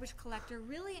a garbage collector,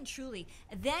 really and truly.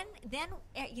 Then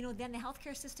the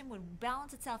healthcare system would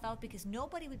balance itself out, because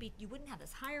you wouldn't have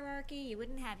this hierarchy. You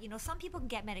wouldn't have, some people can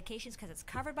get medications because it's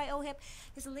covered by OHIP.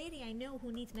 There's a lady I know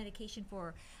who needs medication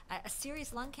for a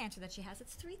serious lung cancer that she has.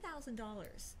 It's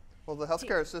 $3,000. Well, the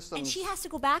healthcare system. And she has to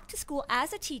go back to school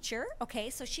as a teacher,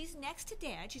 okay? So she's next to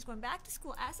dad. She's going back to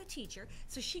school as a teacher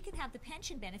so she can have the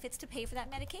pension benefits to pay for that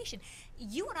medication.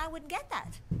 You and I wouldn't get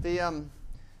that.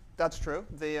 That's true.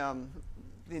 The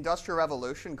Industrial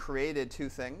Revolution created two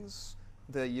things: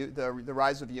 the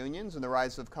rise of unions and the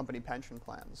rise of company pension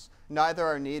plans. Neither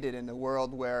are needed in a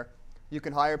world where you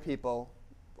can hire people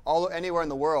anywhere in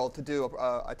the world to do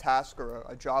a task or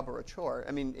a job or a chore.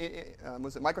 I mean,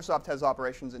 Microsoft has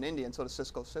operations in India, and so does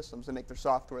Cisco Systems. They make their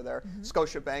software there.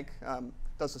 Scotiabank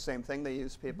does the same thing. They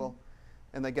use people.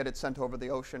 and they get it sent over the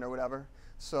ocean or whatever.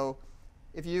 So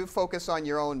if you focus on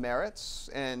your own merits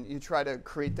and you try to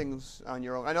create things on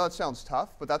your own, I know it sounds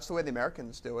tough, but that's the way the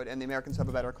Americans do it, and the Americans have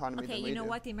a better economy than we do. Okay, you know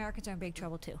what? The Americans are in big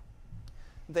trouble too.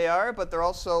 They are, but they're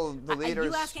also the leaders.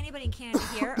 You ask anybody in Canada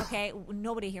here, okay,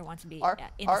 nobody here wants to be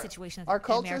in a situation that our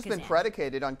culture has America's been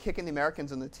predicated on kicking the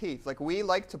Americans in the teeth. Like, we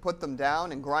like to put them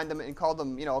down and grind them and call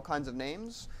them, you know, all kinds of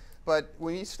names. But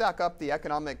when you stack up the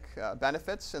economic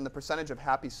benefits and the percentage of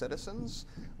happy citizens,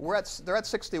 they're at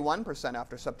 61%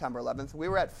 after September 11th. We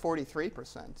were at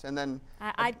 43%, and then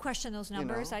I'd question those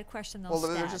numbers. You know, I'd question those. Well,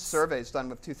 stats. there's just surveys done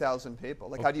with 2,000 people.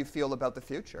 Like, how do you feel about the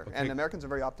future? Okay. And Americans are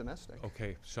very optimistic.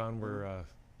 Okay, Shawn, we're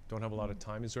don't have a lot of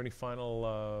time. Is there any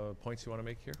final points you want to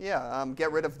make here? Yeah,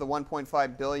 get rid of the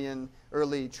 $1.5 billion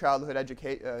early childhood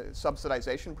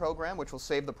subsidization program, which will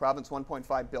save the province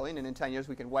 $1.5 billion, and in 10 years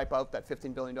we can wipe out that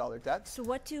 $15 billion debt. So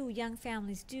what do young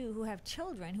families do who have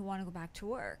children who want to go back to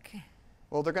work?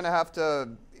 Well, they're going to have to,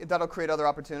 that'll create other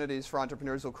opportunities for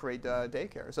entrepreneurs who'll create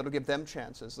daycares. That'll give them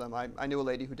chances. I knew a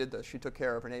lady who did this. She took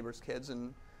care of her neighbor's kids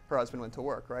and her husband went to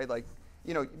work, right? Like,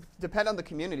 you know, depend on the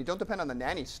community. Don't depend on the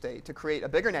nanny state to create a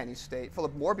bigger nanny state full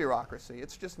of more bureaucracy.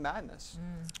 It's just madness.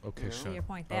 Okay, you know? Shawn. Your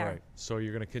point there. All right. So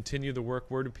you're going to continue the work.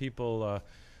 Where do people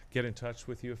get in touch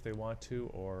with you if they want to?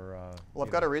 Or well,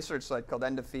 I've got a research site called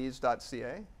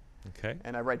endofees.ca. Okay.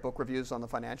 And I write book reviews on the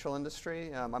financial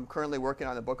industry. I'm currently working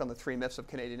on a book on the 3 myths of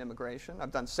Canadian immigration.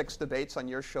 I've done 6 debates on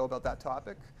your show about that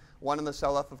topic. 1 on the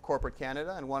sell-off of corporate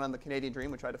Canada and 1 on the Canadian dream,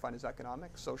 which I define as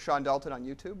economics. So Shawn Dalton on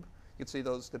YouTube. You can see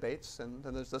those debates, and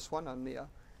then there's this one on the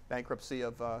bankruptcy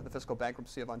of the fiscal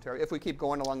bankruptcy of Ontario. If we keep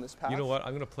going along this path. You know what?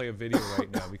 I'm going to play a video right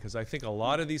now because I think a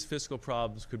lot of these fiscal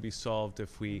problems could be solved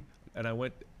if we. And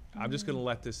I'm just going to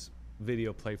let this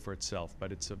video play for itself,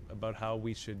 but it's about how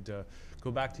we should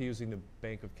go back to using the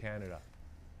Bank of Canada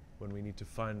when we need to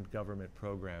fund government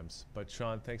programs. But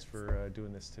Shawn, thanks for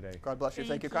doing this today. God bless you.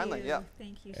 Thank you kindly. Yeah.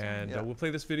 Thank you, Shawn. And we'll play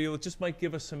this video. It just might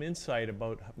give us some insight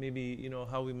about maybe, you know,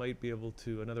 how we might be able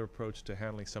to, another approach to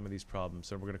handling some of these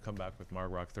problems. And we're going to come back with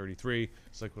Margroc33.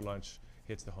 It's Liquid Lunch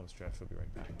hits the home stretch. We'll be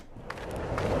right back.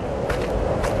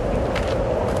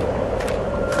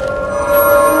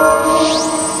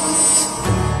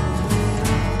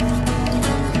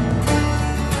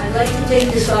 I'd like to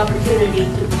take this opportunity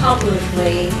to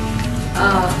publicly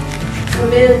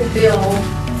commend Bill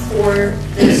for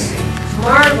this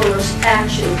marvelous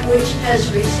action, which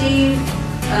has received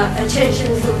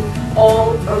attention from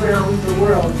all around the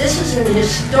world. This is an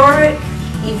historic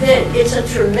event. It's a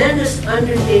tremendous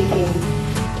undertaking.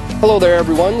 Hello there,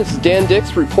 everyone. This is Dan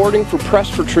Dix reporting for Press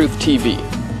for Truth TV.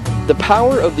 The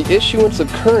power of the issuance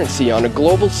of currency on a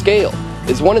global scale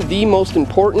is one of the most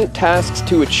important tasks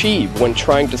to achieve when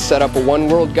trying to set up a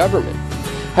one-world government.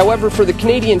 However, for the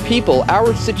Canadian people,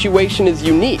 our situation is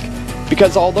unique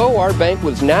because although our bank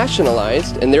was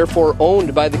nationalized and therefore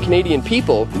owned by the Canadian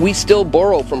people, we still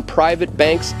borrow from private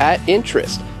banks at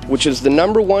interest, which is the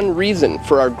 #1 reason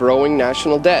for our growing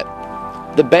national debt.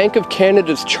 The Bank of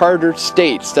Canada's charter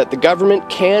states that the government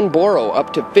can borrow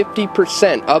up to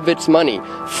 50% of its money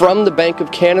from the Bank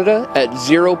of Canada at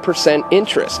 0%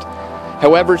 interest.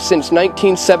 However, since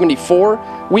 1974,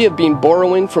 we have been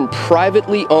borrowing from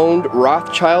privately owned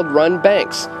Rothschild-run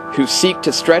banks who seek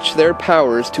to stretch their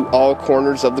powers to all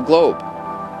corners of the globe.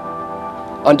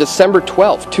 On December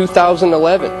 12,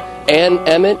 2011, Anne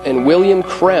Emmett and William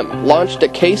Krem launched a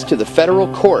case to the federal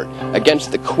court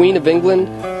against the Queen of England,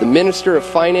 the Minister of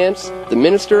Finance, the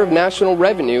Minister of National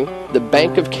Revenue, the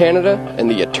Bank of Canada, and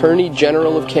the Attorney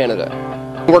General of Canada.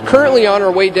 We're currently on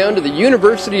our way down to the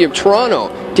University of Toronto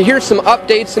to hear some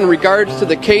updates in regards to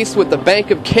the case with the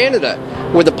Bank of Canada,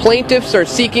 where the plaintiffs are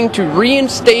seeking to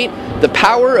reinstate the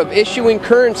power of issuing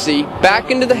currency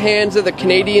back into the hands of the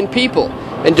Canadian people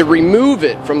and to remove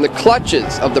it from the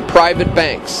clutches of the private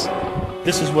banks.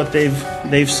 This is what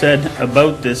they've said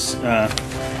about this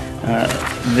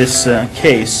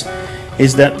case,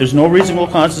 is that there's no reasonable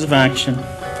causes of action,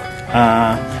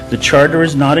 the charter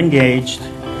is not engaged,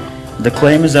 the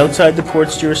claim is outside the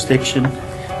court's jurisdiction,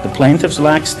 the plaintiffs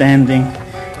lack standing,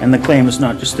 and the claim is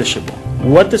not justiciable.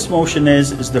 What this motion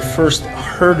is the first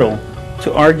hurdle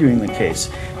to arguing the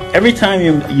case. Every time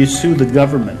you sue the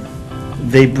government,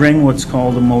 they bring what's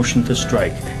called a motion to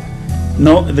strike.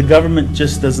 No, the government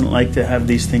just doesn't like to have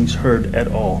these things heard at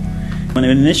all. When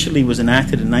it initially was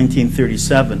enacted in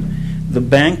 1937, the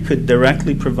bank could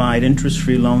directly provide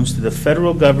interest-free loans to the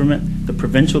federal government, the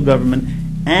provincial government,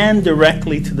 and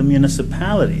directly to the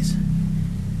municipalities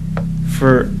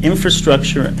for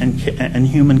infrastructure and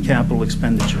human capital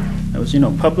expenditure. That was,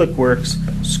 public works,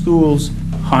 schools,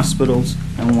 hospitals,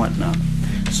 and whatnot.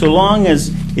 so long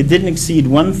as it didn't exceed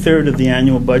 1/3 of the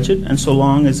annual budget and so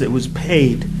long as it was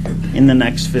paid in the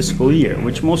next fiscal year,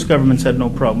 which most governments had no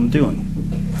problem doing.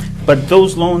 But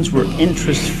those loans were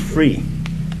interest-free.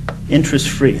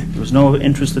 Interest-free. There was no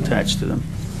interest attached to them.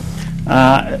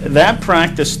 That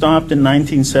practice stopped in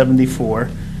 1974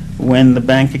 when the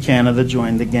Bank of Canada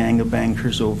joined the gang of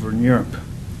bankers over in Europe.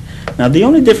 Now, the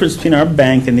only difference between our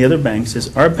bank and the other banks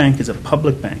is our bank is a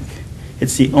public bank.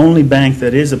 It's the only bank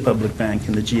that is a public bank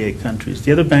in the G8 countries.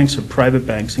 The other banks are private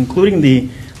banks, including the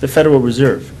Federal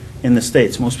Reserve in the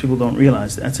States. Most people don't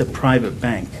realize that's a private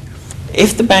bank.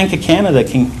 If the Bank of Canada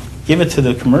can give it to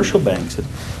the commercial banks at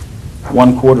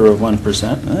 1/4 of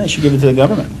 1%, they should give it to the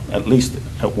government, at least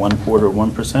at 1/4 of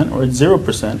 1% or at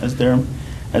 0%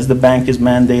 as the bank is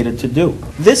mandated to do.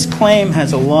 This claim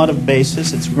has a lot of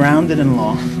basis. It's grounded in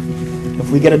law. If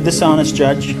we get a dishonest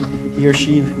judge, he or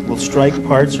she will strike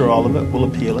parts or all of it, will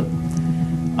appeal it.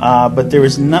 But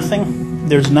there's nothing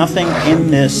in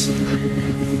this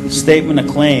statement of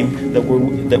claim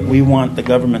that we want the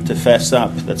government to fess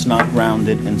up that's not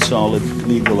grounded in solid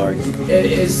legal argument.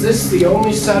 Is this the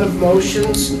only set of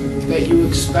motions that you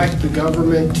expect the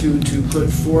government to put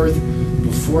forth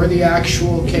before the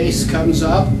actual case comes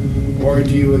up, or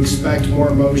do you expect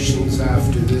more motions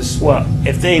after this? Well,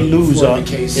 if they lose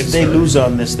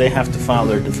on this, they have to file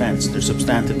their defense, their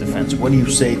substantive defense. What do you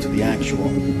say to the actual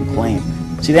claim?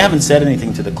 See, they haven't said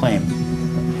anything to the claim.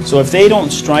 So if they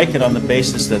don't strike it on the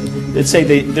basis that, let's say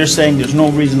they're saying there's no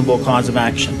reasonable cause of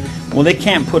action, well, they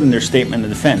can't put in their statement of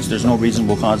defense there's no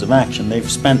reasonable cause of action. They've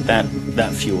spent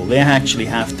that fuel. They actually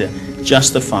have to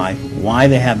justify why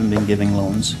they haven't been giving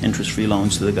loans, interest-free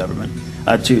loans to the government,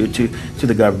 to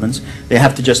the governments. They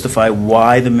have to justify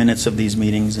why the minutes of these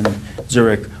meetings in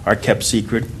Zurich are kept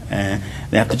secret.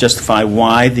 They have to justify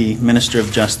why the Minister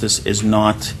of Justice is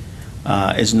not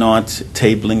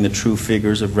tabling the true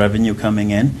figures of revenue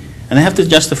coming in, and they have to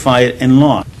justify it in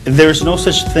law. There's no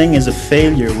such thing as a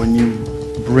failure when you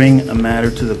bring a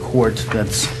matter to the court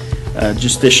that's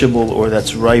justiciable or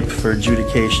that's ripe for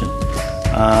adjudication.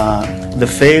 The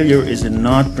failure is in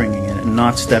not bringing it and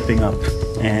not stepping up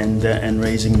and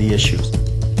raising the issues.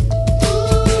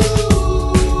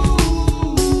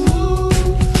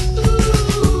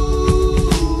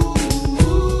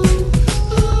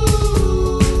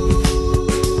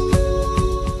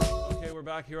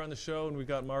 Here on the show, and we've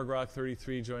got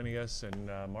Margroc33 joining us. And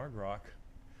Margroc,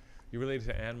 you related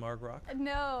to Anne Margroc?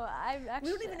 No, I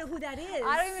actually. We don't even know who that is.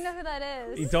 I don't even know who that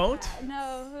is. You don't?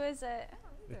 No, who is it?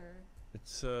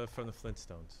 It's from the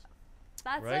Flintstones.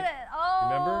 That's right? it. Oh,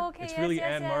 remember? okay. It's yes, really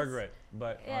yes, Anne yes. Margaret,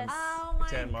 but oh my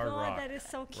it's Anne Margroc. God, that is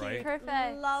so cute. Right?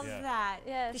 Perfect. Love Yeah. that.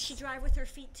 Yes. Does she drive with her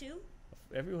feet too?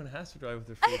 Everyone has to drive with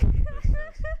their feet. on the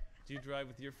Flintstones. Do you drive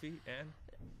with your feet, Anne?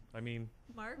 I mean,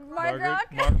 Margroc.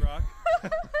 Margroc.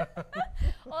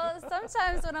 Well,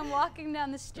 sometimes when I'm walking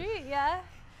down the street, yeah.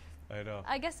 I know.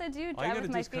 I guess I do All you drive gotta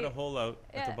with do my is feet. cut a hole out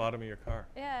at the bottom of your car.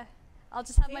 Yeah. I'll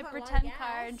just have Save my a lot of pretend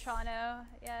car in gas. Toronto.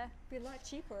 Yeah. Be a lot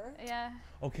cheaper. Yeah.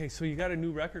 Okay, so you got a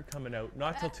new record coming out.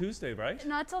 Not till Tuesday, right?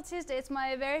 Not till Tuesday. It's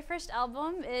my very first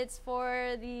album. It's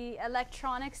for the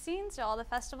electronic scenes, so all the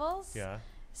festivals. Yeah.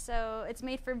 So it's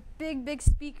made for big, big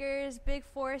speakers, big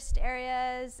forest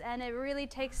areas, and it really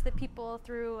takes the people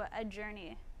through a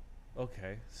journey.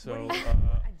 Okay, so a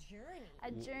journey.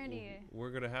 A journey. We're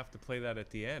gonna have to play that at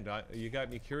the end. You got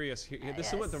me curious. This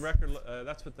yes. is what the record.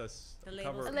 That's what the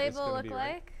cover The is label gonna look be,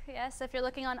 like. Right? Yes, if you're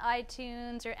looking on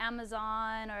iTunes or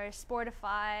Amazon or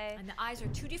Spotify. And the eyes are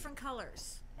two different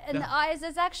colors. And the eyes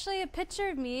is actually a picture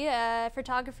of me a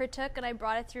photographer took, and I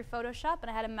brought it through Photoshop,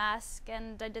 and I had a mask,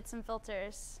 and I did some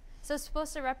filters. So it's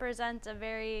supposed to represent a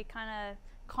very kind of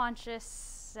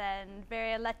conscious and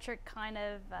very electric kind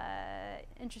of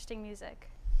interesting music.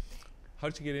 How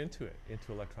did you get into it,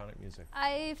 into electronic music?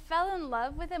 I fell in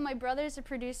love with it. My brother's a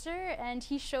producer, and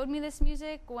he showed me this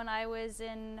music when I was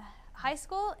in high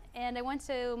school, and I went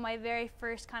to my very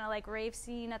first kind of like rave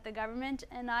scene at the government,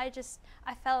 and I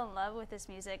fell in love with this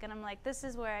music, and I'm like, this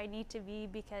is where I need to be,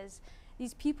 because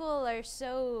these people are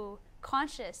so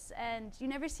conscious, and you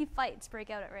never see fights break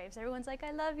out at raves. Everyone's like,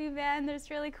 I love you, man, that's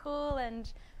really cool,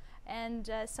 and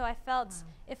so I felt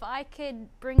if I could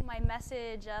bring my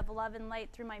message of love and light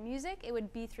through my music, it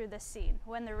would be through this scene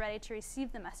when they're ready to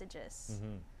receive the messages.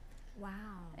 Wow.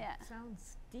 Yeah.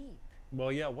 Sounds deep. Well,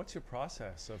 yeah. What's your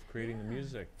process of creating the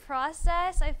music?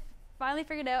 Process, I finally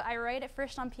figured out I write it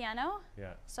first on piano.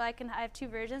 Yeah. So I have two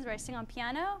versions where I sing on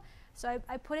piano. So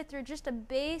I put it through just a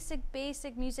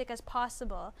basic music as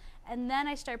possible. And then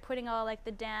I start putting all like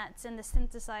the dance and the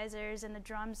synthesizers and the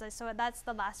drums. So that's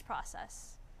the last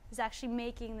process, is actually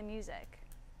making the music.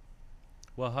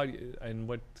 Well, how do you, and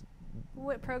what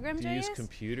What programs do I you use?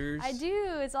 Computers? I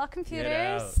do. It's all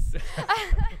computers. Get out.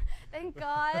 Thank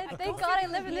God. Thank God I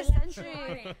live in this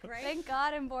century. Thank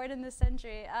God I'm born in this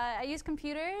century. I use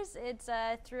computers. It's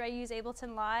I use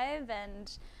Ableton Live,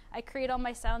 and I create all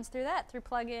my sounds through that, through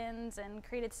plugins and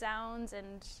created sounds.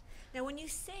 And now, when you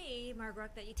say,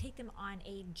 Margroc, that you take them on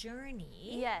a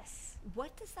journey, yes,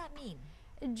 what does that mean?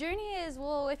 A journey is,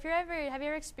 well, if you're ever, have you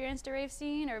ever experienced a rave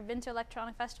scene or been to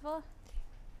electronic festival?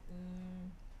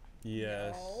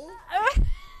 Yes. No.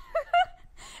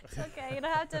 It's okay, you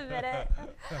don't have to admit it.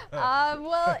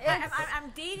 Well,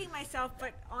 I'm dating myself,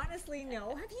 but honestly, no.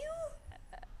 Have you?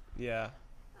 Yeah.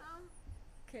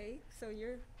 Okay, so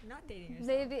you're not dating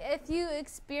yourself. If you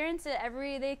experience it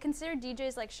they consider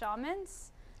DJs like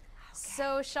shamans. Okay.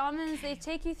 So shamans, they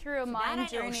take you through a mind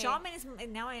journey. Shaman is,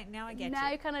 now I get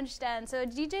Now you kind of understand. So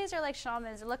DJs are like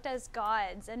shamans. They're looked at as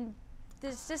gods, and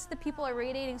there's just the people are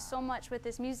radiating so much with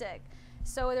this music.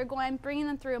 So I'm bringing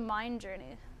them through a mind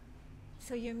journey.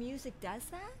 So your music does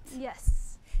that?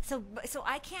 Yes. So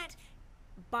I can't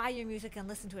buy your music and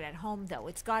listen to it at home, though.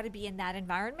 It's got to be in that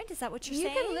environment. Is that what you're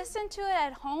saying? You can listen to it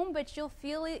at home, but you'll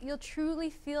feel it. You'll truly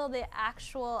feel the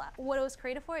actual what it was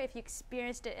created for if you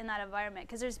experienced it in that environment.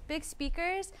 Because there's big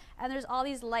speakers and there's all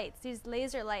these lights. These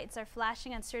laser lights are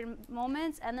flashing at certain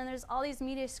moments, and then there's all these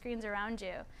media screens around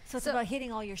you. So it's about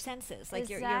hitting all your senses, like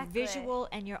your visual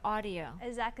and your audio.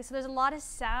 Exactly. So there's a lot of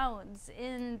sounds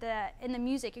in the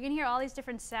music. You're gonna hear all these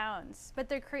different sounds, but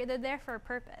they're there for a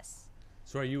purpose.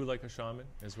 So are you like a shaman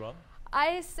as well?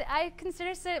 I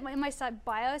consider it in my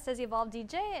bio. It says Evolved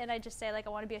DJ, and I just say like I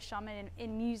want to be a shaman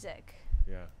in music.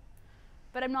 Yeah.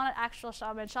 But I'm not an actual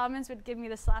shaman. Shamans would give me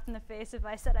the slap in the face if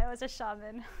I said I was a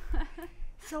shaman.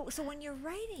 So when you're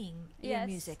writing your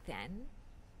music, then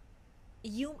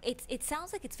it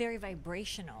sounds like it's very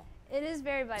vibrational. It is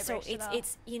very vibrational. So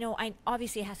it's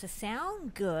obviously it has to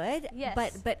sound good.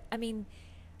 Yes. But I mean,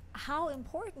 how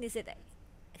important is it?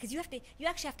 Because you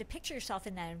actually have to picture yourself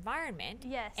in that environment.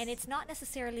 Yes. And it's not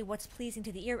necessarily what's pleasing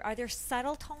to the ear. Are there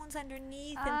subtle tones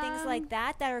underneath and things like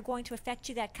that are going to affect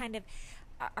you that kind of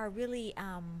are really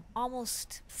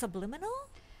almost subliminal?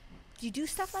 Do you do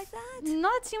stuff like that?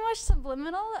 Not too much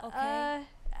subliminal. Okay.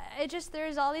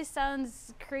 There's all these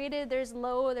sounds created. There's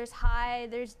low, there's high,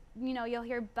 there's, you'll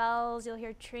hear bells, you'll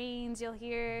hear trains, you'll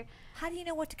hear. How do you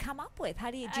know what to come up with?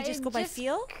 Do you just go by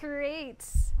feel? Create.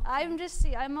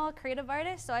 Okay. I'm a creative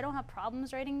artist, so I don't have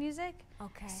problems writing music.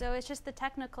 Okay. So it's just the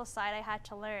technical side I had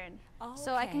to learn. Oh,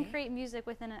 so I can create music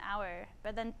within an hour,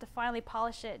 but then to finally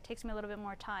polish it takes me a little bit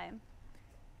more time.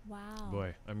 Wow.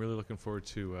 Boy, I'm really looking forward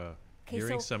to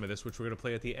hearing some of this, which we're going to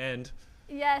play at the end.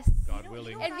 Yes. God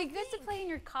willing. It'd be good to play in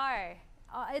your car.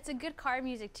 It's a good car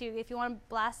music too if you want to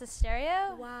blast the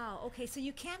stereo. Wow. Okay, so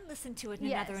you can listen to it in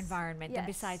another environment and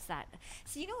besides that.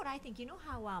 So you know what I think? You know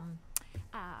how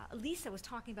Lisa was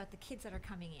talking about the kids that are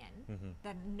coming in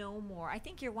that know more. I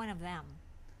think you're one of them.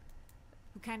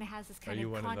 Who kind of has this kind of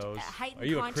heightened consciousness. Are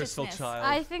you a crystal child?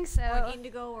 I think so. Or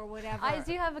indigo or whatever. I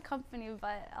do have a company,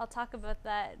 but I'll talk about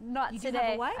that not today. Do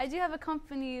have a what? I do have a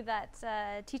company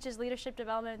that teaches leadership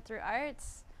development through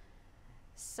arts.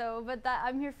 So, but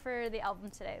I'm here for the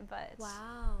album today. But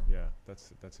wow. Yeah,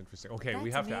 that's interesting. Okay,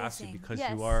 we have to ask you because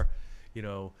you are,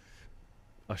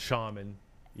 a shaman.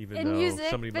 Even in though music,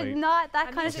 somebody but might not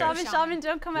that kind of shaman. Shaman,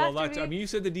 don't come after me. I mean, you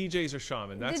said the DJs are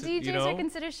shaman. That's the DJs are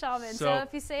considered shaman. So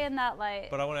if you say in that light.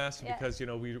 But I want to ask you because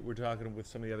we're talking with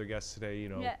some of the other guests today.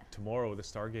 Tomorrow the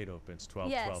Stargate opens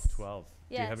 12/12/12.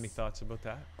 Do you have any thoughts about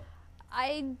that?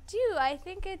 I do. I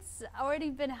think it's already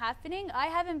been happening. I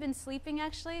haven't been sleeping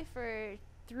actually for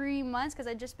 3 months because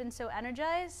I've just been so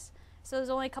energized. So there's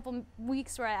only a couple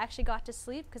weeks where I actually got to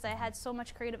sleep because I had so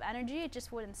much creative energy. It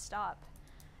just wouldn't stop.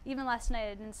 Even last night,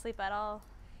 I didn't sleep at all.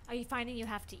 Are you finding you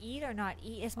have to eat or not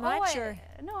eat as much?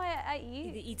 No, I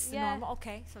eat. It eats the normal?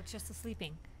 Okay, so it's just the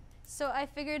sleeping. So I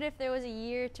figured if there was a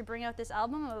year to bring out this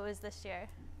album, it was this year.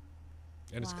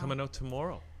 And it's coming out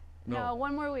tomorrow? No,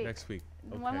 1 more week. Next week.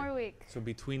 Okay. 1 more week. So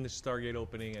between the Stargate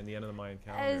opening and the end of the Mayan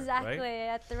calendar, exactly, right?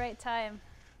 At the right time.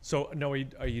 So, no,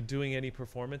 are you doing any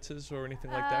performances or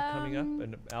anything like that coming up?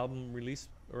 An album release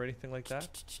or anything like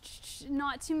that?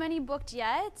 Not too many booked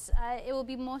yet. It will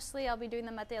be mostly, I'll be doing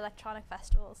them at the electronic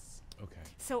festivals. Okay.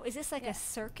 So is this like a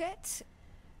circuit?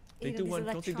 They do one,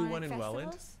 don't they do one in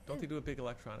Welland? Don't they do a big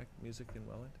electronic music in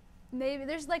Welland? Maybe.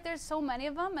 There's so many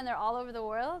of them and they're all over the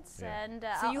world. Yeah. And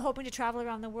so you're hoping to travel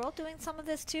around the world doing some of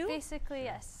this too? Basically,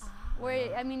 yes.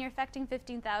 Where, I mean, you're affecting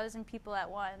 15,000 people at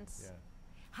once. Yeah.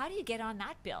 How do you get on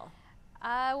that bill?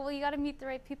 Well, you got to meet the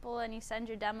right people, and you send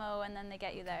your demo, and then they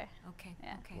get you there. Okay.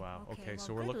 Yeah. Okay. Wow. Okay. Well,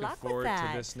 So we're good looking luck with forward to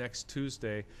that. this next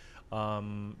Tuesday.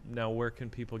 Now, where can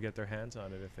people get their hands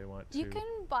on it if they want to? You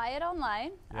can buy it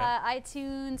online. Yeah.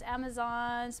 iTunes,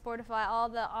 Amazon, Spotify, all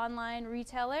the online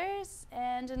retailers.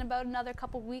 And in about another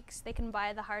couple weeks, they can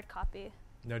buy the hard copy.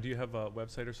 Now, do you have a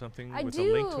website or something I with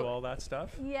do. a link to all that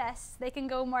stuff? Yes, they can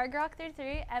go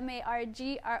Margroc33,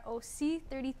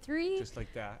 MARGROC33. Just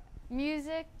like that.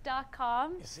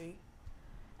 Music.com. You see?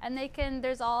 And they can,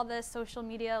 there's all the social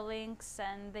media links,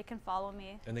 and they can follow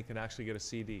me. And they can actually get a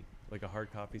CD, like a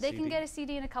hard copy They CD? can get a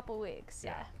CD in a couple weeks,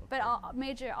 yeah. Yeah, But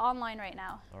major online right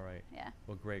now. All right. Yeah.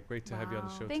 Well, great to have you on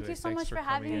the show Thank today. you so Thanks much for coming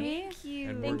having in. me. Thank you.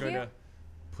 And Thank we're gonna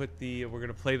put we're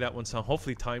gonna play that one song.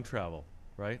 Hopefully, time travel,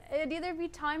 right? It'd either be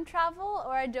time travel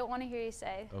or I Don't Want to Hear You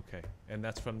Say. Okay. And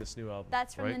that's from this new album.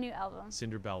 That's from right? the new album.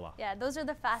 Cinderbella. Yeah, those are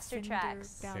the faster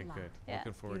tracks. Okay, good. Yeah.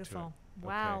 Looking forward to it.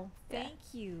 Wow. Yeah. Thank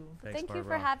you. Thanks, Thank you for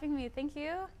Barbara. having me. Thank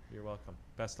you. You're welcome.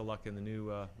 Best of luck in the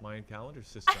new Mayan calendar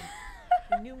system.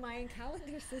 The new Mayan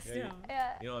calendar system. You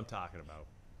know what I'm talking about.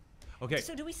 Okay.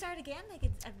 So do we start again, like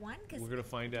it's at 1? We're gonna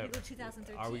find out.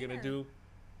 2013. Are we gonna do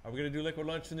liquid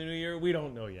lunch in the new year? We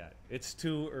don't know yet. It's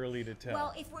too early to tell.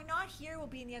 Well, if we're not here, we'll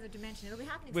be in the other dimension. It'll be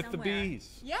happening With somewhere. the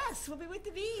bees. Yes, we'll be with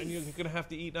the bees. And you're gonna have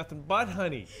to eat nothing but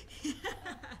honey. We'll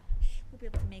be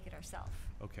able to make it ourselves.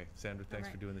 Okay, Sandra, thanks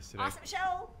for doing this today. Awesome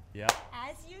show. Yeah.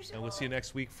 As usual. And we'll see you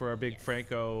next week for our big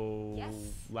Franco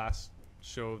last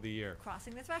show of the year.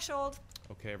 Crossing the threshold.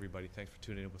 Okay, everybody, thanks for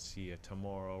tuning in. We'll see you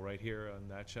tomorrow right here on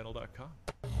ThatChannel.com.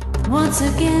 Once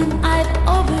again, I've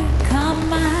overcome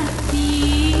my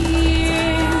fears.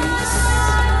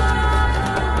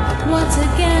 Once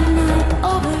again, I've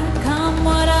overcome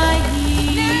what I hear.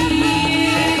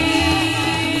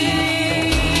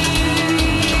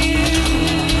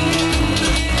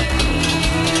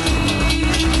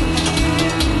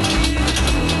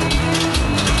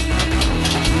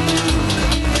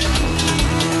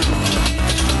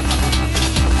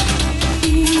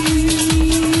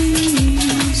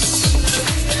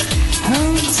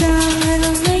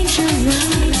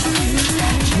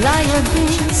 Fly your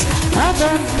wings up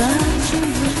above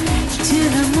to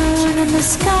the moon and the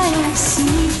sky I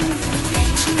see.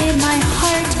 In my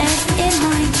heart and in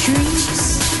my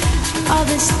dreams, all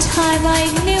this time I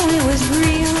knew it was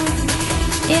real.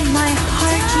 In my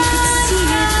heart you could see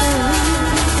it for real.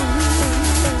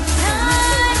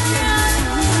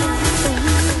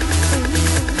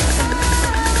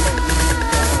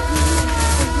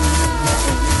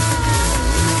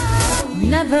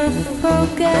 Never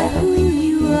forget who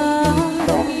you are,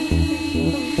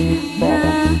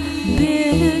 my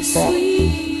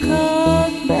bittersweet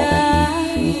cold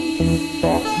life.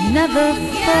 Never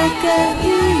forget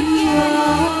who you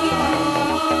are,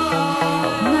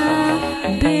 my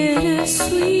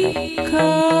bittersweet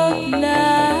cold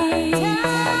life.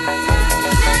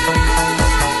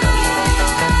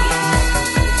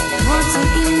 Once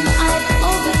again I've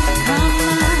overcome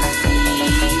my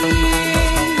fears.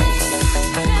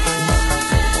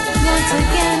 Once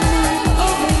again I've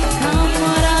overcome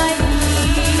what I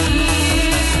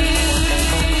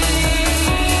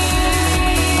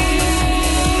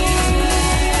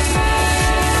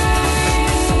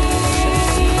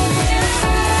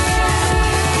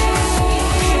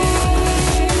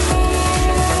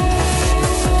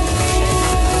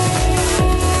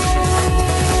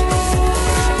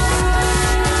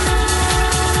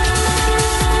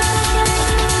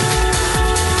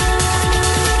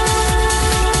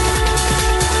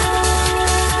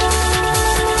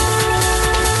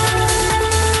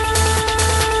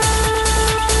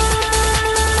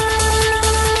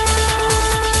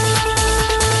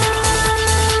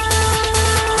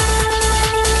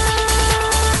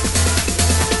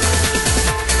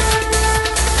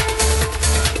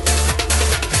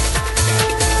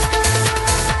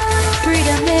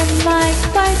freedom in my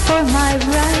fight for my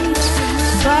right.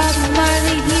 Bob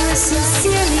Marley, he was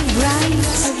sincerely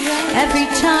right. Every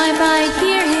time I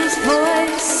hear his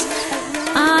voice,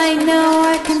 I know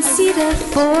I can see the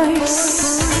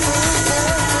force.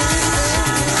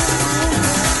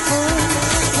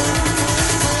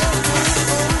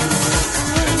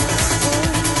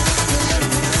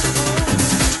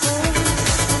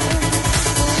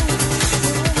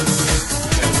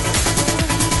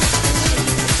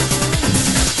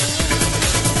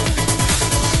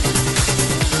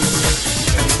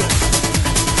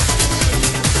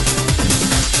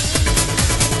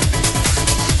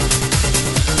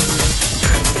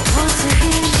 Once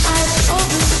again I've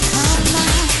overcome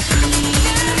my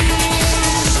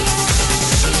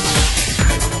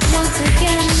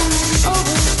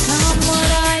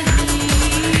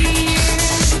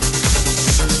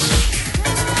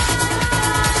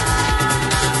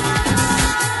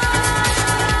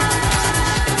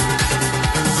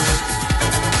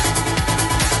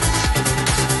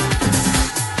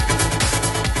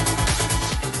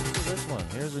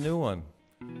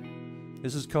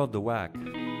called The Whack.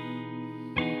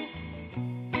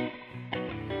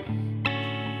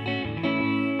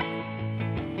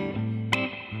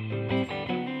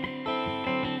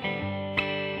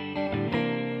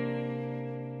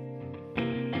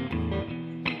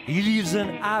 He leaves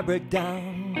and I break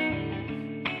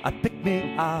down. I pick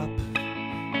me up.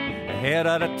 I head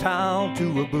out of town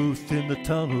to a booth in the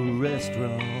Tunnel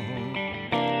Restaurant.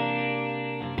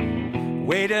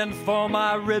 Waiting for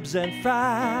my ribs and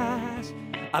fries.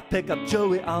 I pick up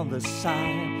Joey on the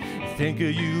side. Think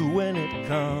of you when it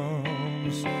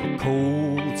comes.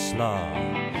 Cold slaw.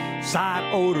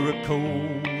 Side order of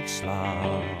cold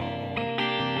slaw.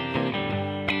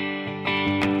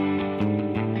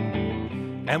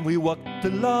 And we walked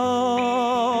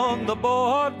along the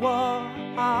boardwalk,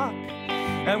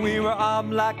 and we were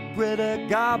armed like Greta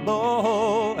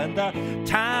Garbo and the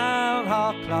town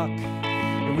hall clock.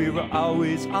 And we were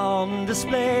always on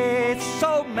display,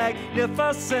 so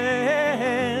magnificent.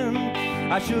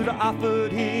 I should have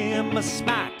offered him a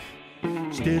smack.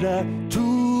 Instead I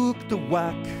took the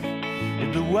whack,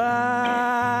 and the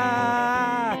whack,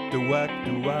 the whack,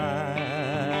 the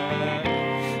whack,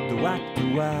 the whack, the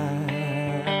whack.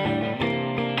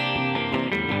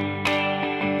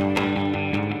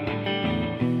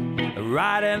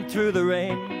 Riding through the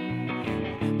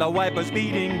rain, the wipers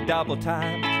beating double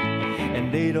time,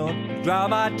 and they don't dry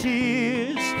my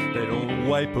tears, they don't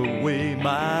wipe away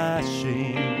my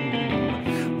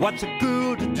shame. What's a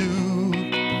girl to do,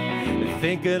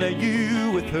 thinking of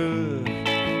you with her?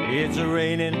 It's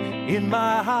raining in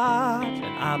my heart, and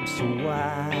I'm so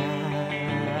whack.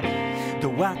 The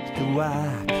whack, the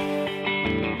whack,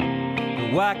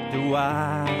 the whack, the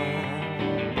whack.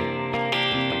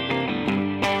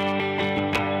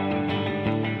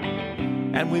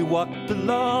 And we walked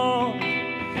along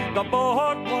the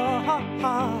boardwalk,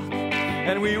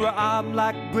 and we were armed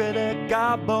like Greta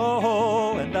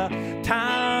Garbo and the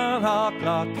town hall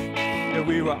clock. And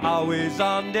we were always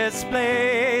on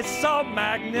display, so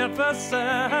magnificent.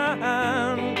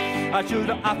 I should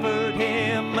have offered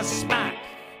him a smack.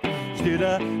 Instead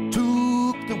I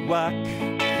took the whack,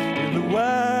 and the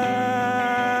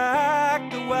whack,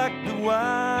 the whack, the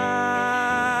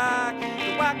whack,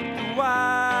 the whack, the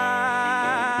whack.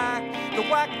 The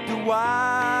whack, the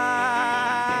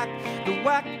whack, the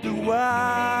whack, the whack.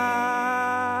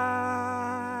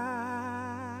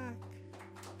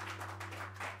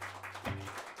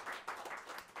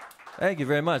 Thank you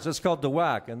very much. That's called The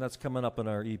Whack, and that's coming up on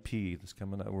our EP. That's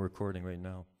coming up. We're recording right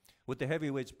now with the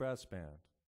Heavyweights Brass Band.